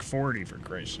Pack 40, for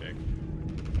Christ's sake?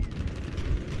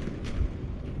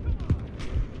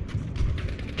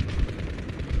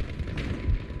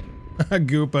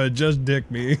 Goopa, just dick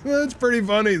me. That's pretty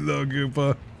funny though,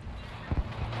 Goopa.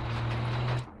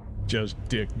 Just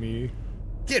dick me.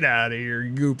 Get out of here,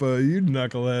 Goopa, you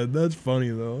knucklehead. That's funny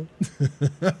though.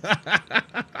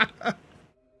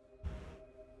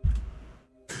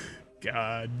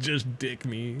 God, just dick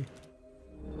me.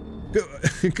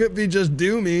 It could be just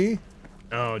do me.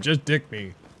 Oh, just dick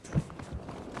me.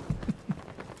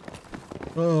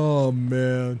 Oh,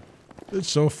 man. It's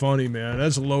so funny, man.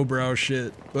 That's lowbrow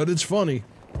shit. But it's funny.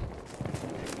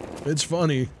 It's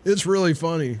funny. It's really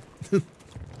funny.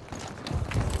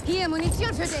 Hier,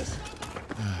 Munition für dich.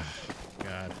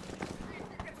 God.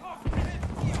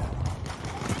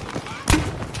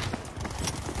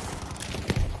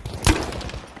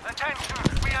 Attention,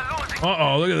 we are losing.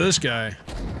 Uh-oh, look at this guy.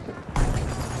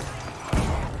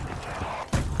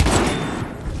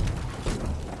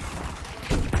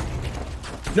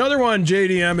 Another one,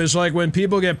 JDM, is like when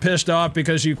people get pissed off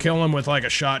because you kill them with like a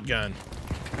shotgun.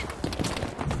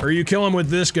 Or you kill them with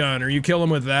this gun, or you kill them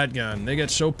with that gun. They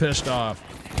get so pissed off.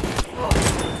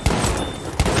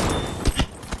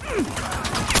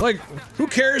 Like, who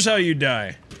cares how you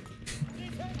die?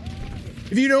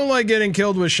 If you don't like getting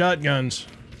killed with shotguns,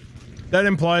 that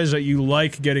implies that you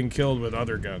like getting killed with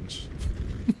other guns.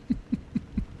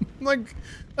 Like,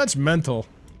 that's mental.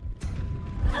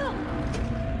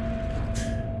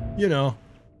 You know,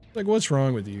 like, what's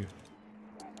wrong with you?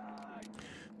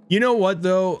 You know what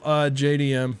though,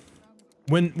 JDM?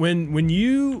 When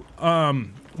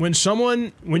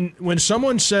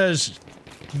someone says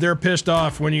they're pissed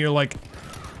off, when you're like,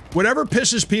 whatever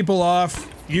pisses people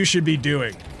off, you should be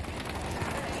doing.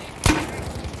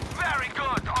 Very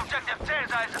good. Objective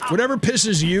Caesar is up. Whatever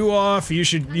pisses you off, you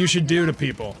should do to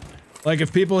people. Like,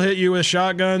 if people hit you with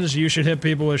shotguns, you should hit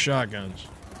people with shotguns.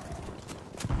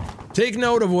 Take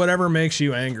note of whatever makes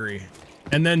you angry,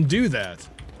 and then do that.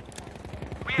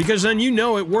 Because then you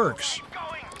know it works.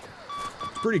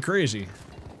 It's pretty crazy.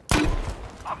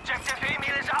 Objective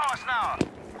Emil is ours now.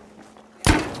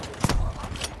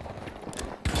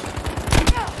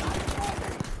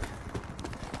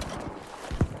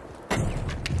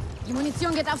 Die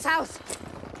Munition geht aufs Haus.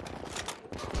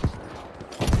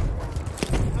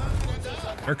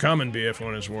 They're coming,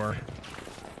 BF1 is war.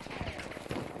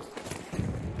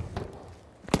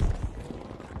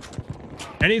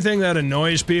 Anything that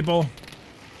annoys people,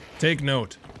 take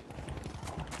note.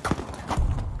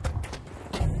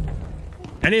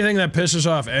 Anything that pisses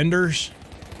off enders,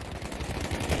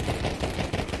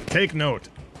 take note.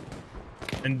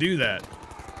 And do that.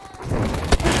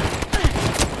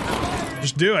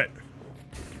 Just do it.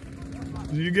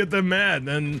 You get them mad,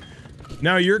 then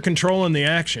now you're controlling the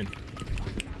action.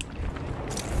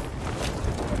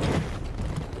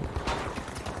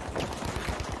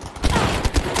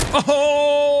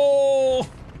 Oh!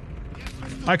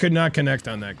 I could not connect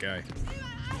on that guy.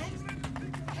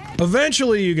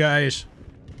 Eventually, you guys,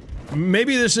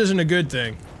 maybe this isn't a good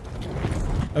thing.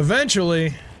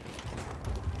 Eventually,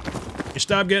 you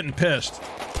stop getting pissed.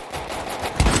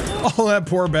 Oh, that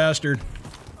poor bastard.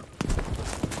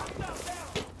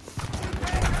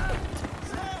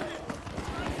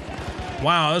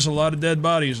 Wow, there's a lot of dead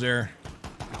bodies there.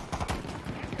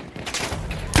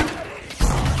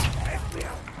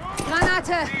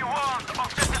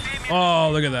 Oh,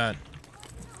 look at that.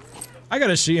 I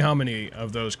gotta see how many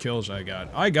of those kills I got.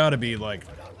 I gotta be like...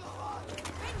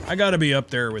 I gotta be up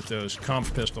there with those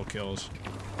comp pistol kills.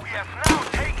 We have now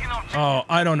taken objective. Oh,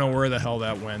 I don't know where the hell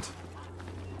that went.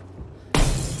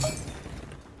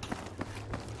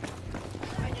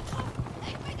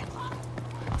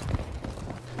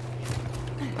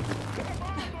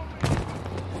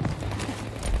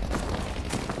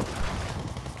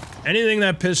 Anything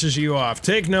that pisses you off,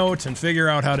 take note and figure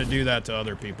out how to do that to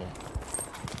other people.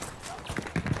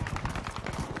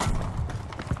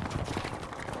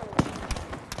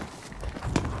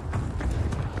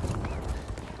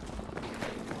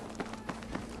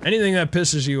 Anything that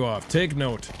pisses you off, take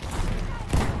note.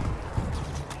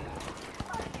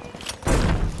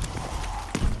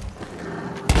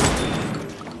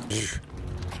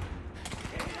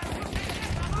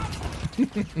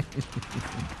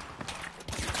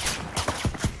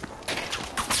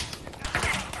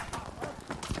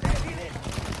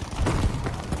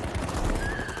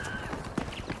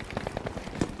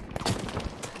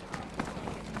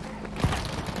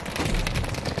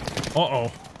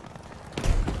 Uh-oh.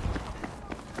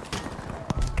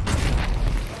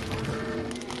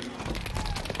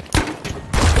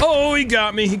 Oh, he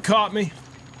got me. He caught me.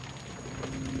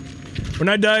 When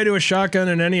I die to a shotgun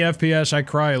in any FPS, I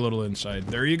cry a little inside.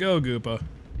 There you go, Goopa.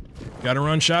 Gotta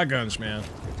run shotguns, man.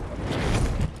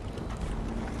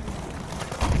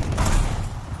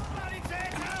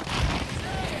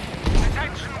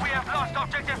 Attention, we have lost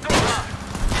objective Dora.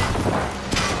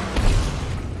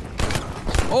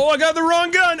 Oh, I got the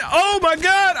wrong gun! Oh my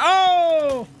god!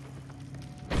 Oh!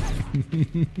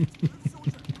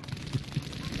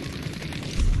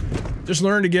 Just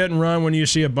learn to get and run when you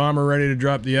see a bomber ready to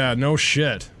drop the... Yeah, no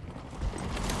shit.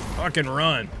 Fucking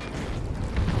run.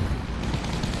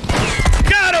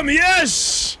 Got him,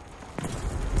 yes!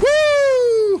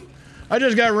 Woo! I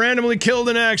just got randomly killed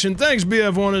in action. Thanks,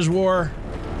 BF1 is war.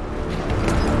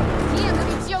 Hier,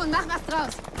 Munition, mach was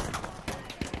draus.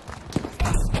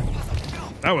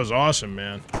 That was awesome,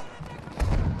 man.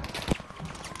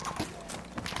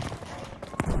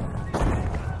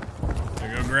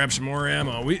 I go grab some more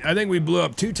ammo. I think we blew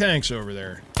up 2 tanks over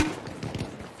there.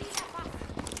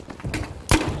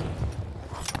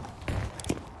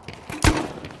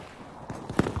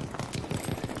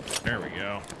 There we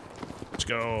go. Let's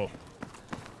go.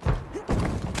 I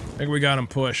think we got him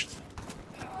pushed.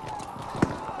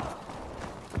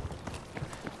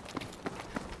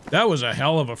 That was a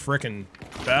hell of a frickin'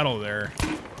 battle there.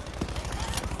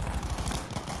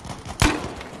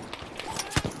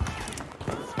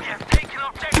 We have taken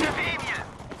objective Emian.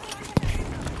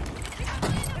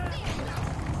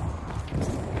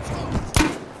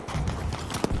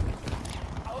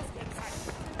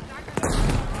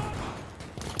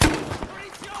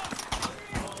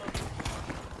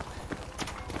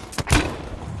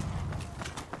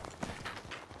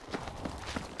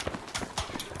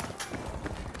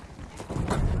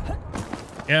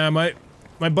 Yeah, my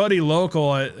buddy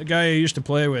local, the guy I used to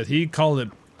play with, he called it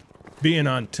being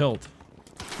on tilt.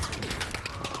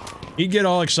 He'd get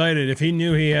all excited if he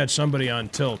knew he had somebody on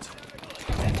tilt.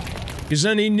 Because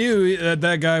then he knew that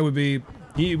that guy would be,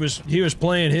 he was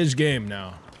playing his game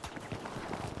now.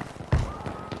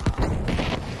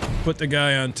 Put the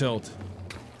guy on tilt.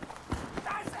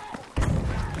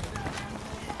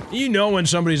 You know when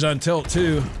somebody's on tilt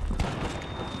too.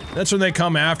 That's when they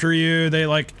come after you, they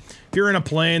like, if you're in a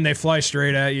plane, they fly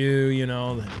straight at you, you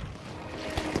know.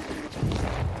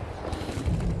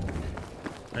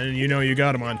 And you know you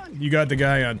got him on, you got the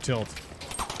guy on tilt.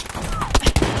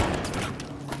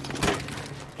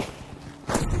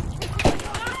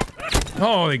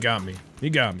 Oh, they got me. He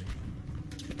got me.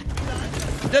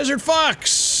 Desert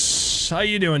Fox! How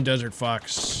you doing, Desert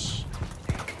Fox?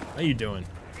 How you doing?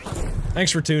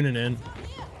 Thanks for tuning in.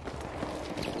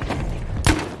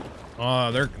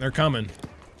 Oh, they're coming.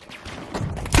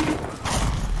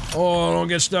 Oh, don't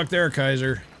get stuck there,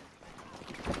 Kaiser.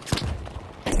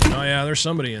 Oh yeah, there's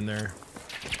somebody in there.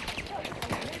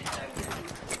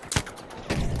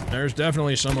 There's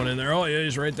definitely someone in there. Oh yeah,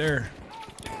 he's right there.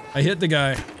 I hit the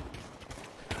guy.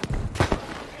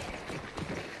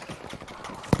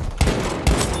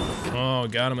 Oh,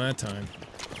 got him that time.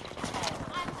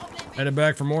 Headed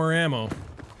back for more ammo.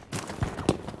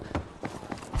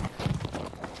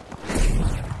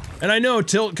 And I know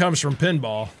tilt comes from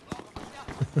pinball.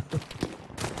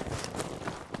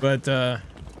 But,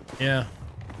 yeah.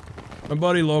 My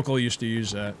buddy local used to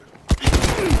use that.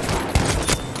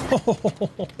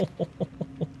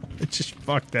 I just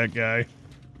fucked that guy.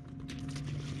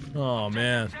 Oh,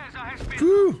 man.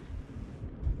 Whew.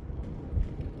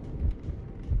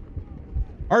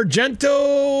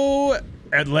 Argento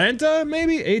Atlanta,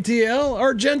 maybe? ATL?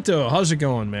 Argento, how's it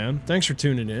going, man? Thanks for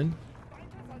tuning in.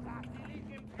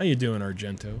 How you doing,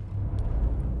 Argento?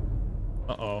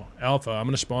 Uh-oh. Alpha. I'm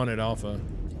gonna spawn at Alpha.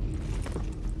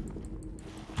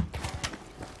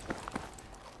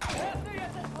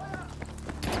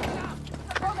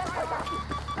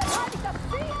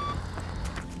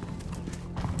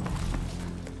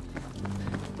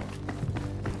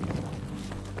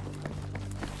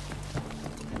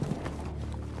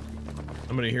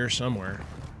 Somebody here somewhere.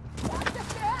 We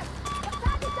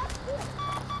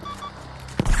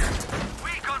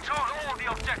control all the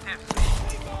objectives.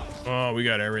 Oh, we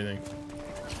got everything.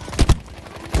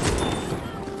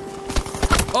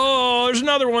 Oh, there's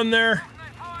another one there.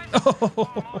 Almost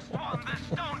won. The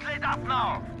stone's lit up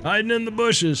now. Hiding in the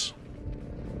bushes.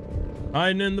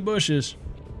 Hiding in the bushes.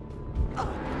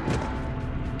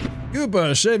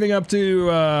 Goopa, saving up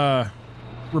to,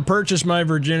 repurchase my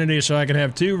virginity so I can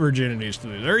have 2 virginities to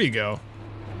lose. There you go.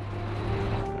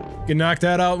 You can knock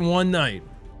that out in one night.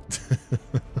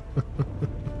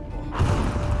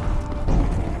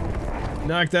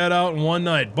 Knock that out in one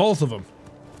night. Both of them.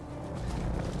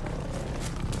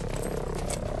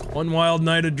 One wild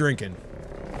night of drinking.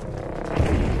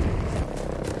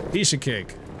 Piece of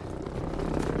cake.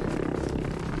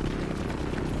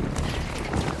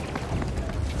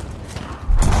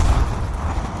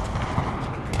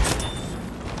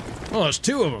 Oh, there's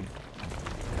 2 of them.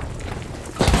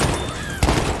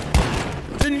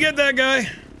 Didn't get that guy.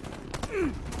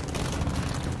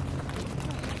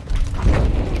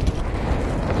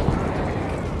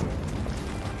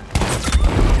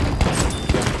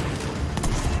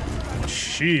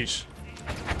 Jeez.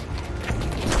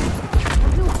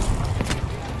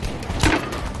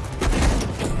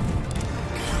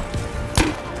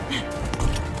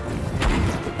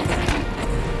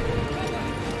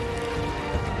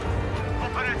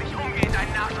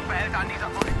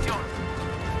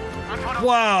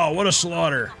 Wow, what a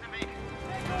slaughter.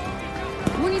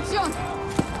 Munition!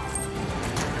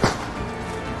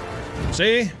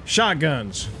 See?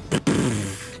 Shotguns.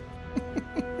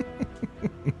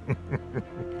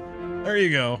 There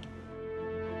you go.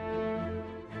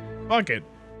 Fuck it.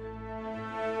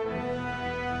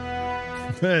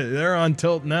 They're on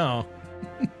tilt now.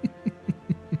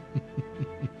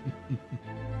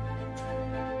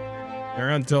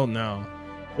 They're on tilt now.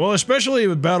 Well, especially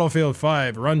with Battlefield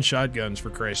 5, run shotguns for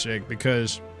Christ's sake,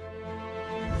 because,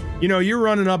 you know, you're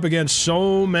running up against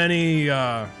so many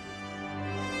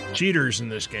cheaters in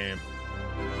this game.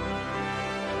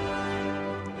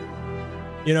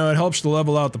 You know, it helps to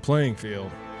level out the playing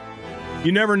field.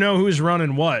 You never know who's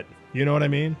running what. You know what I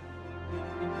mean?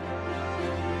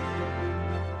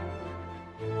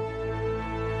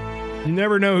 You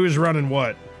never know who's running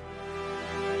what.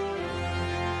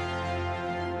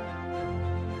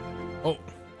 Oh,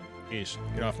 jeez,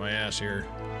 get off my ass here.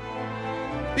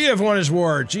 BF1 is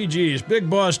war, GG's. Big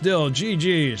Boss Dill,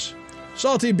 GG's.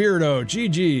 Salty Beardo,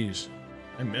 GG's.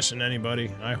 Am I missing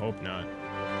anybody? I hope not.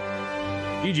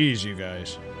 GG's, you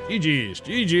guys. GG's,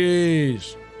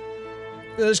 GG's.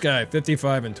 Look at this guy,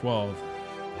 55 and 12.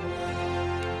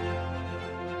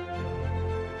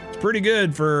 It's pretty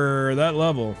good for that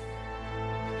level.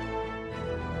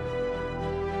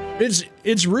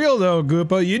 It's real though,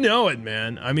 Goopa. You know it,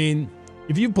 man. I mean,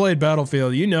 if you've played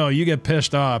Battlefield, you know you get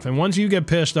pissed off. And once you get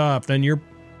pissed off, then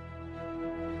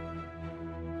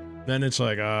then it's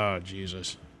like, oh,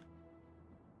 Jesus.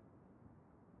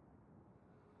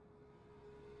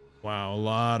 Wow, a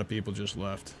lot of people just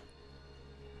left.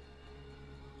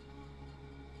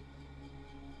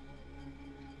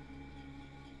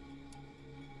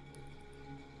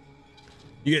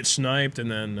 You get sniped, and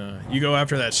then you go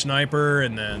after that sniper,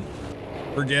 and then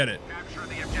forget it. Capture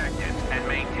the objectives and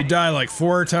maintain. You die like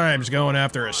 4 times going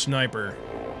after a sniper.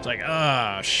 It's like,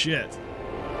 ah, shit.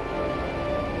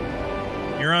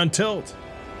 You're on tilt.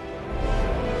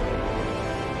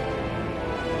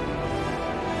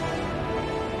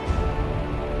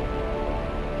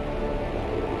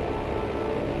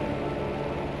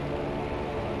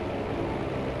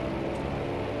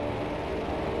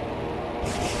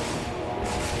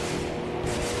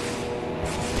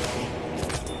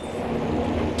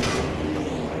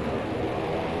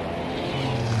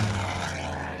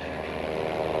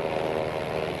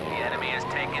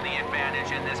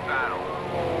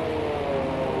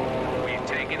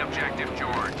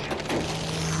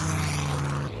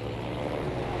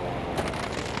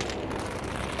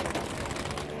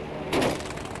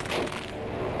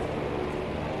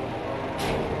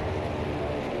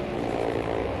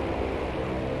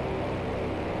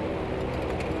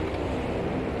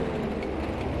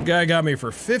 Guy got me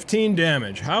for 15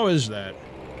 damage. How is that?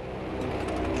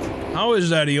 How is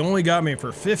that he only got me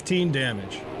for 15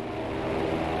 damage?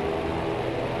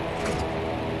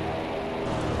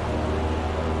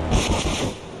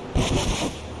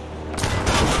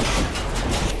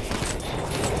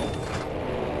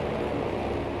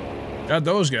 Got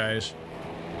those guys.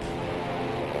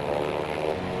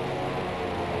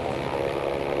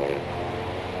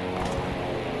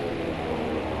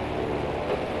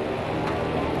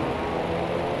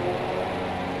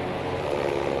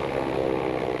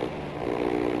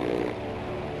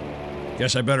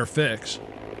 Guess I better fix.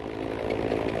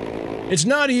 It's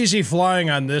not easy flying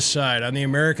on this side, on the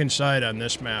American side on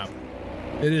this map.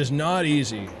 It is not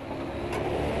easy.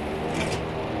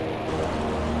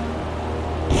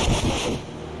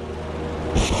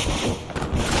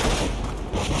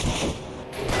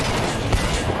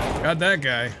 Got that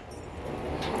guy.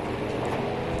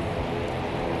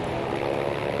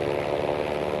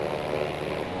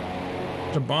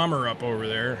 There's a bomber up over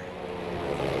there.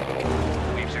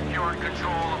 Secured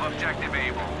control of objective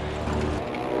Able.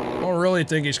 I don't really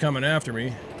think he's coming after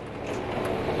me.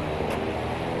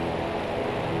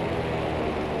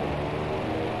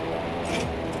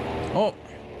 Oh.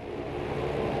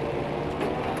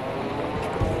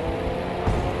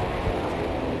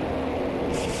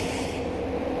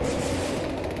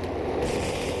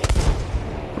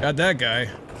 Got that guy.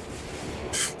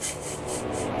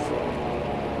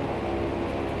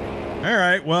 All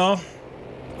right, well.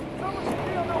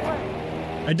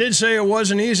 I did say it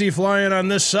wasn't easy flying on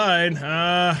this side.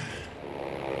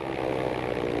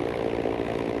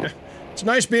 It's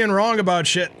nice being wrong about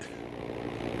shit.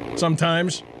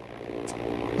 Sometimes.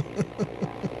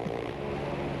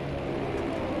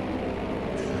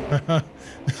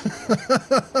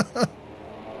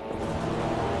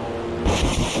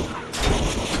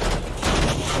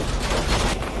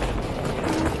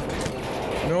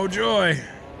 No joy.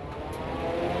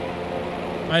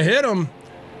 I hit him,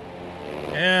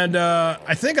 and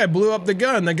I think I blew up the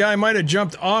gun. The guy might have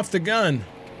jumped off the gun.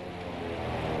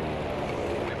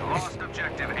 We've lost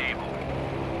objective Able.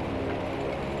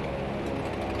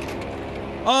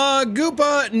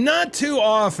 Goopa, not too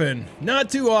often. Not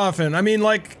too often. I mean,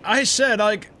 like I said,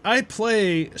 like, I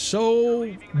play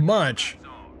so much.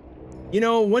 You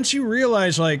know, once you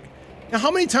realize, like, how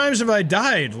many times have I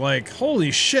died? Like, holy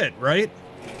shit, right?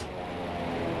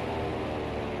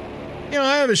 You know,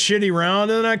 I have a shitty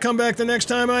round, and then I come back the next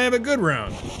time I have a good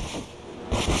round.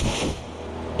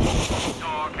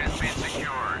 Dog has been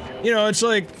secured. You know, it's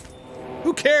like,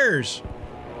 who cares?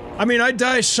 I mean, I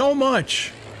die so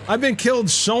much. I've been killed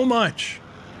so much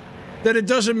that it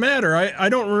doesn't matter. I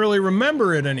don't really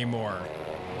remember it anymore.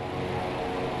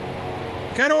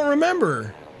 Like, I don't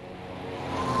remember.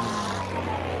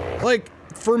 Like,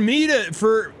 for me to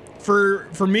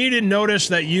for me to notice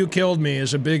that you killed me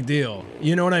is a big deal.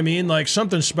 You know what I mean? Like,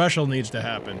 something special needs to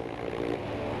happen.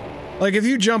 Like, if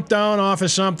you jump down off of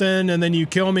something and then you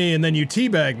kill me and then you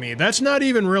teabag me, that's not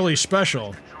even really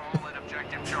special.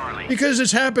 Because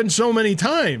it's happened so many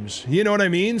times. You know what I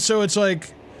mean? So it's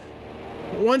like,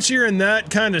 once you're in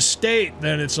that kind of state,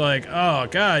 then it's like, oh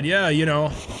god, yeah, you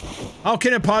know, how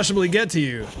can it possibly get to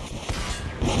you?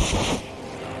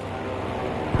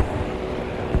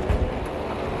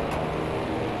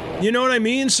 You know what I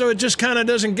mean? So it just kind of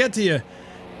doesn't get to you.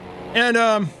 And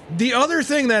the other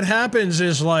thing that happens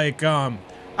is, like, I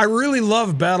really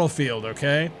love Battlefield,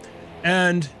 okay?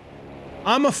 And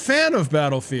I'm a fan of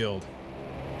Battlefield.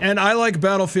 And I like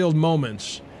Battlefield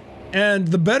moments. And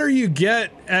the better you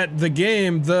get at the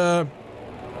game, the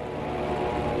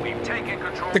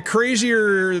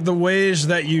crazier the ways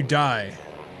that you die.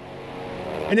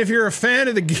 And if you're a fan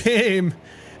of the game,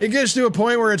 it gets to a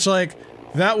point where it's like,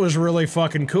 that was really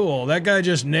fucking cool. That guy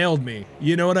just nailed me.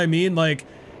 You know what I mean? Like,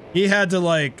 he had to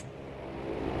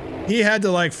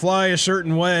fly a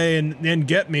certain way and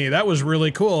get me. That was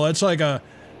really cool. It's like a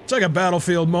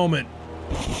Battlefield moment.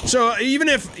 So even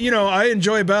if, you know, I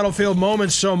enjoy Battlefield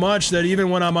moments so much that even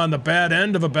when I'm on the bad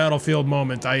end of a Battlefield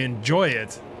moment, I enjoy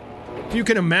it. You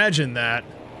can imagine that.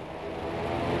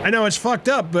 I know it's fucked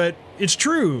up, but it's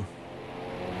true.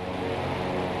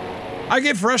 I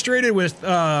get frustrated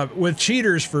with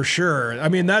cheaters for sure. I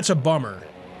mean, that's a bummer,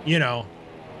 you know,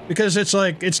 because it's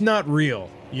like, it's not real.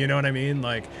 You know what I mean?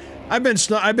 Like, I've been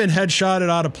headshotted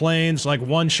out of planes, like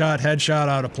one-shot headshot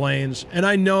out of planes, and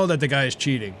I know that the guy's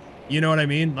cheating. You know what I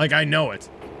mean? Like, I know it.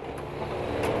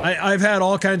 I've had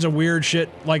all kinds of weird shit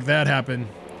like that happen.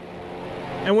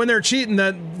 And when they're cheating,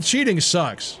 that cheating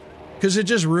sucks. Because it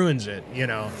just ruins it, you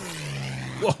know?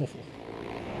 Whoa.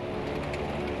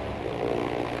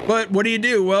 But what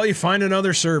do? Well, you find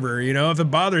another server, you know? If it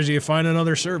bothers you, find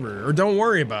another server. Or don't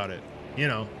worry about it, you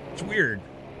know? It's weird.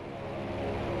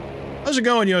 How's it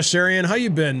going, Yosarian? How you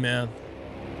been, man?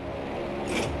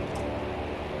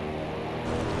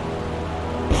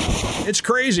 It's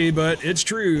crazy, but it's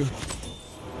true.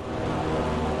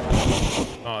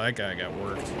 Oh, that guy got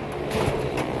worked.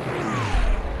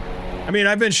 I mean,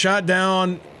 I've been shot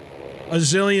down a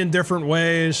zillion different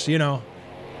ways, you know.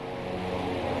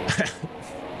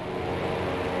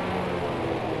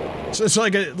 So it's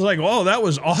like, oh, that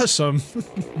was awesome.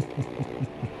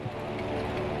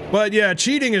 But yeah,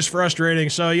 cheating is frustrating,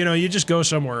 so, you know, you just go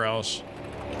somewhere else.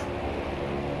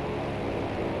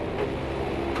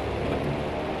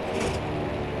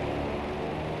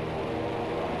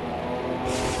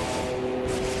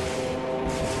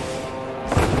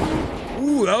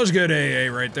 Ooh, that was good AA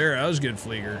right there. That was good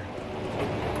Flieger.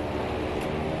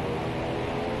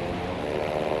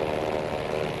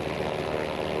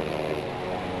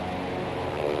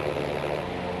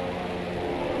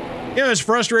 Yeah, it's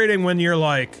frustrating when you're,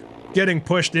 like, getting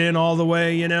pushed in all the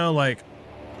way, you know? Like,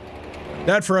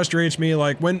 that frustrates me,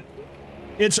 like, when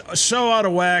it's so out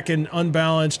of whack and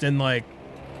unbalanced and, like,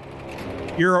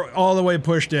 you're all the way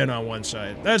pushed in on one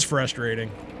side. That's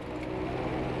frustrating.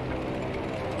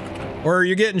 Or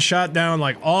you're getting shot down,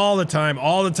 like, all the time,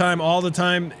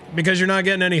 because you're not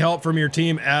getting any help from your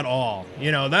team at all.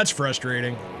 You know, that's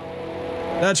frustrating.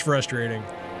 That's frustrating.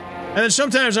 And then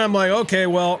sometimes I'm like, okay,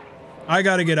 well, I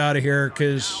gotta get out of here,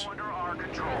 because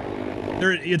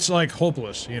it's, like,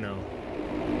 hopeless, you know.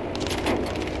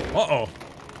 Uh-oh.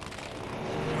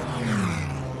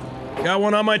 Got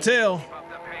one on my tail.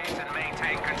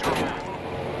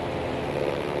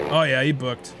 Oh, yeah, he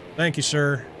booked. Thank you,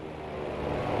 sir.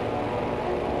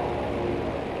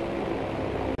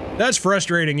 That's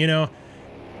frustrating, you know.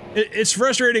 It's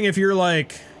frustrating if you're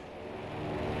like...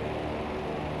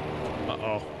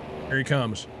 Uh-oh. Here he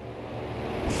comes.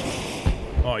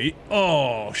 Oh,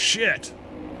 oh, shit.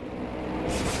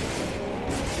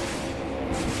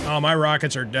 Oh, my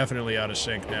rockets are definitely out of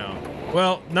sync now.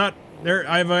 Well, not there.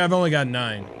 I've only got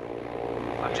 9.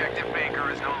 Objective Baker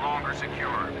is no longer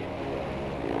secured.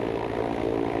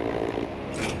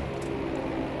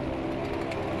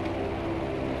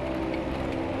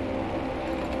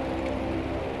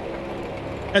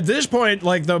 At this point,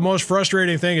 like, the most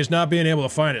frustrating thing is not being able to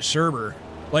find a server.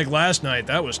 Like last night,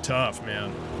 that was tough,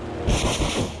 man.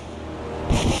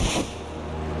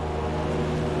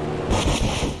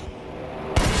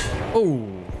 Oh.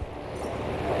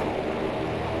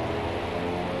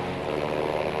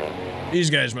 These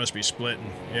guys must be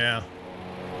splitting, yeah.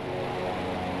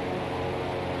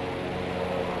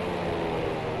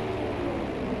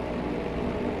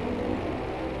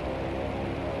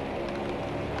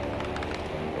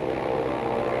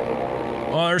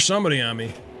 Oh, there's somebody on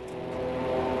me.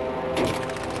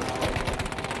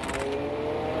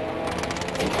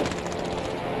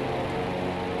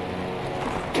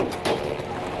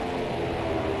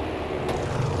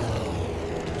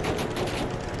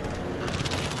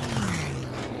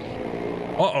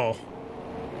 Uh-oh.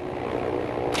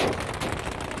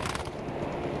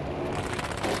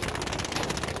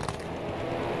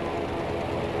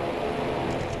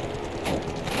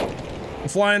 I'm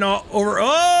flying all over.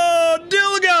 Oh,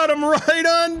 Dill got him right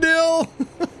on, Dill.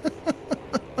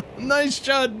 Nice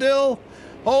shot, Dill.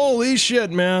 Holy shit,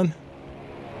 man.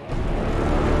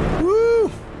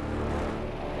 Woo.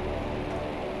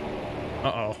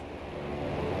 Uh-oh.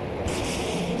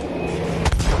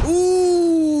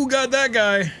 Ooh, got that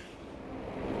guy.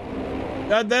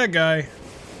 Got that guy.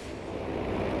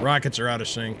 Rockets are out of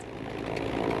sync.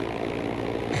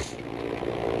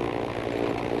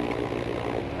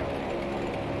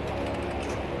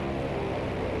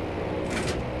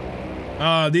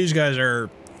 These guys are...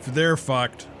 they're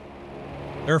fucked.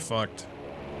 They're fucked.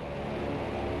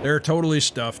 They're totally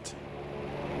stuffed.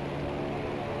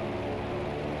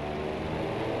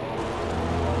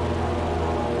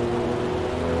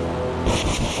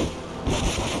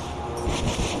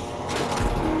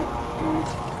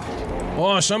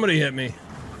 Oh, somebody hit me.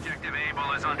 Objective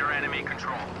Able is under enemy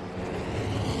control.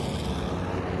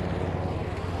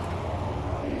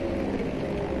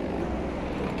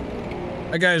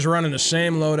 That guy's running the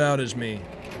same loadout as me.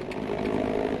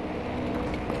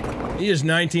 He is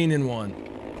 19-1.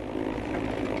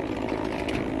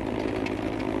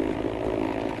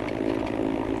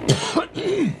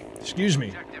 Excuse me.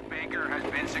 Objective Baker has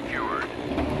been secured.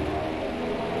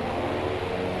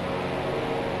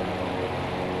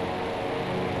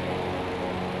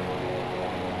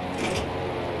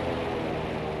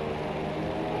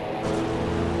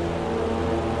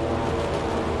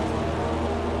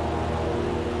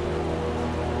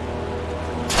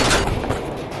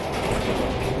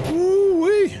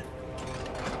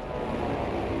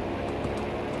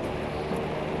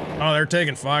 Oh, they're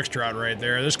taking Foxtrot right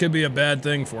there. This could be a bad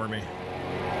thing for me.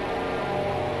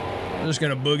 I'm just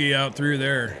gonna boogie out through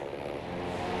there.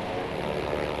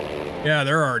 Yeah,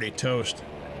 they're already toast.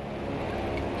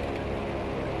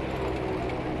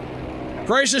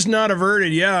 Crisis not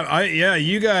averted. Yeah, yeah,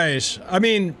 you guys. I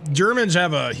mean, Germans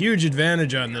have a huge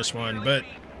advantage on this one, but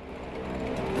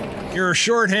you're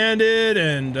short-handed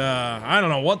and I don't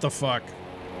know what the fuck.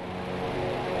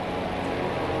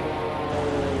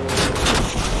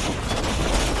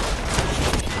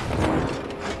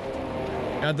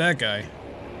 Got that guy.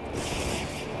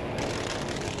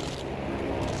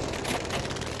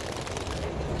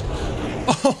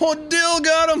 Oh, Dill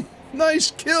got him! Nice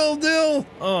kill, Dill!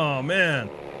 Oh, man.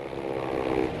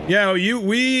 Yeah,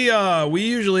 we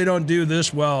usually don't do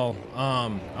this well,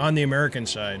 on the American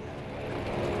side.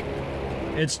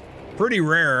 It's pretty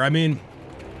rare. I mean,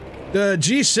 the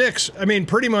G6, I mean,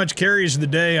 pretty much carries the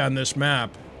day on this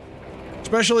map.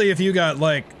 Especially if you got,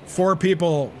 like, 4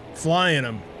 people flying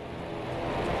them.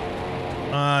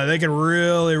 They can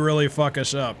really, really fuck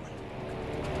us up.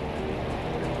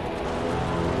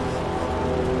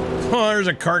 Oh, there's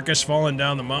a carcass falling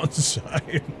down the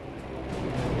mountainside.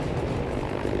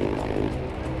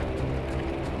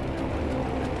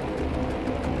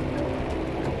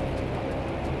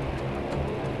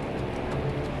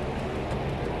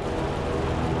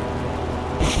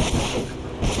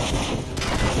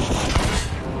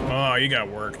 Oh, you got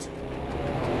worked.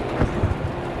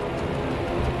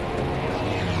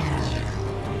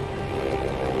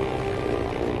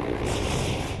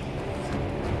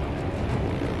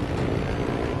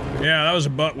 Yeah, that was a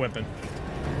butt whipping.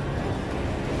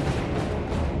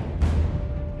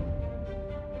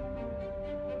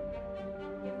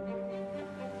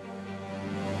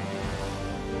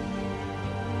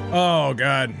 Oh,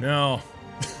 God, no.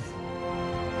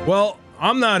 Well,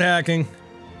 I'm not hacking.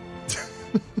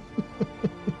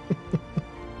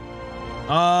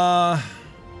 I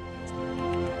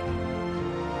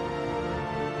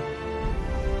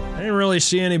didn't really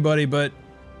see anybody, but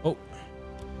oh,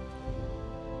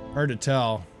 hard to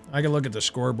tell. I can look at the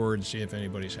scoreboard and see if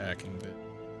anybody's hacking, but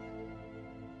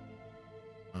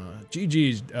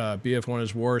GG's, BF1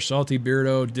 is war, Salty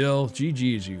Beardo, Dill,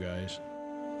 GG's, you guys.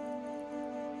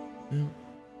 Well,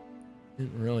 I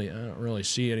don't really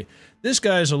see any. This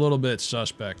guy's a little bit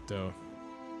suspect, though.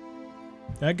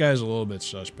 That guy's a little bit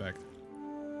suspect.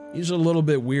 He's a little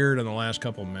bit weird on the last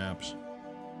couple maps.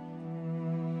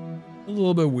 A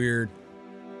little bit weird.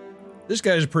 This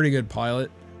guy's a pretty good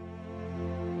pilot.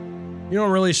 You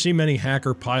don't really see many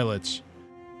hacker pilots.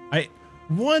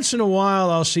 Once in a while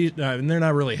I'll see, and they're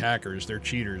not really hackers, they're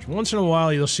cheaters. Once in a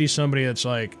while you'll see somebody that's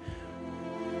like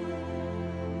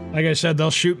I said,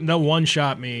 they'll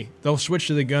one-shot me. They'll switch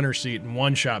to the gunner seat and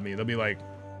one-shot me. They'll be like,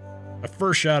 the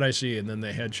first shot I see, and then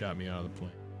they headshot me out of the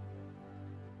plane.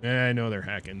 Yeah, I know they're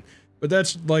hacking. But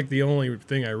that's like the only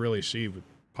thing I really see with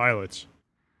pilots.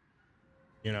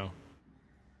 You know.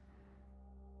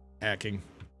 Hacking.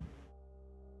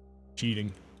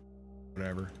 Cheating.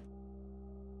 Whatever.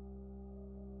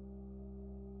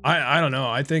 I don't know.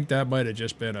 I think that might have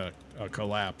just been a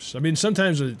collapse. I mean,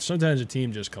 sometimes a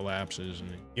team just collapses, and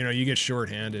you know, you get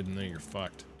shorthanded, and then you're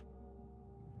fucked.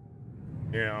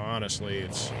 You know, honestly,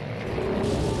 it's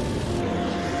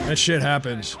that shit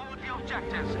happens. Hold the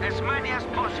objectives, as many as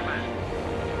possible.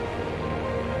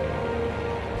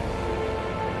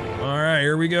 All right,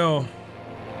 here we go.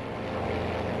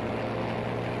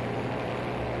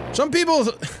 Some people.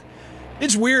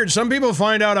 It's weird. Some people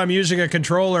find out I'm using a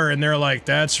controller and they're like,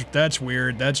 that's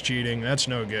weird. That's cheating. That's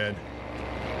no good.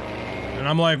 And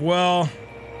I'm like, well,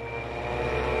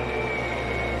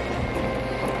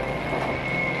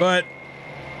 but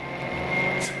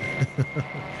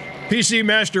PC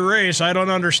Master Race, I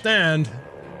don't understand,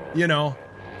 you know.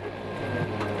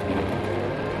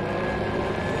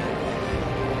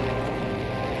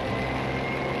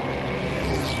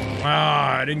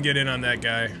 Ah, I didn't get in on that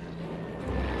guy.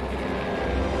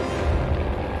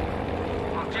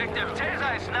 Objective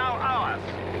Taser is now ours.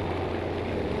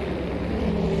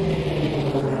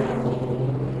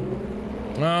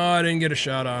 Oh, I didn't get a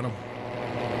shot on him.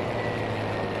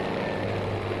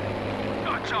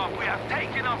 Good job, we have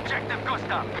taken objective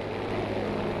Gustav.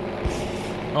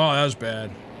 Oh, that was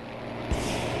bad.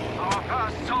 Our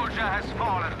first soldier has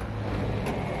fallen.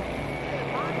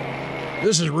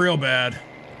 This is real bad.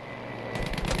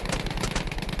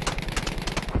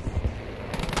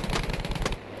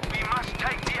 We must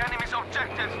take the enemy's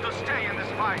objectives to stay in this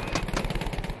fight.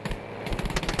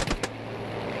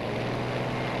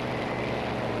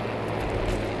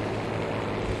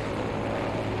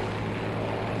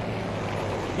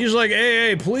 He's like,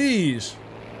 hey, please.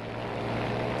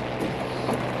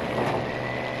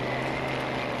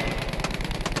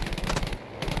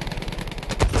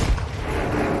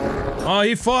 Oh,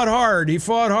 he fought hard. He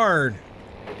fought hard.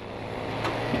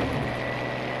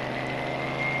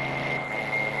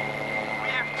 We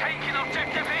have taken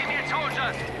objective Avian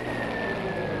soldiers.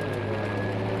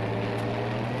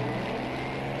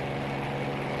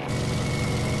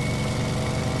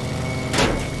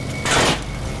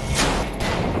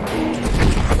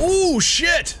 Oh,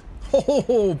 shit.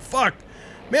 Oh, fuck.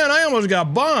 Man, I almost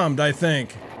got bombed, I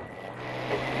think.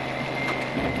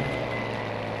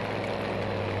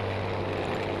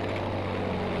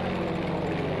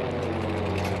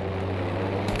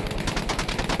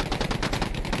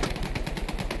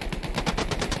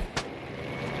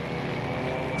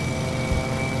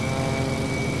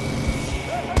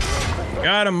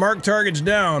 Got him. Mark targets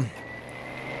down.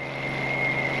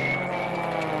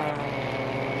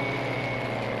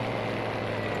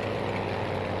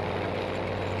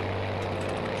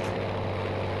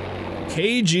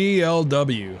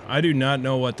 KGLW. I do not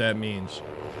know what that means.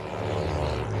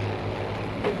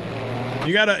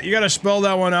 You gotta spell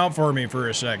that one out for me for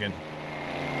a second.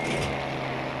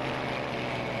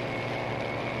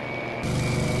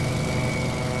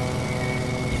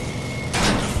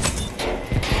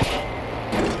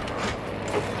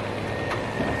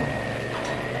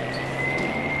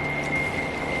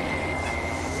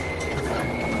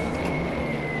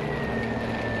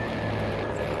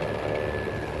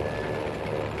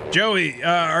 Joey,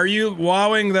 are you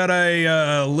wowing that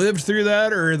I lived through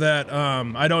that, or that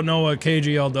I don't know what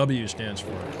KGLW stands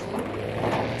for?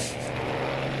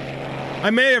 I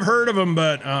may have heard of them,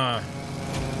 but I'm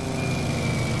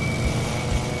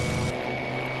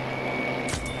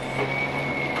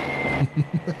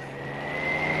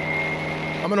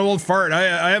an old fart.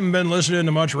 I haven't been listening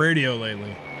to much radio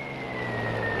lately.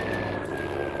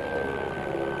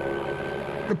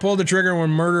 I pulled the trigger when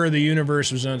Murder of the Universe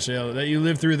was on sale. That you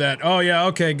lived through that. Oh yeah,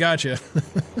 okay, gotcha.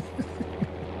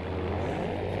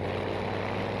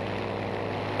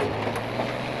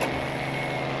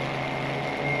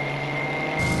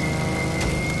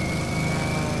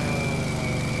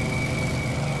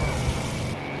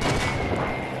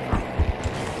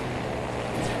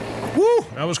 Woo!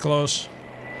 That was close.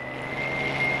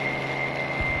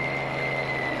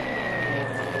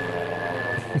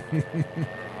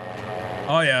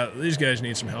 Oh yeah, these guys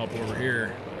need some help over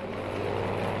here.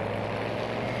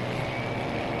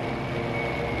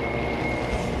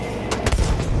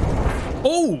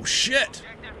 Oh shit!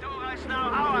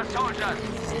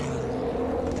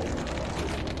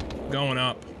 Going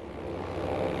up.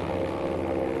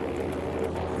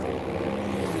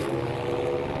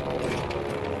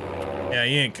 Yeah,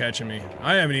 he ain't catching me.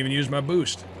 I haven't even used my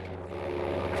boost.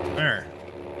 There.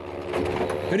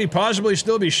 Could he possibly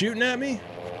still be shooting at me?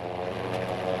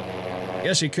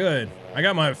 Yes, he could. I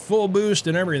got my full boost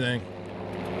and everything.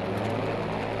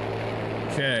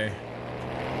 Okay.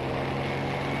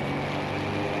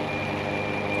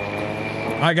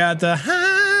 I got the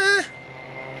high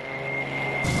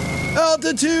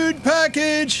altitude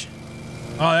package.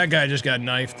 Oh, that guy just got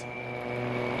knifed.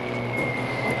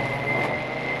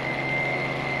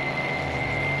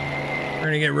 We're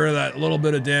gonna get rid of that little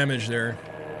bit of damage there.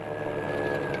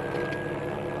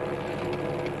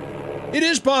 It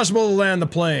is possible to land the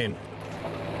plane.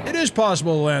 It is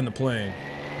possible to land the plane.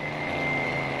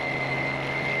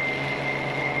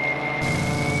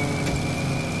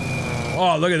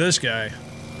 Oh, look at this guy.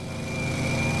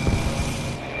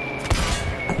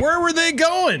 Where were they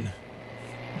going?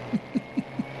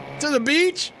 To the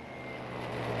beach?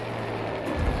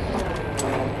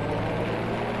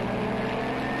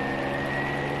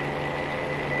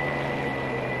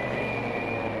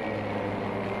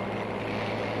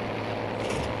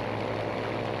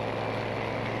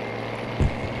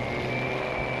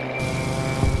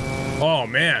 Oh,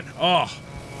 man. Oh.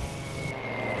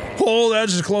 Oh,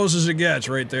 that's as close as it gets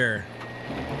right there.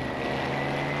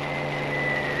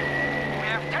 We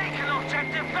have taken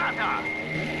objective Beta.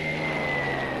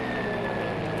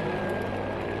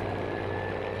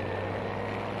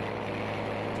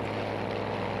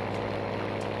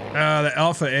 The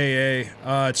Alpha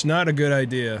AA. It's not a good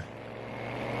idea.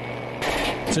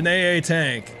 It's an AA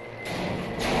tank.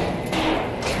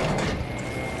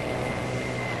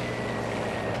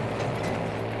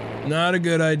 Not a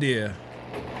good idea.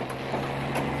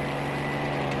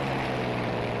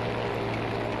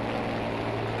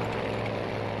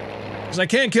 Because I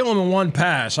can't kill him in one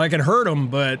pass. I can hurt him,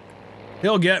 but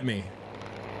he'll get me.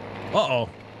 Uh-oh.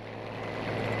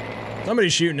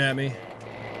 Somebody's shooting at me.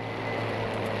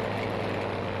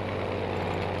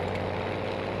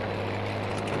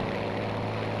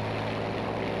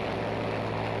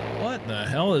 What the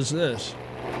hell is this?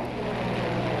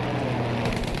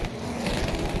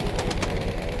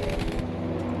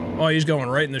 Oh, he's going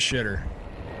right in the shitter.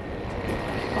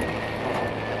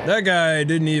 That guy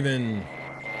didn't even...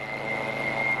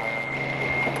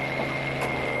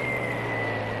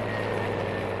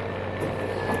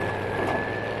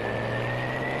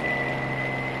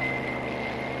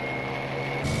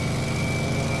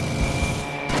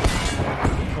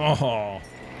 Oh,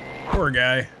 poor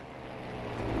guy.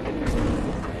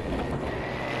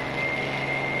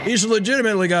 He's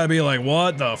legitimately got to be like,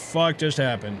 what the fuck just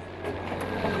happened?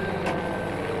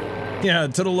 Yeah,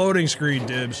 to the loading screen,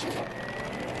 dibs.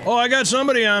 Oh, I got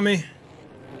somebody on me.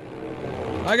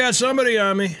 I got somebody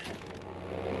on me.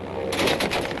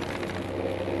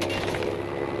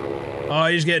 Oh,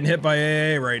 he's getting hit by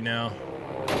AA right now.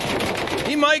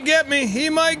 He might get me. He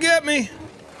might get me.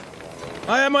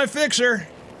 I have my fixer.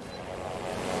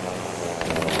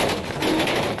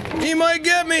 He might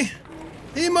get me.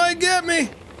 He might get me.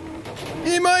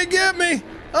 He might get me.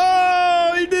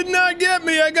 Oh, he did not get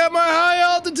me. I got my high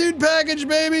altitude package,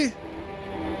 baby.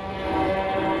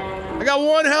 I got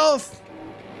 1 health.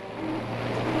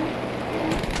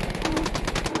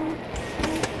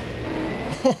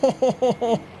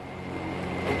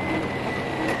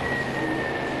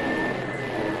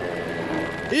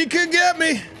 He could get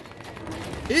me.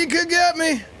 He could get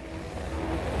me.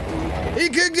 He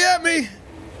could get me.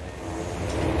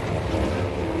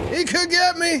 He could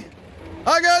get me.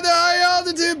 I got the high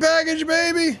altitude package,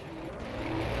 baby.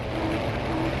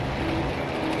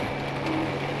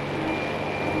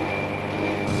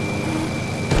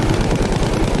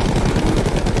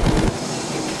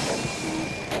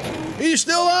 He's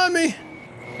still on me.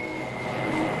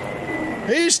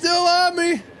 He's still on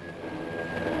me.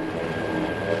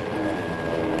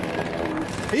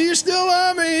 He's still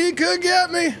on me. He could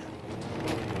get me.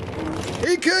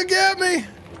 He could get me.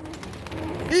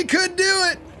 He could do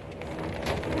it.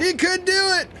 He could do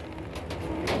it.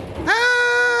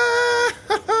 Ah!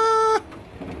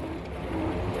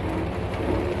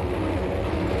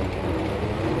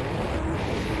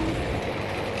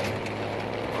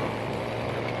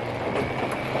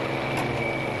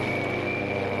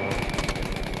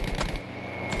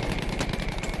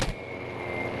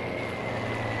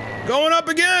 Going up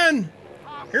again.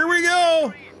 Here we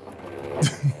go.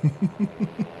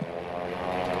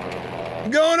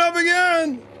 Going up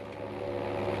again.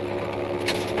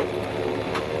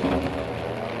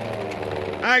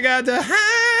 I got the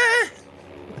high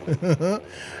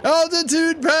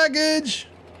altitude package.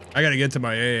 I gotta get to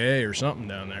my AA or something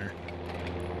down there.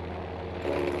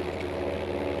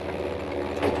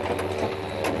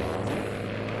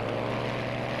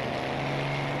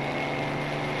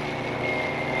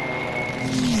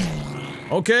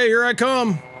 Okay, here I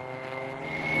come.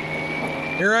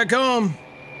 Here I come.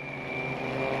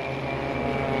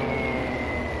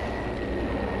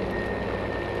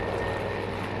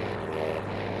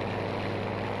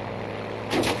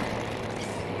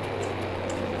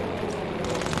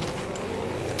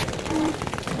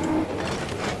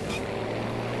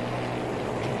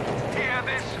 Hear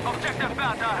this? Objective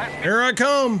Beta has been... Here I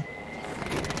come.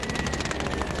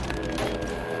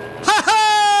 Ha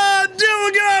ha!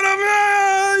 Dill got him!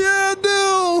 Yeah,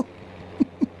 Dill!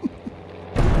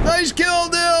 Nice kill,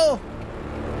 Dill!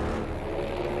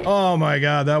 Oh my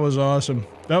god, that was awesome.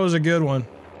 That was a good one.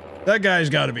 That guy's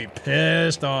got to be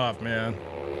pissed off, man.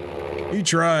 He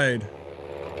tried.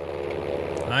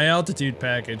 High altitude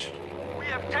package. We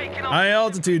have taken on... High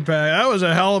altitude pack. That was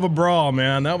a hell of a brawl,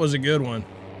 man. That was a good one.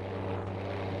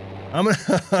 I'm gonna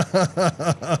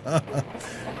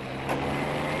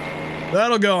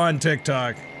That'll go on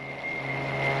TikTok.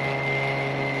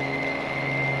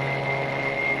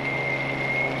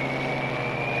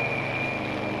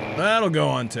 That'll go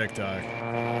on TikTok.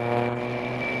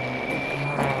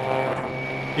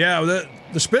 Yeah,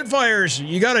 the Spitfires,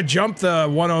 you gotta jump the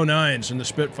 109s in the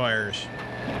Spitfires.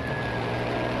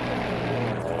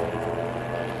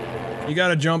 You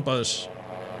gotta jump us.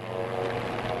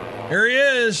 Here he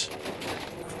is.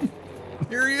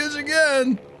 Here he is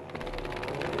again.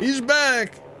 He's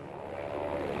back.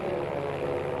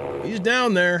 He's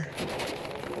down there.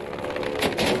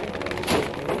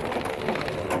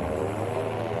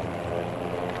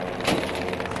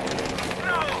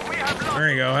 No, we have lost... There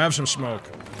you go. Have some smoke.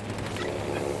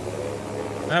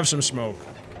 Have some smoke.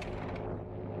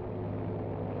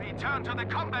 Return to the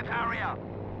combat area.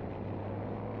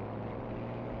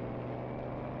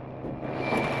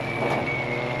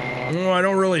 Oh, I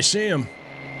don't really see him.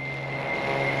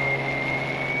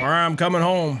 All right, I'm coming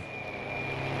home.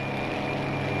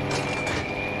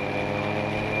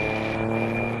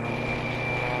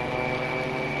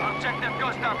 Objective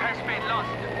Gustav has been lost.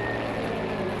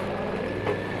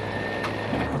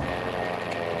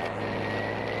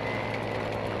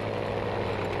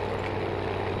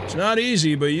 It's not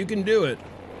easy, but you can do it.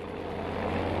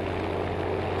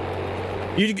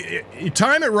 You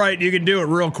time it right, you can do it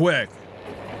real quick.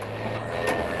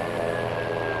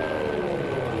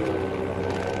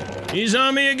 He's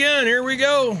on me again. Here we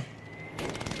go.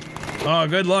 Oh,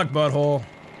 good luck, butthole.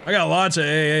 I got lots of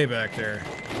AA back there.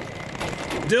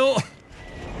 Dill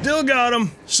got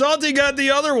him. Salty got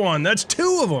the other one. That's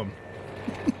two of them.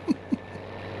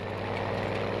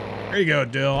 There you go,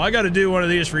 Dill. I got to do one of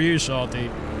these for you, Salty.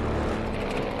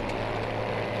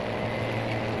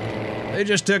 They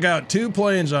just took out 2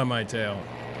 planes on my tail.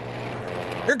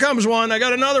 Here comes one. I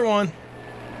got another one.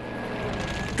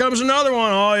 Comes another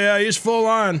one. Oh yeah, he's full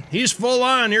on. He's full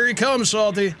on. Here he comes,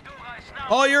 Salty.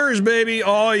 All yours, baby.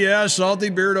 Oh yeah,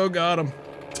 Salty Beardo got him.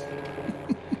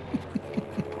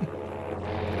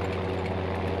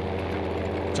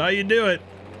 That's how you do it.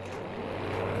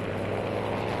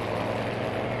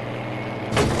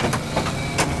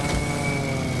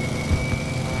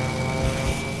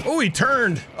 Oh, he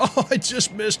turned. Oh, I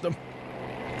just missed him.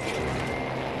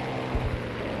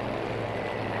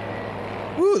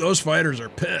 Ooh, those fighters are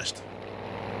pissed.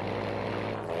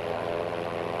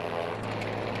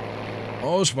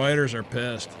 Those fighters are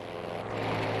pissed.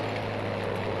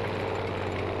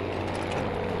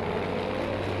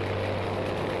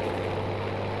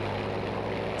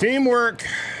 Teamwork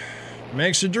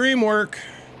makes the dream work.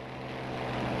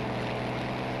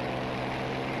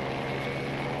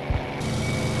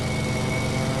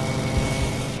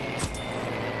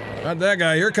 Not that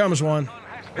guy. Here comes one.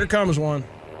 Here comes one.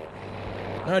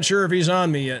 Not sure if he's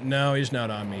on me yet. No, he's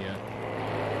not on me yet.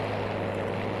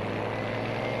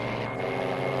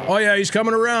 Oh yeah, he's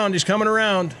coming around. He's coming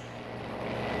around.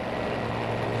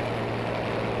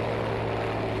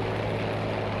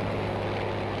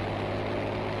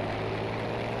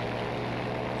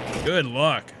 Good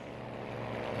luck.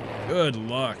 Good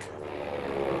luck.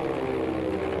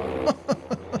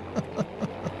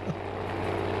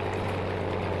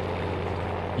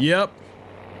 Yep.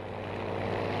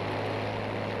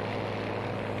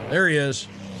 There he is.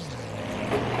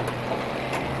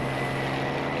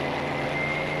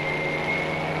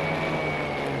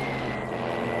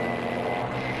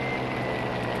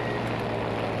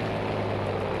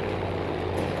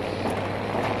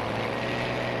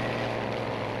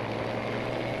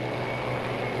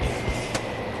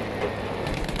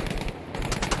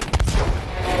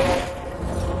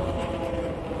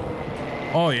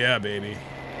 Oh yeah, baby.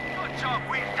 Good job,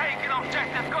 we've taken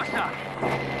objective Gustav.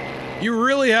 You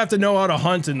really have to know how to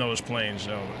hunt in those planes,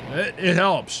 though. It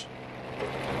helps.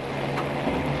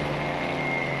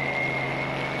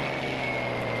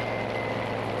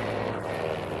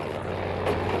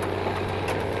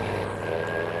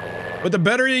 But the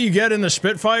better you get in the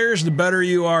Spitfires, the better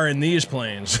you are in these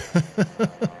planes.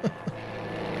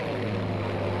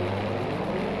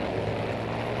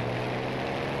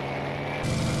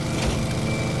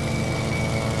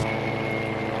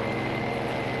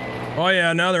 Oh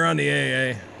yeah, now they're on the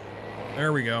AA.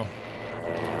 There we go.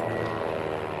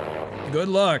 Good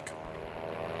luck.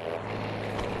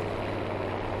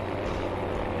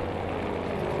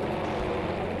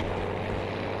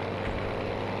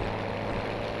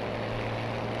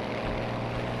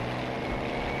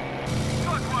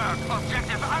 Good work,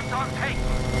 objective Anton take.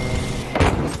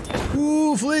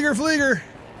 Ooh, Flieger, Flieger.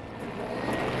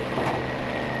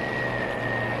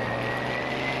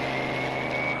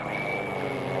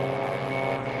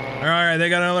 Alright, they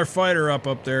got another fighter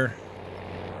up there.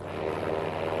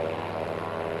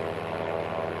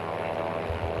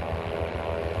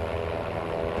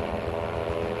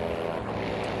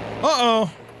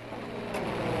 Uh-oh.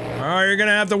 Alright, you're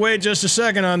gonna have to wait just a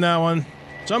second on that one.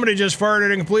 Somebody just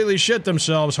farted and completely shit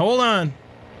themselves. Hold on.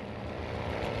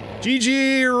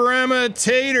 GG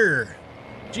Ramatator.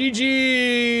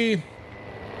 GG...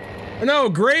 No,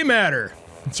 Gray Matter.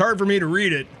 It's hard for me to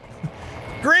read it.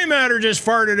 Gray Matter just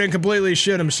farted and completely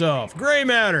shit himself. Gray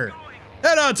Matter.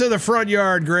 Head out to the front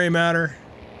yard, Gray Matter.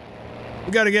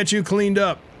 We gotta get you cleaned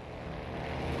up.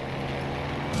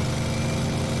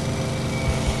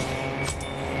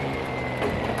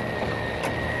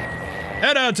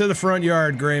 Head out to the front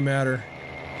yard, Gray Matter.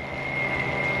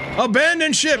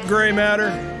 Abandon ship, Gray Matter.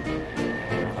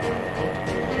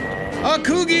 A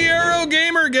Kugiero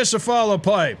Gamer gets a follow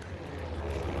pipe.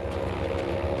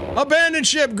 Abandon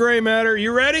ship, Gray Matter.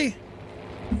 You ready?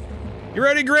 You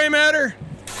ready, Gray Matter?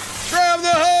 Grab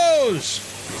the hose!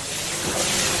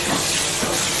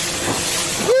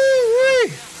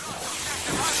 Woo-wee!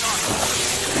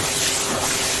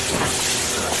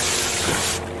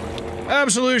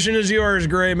 Absolution is yours,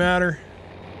 Gray Matter.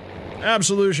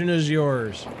 Absolution is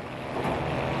yours.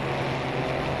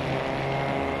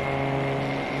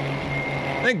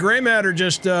 I think Gray Matter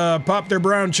just popped their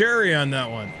brown cherry on that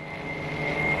one.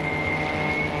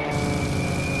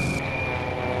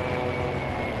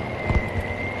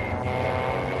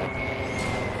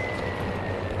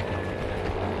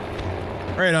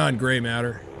 Right on, Gray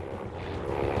Matter.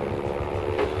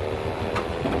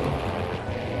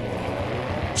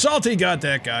 Salty got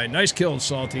that guy. Nice kill,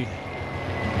 Salty.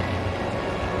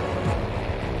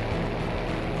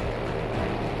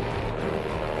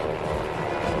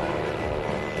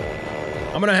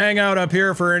 I'm gonna hang out up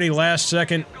here for any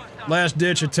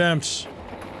last-ditch attempts.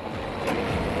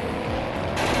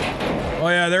 Oh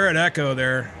yeah, they're at Echo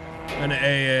there. And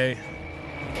AA.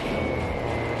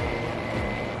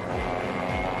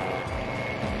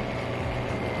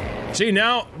 See,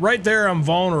 now, right there, I'm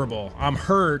vulnerable. I'm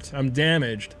hurt, I'm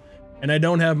damaged, and I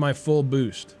don't have my full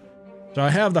boost. So I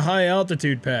have the high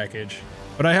altitude package,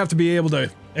 but I have to be able to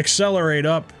accelerate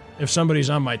up if somebody's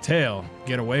on my tail,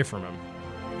 get away from him,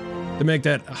 to make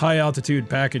that high altitude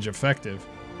package effective.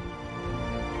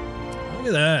 Look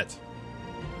at that.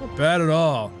 Not bad at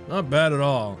all. Not bad at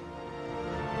all.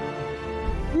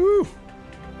 Woo!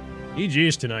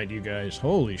 GG's tonight, you guys.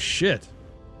 Holy shit.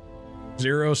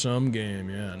 Zero-sum game,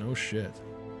 yeah, no shit.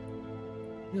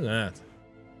 Look at that.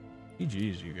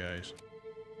 GG's, you guys.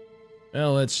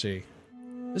 Well, let's see.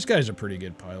 This guy's a pretty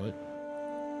good pilot.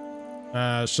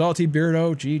 Salty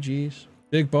Beardo, GG's.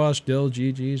 Big Boss Dill,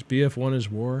 GG's. BF1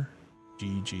 is war,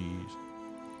 GG's.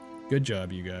 Good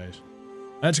job, you guys.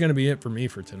 That's gonna be it for me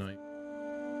for tonight.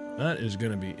 That is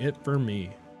gonna be it for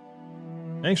me.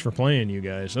 Thanks for playing, you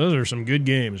guys. Those are some good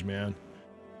games, man.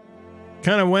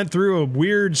 Kind of went through a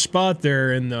weird spot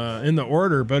there in the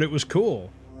order, but it was cool.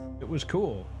 It was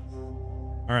cool.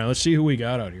 All right, let's see who we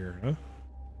got out here, huh?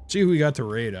 See who we got to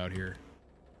raid out here.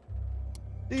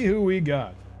 See who we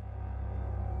got.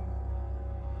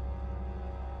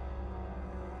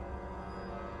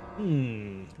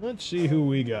 Let's see who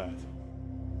we got.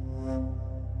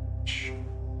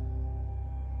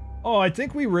 Oh, I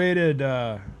think we rated,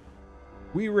 who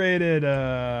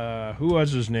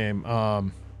was his name?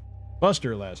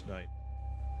 Buster last night.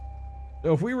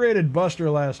 So if we rated Buster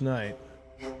last night,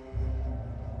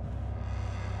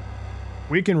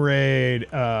 we can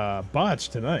raid, bots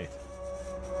tonight.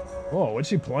 Oh, what's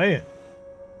he playing?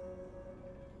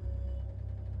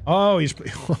 Oh, he's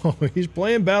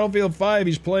playing Battlefield 5.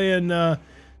 He's playing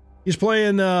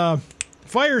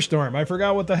Firestorm. I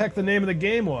forgot what the heck the name of the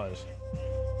game was.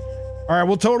 All right,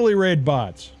 we'll totally raid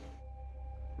bots.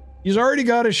 He's already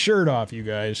got his shirt off, you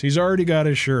guys. He's already got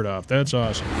his shirt off. That's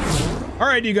awesome. All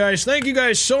right, you guys. Thank you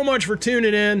guys so much for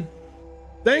tuning in.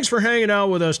 Thanks for hanging out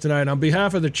with us tonight. On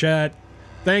behalf of the chat,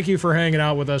 thank you for hanging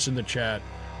out with us in the chat.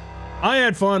 I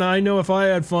had fun. I know if I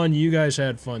had fun, you guys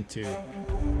had fun too.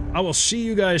 I will see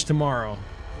you guys tomorrow.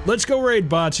 Let's go raid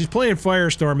bots. He's playing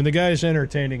Firestorm, and the guy's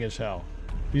entertaining as hell.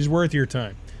 He's worth your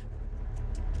time.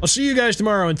 I'll see you guys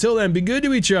tomorrow. Until then, be good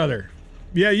to each other.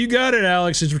 Yeah, you got it,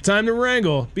 Alex. It's time to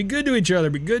wrangle. Be good to each other.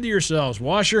 Be good to yourselves.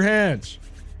 Wash your hands.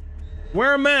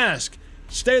 Wear a mask.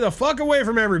 Stay the fuck away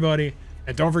from everybody.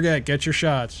 And don't forget, get your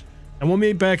shots. And we'll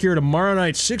meet back here tomorrow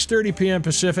night, 6:30 p.m.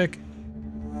 Pacific.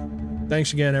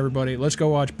 Thanks again, everybody. Let's go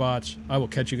watch bots. I will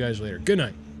catch you guys later. Good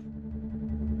night.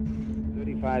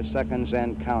 35 seconds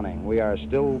and counting. We are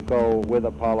still go with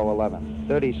Apollo 11.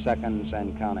 30 seconds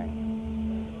and counting.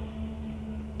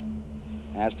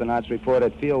 Astronauts report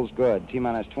it feels good.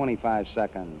 T-minus 25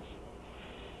 seconds.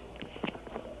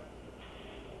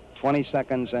 20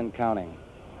 seconds and counting.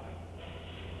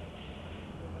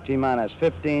 T-minus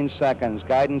 15 seconds.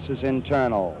 Guidance is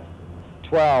internal.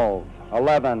 12,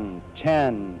 11,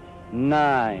 10,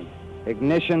 9.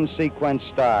 Ignition sequence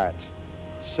starts.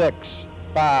 6,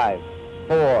 5,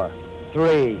 4,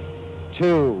 3,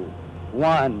 2,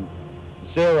 1,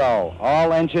 0.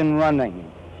 All engine running.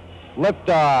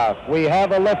 Liftoff. We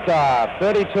have a liftoff.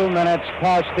 32 minutes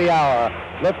past the hour.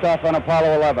 Liftoff on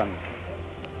Apollo 11.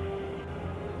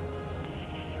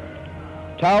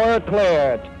 Tower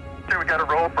cleared. Okay, we got a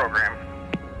roll program.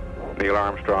 Neil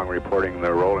Armstrong reporting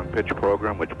the roll and pitch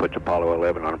program, which puts Apollo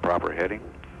 11 on proper heading.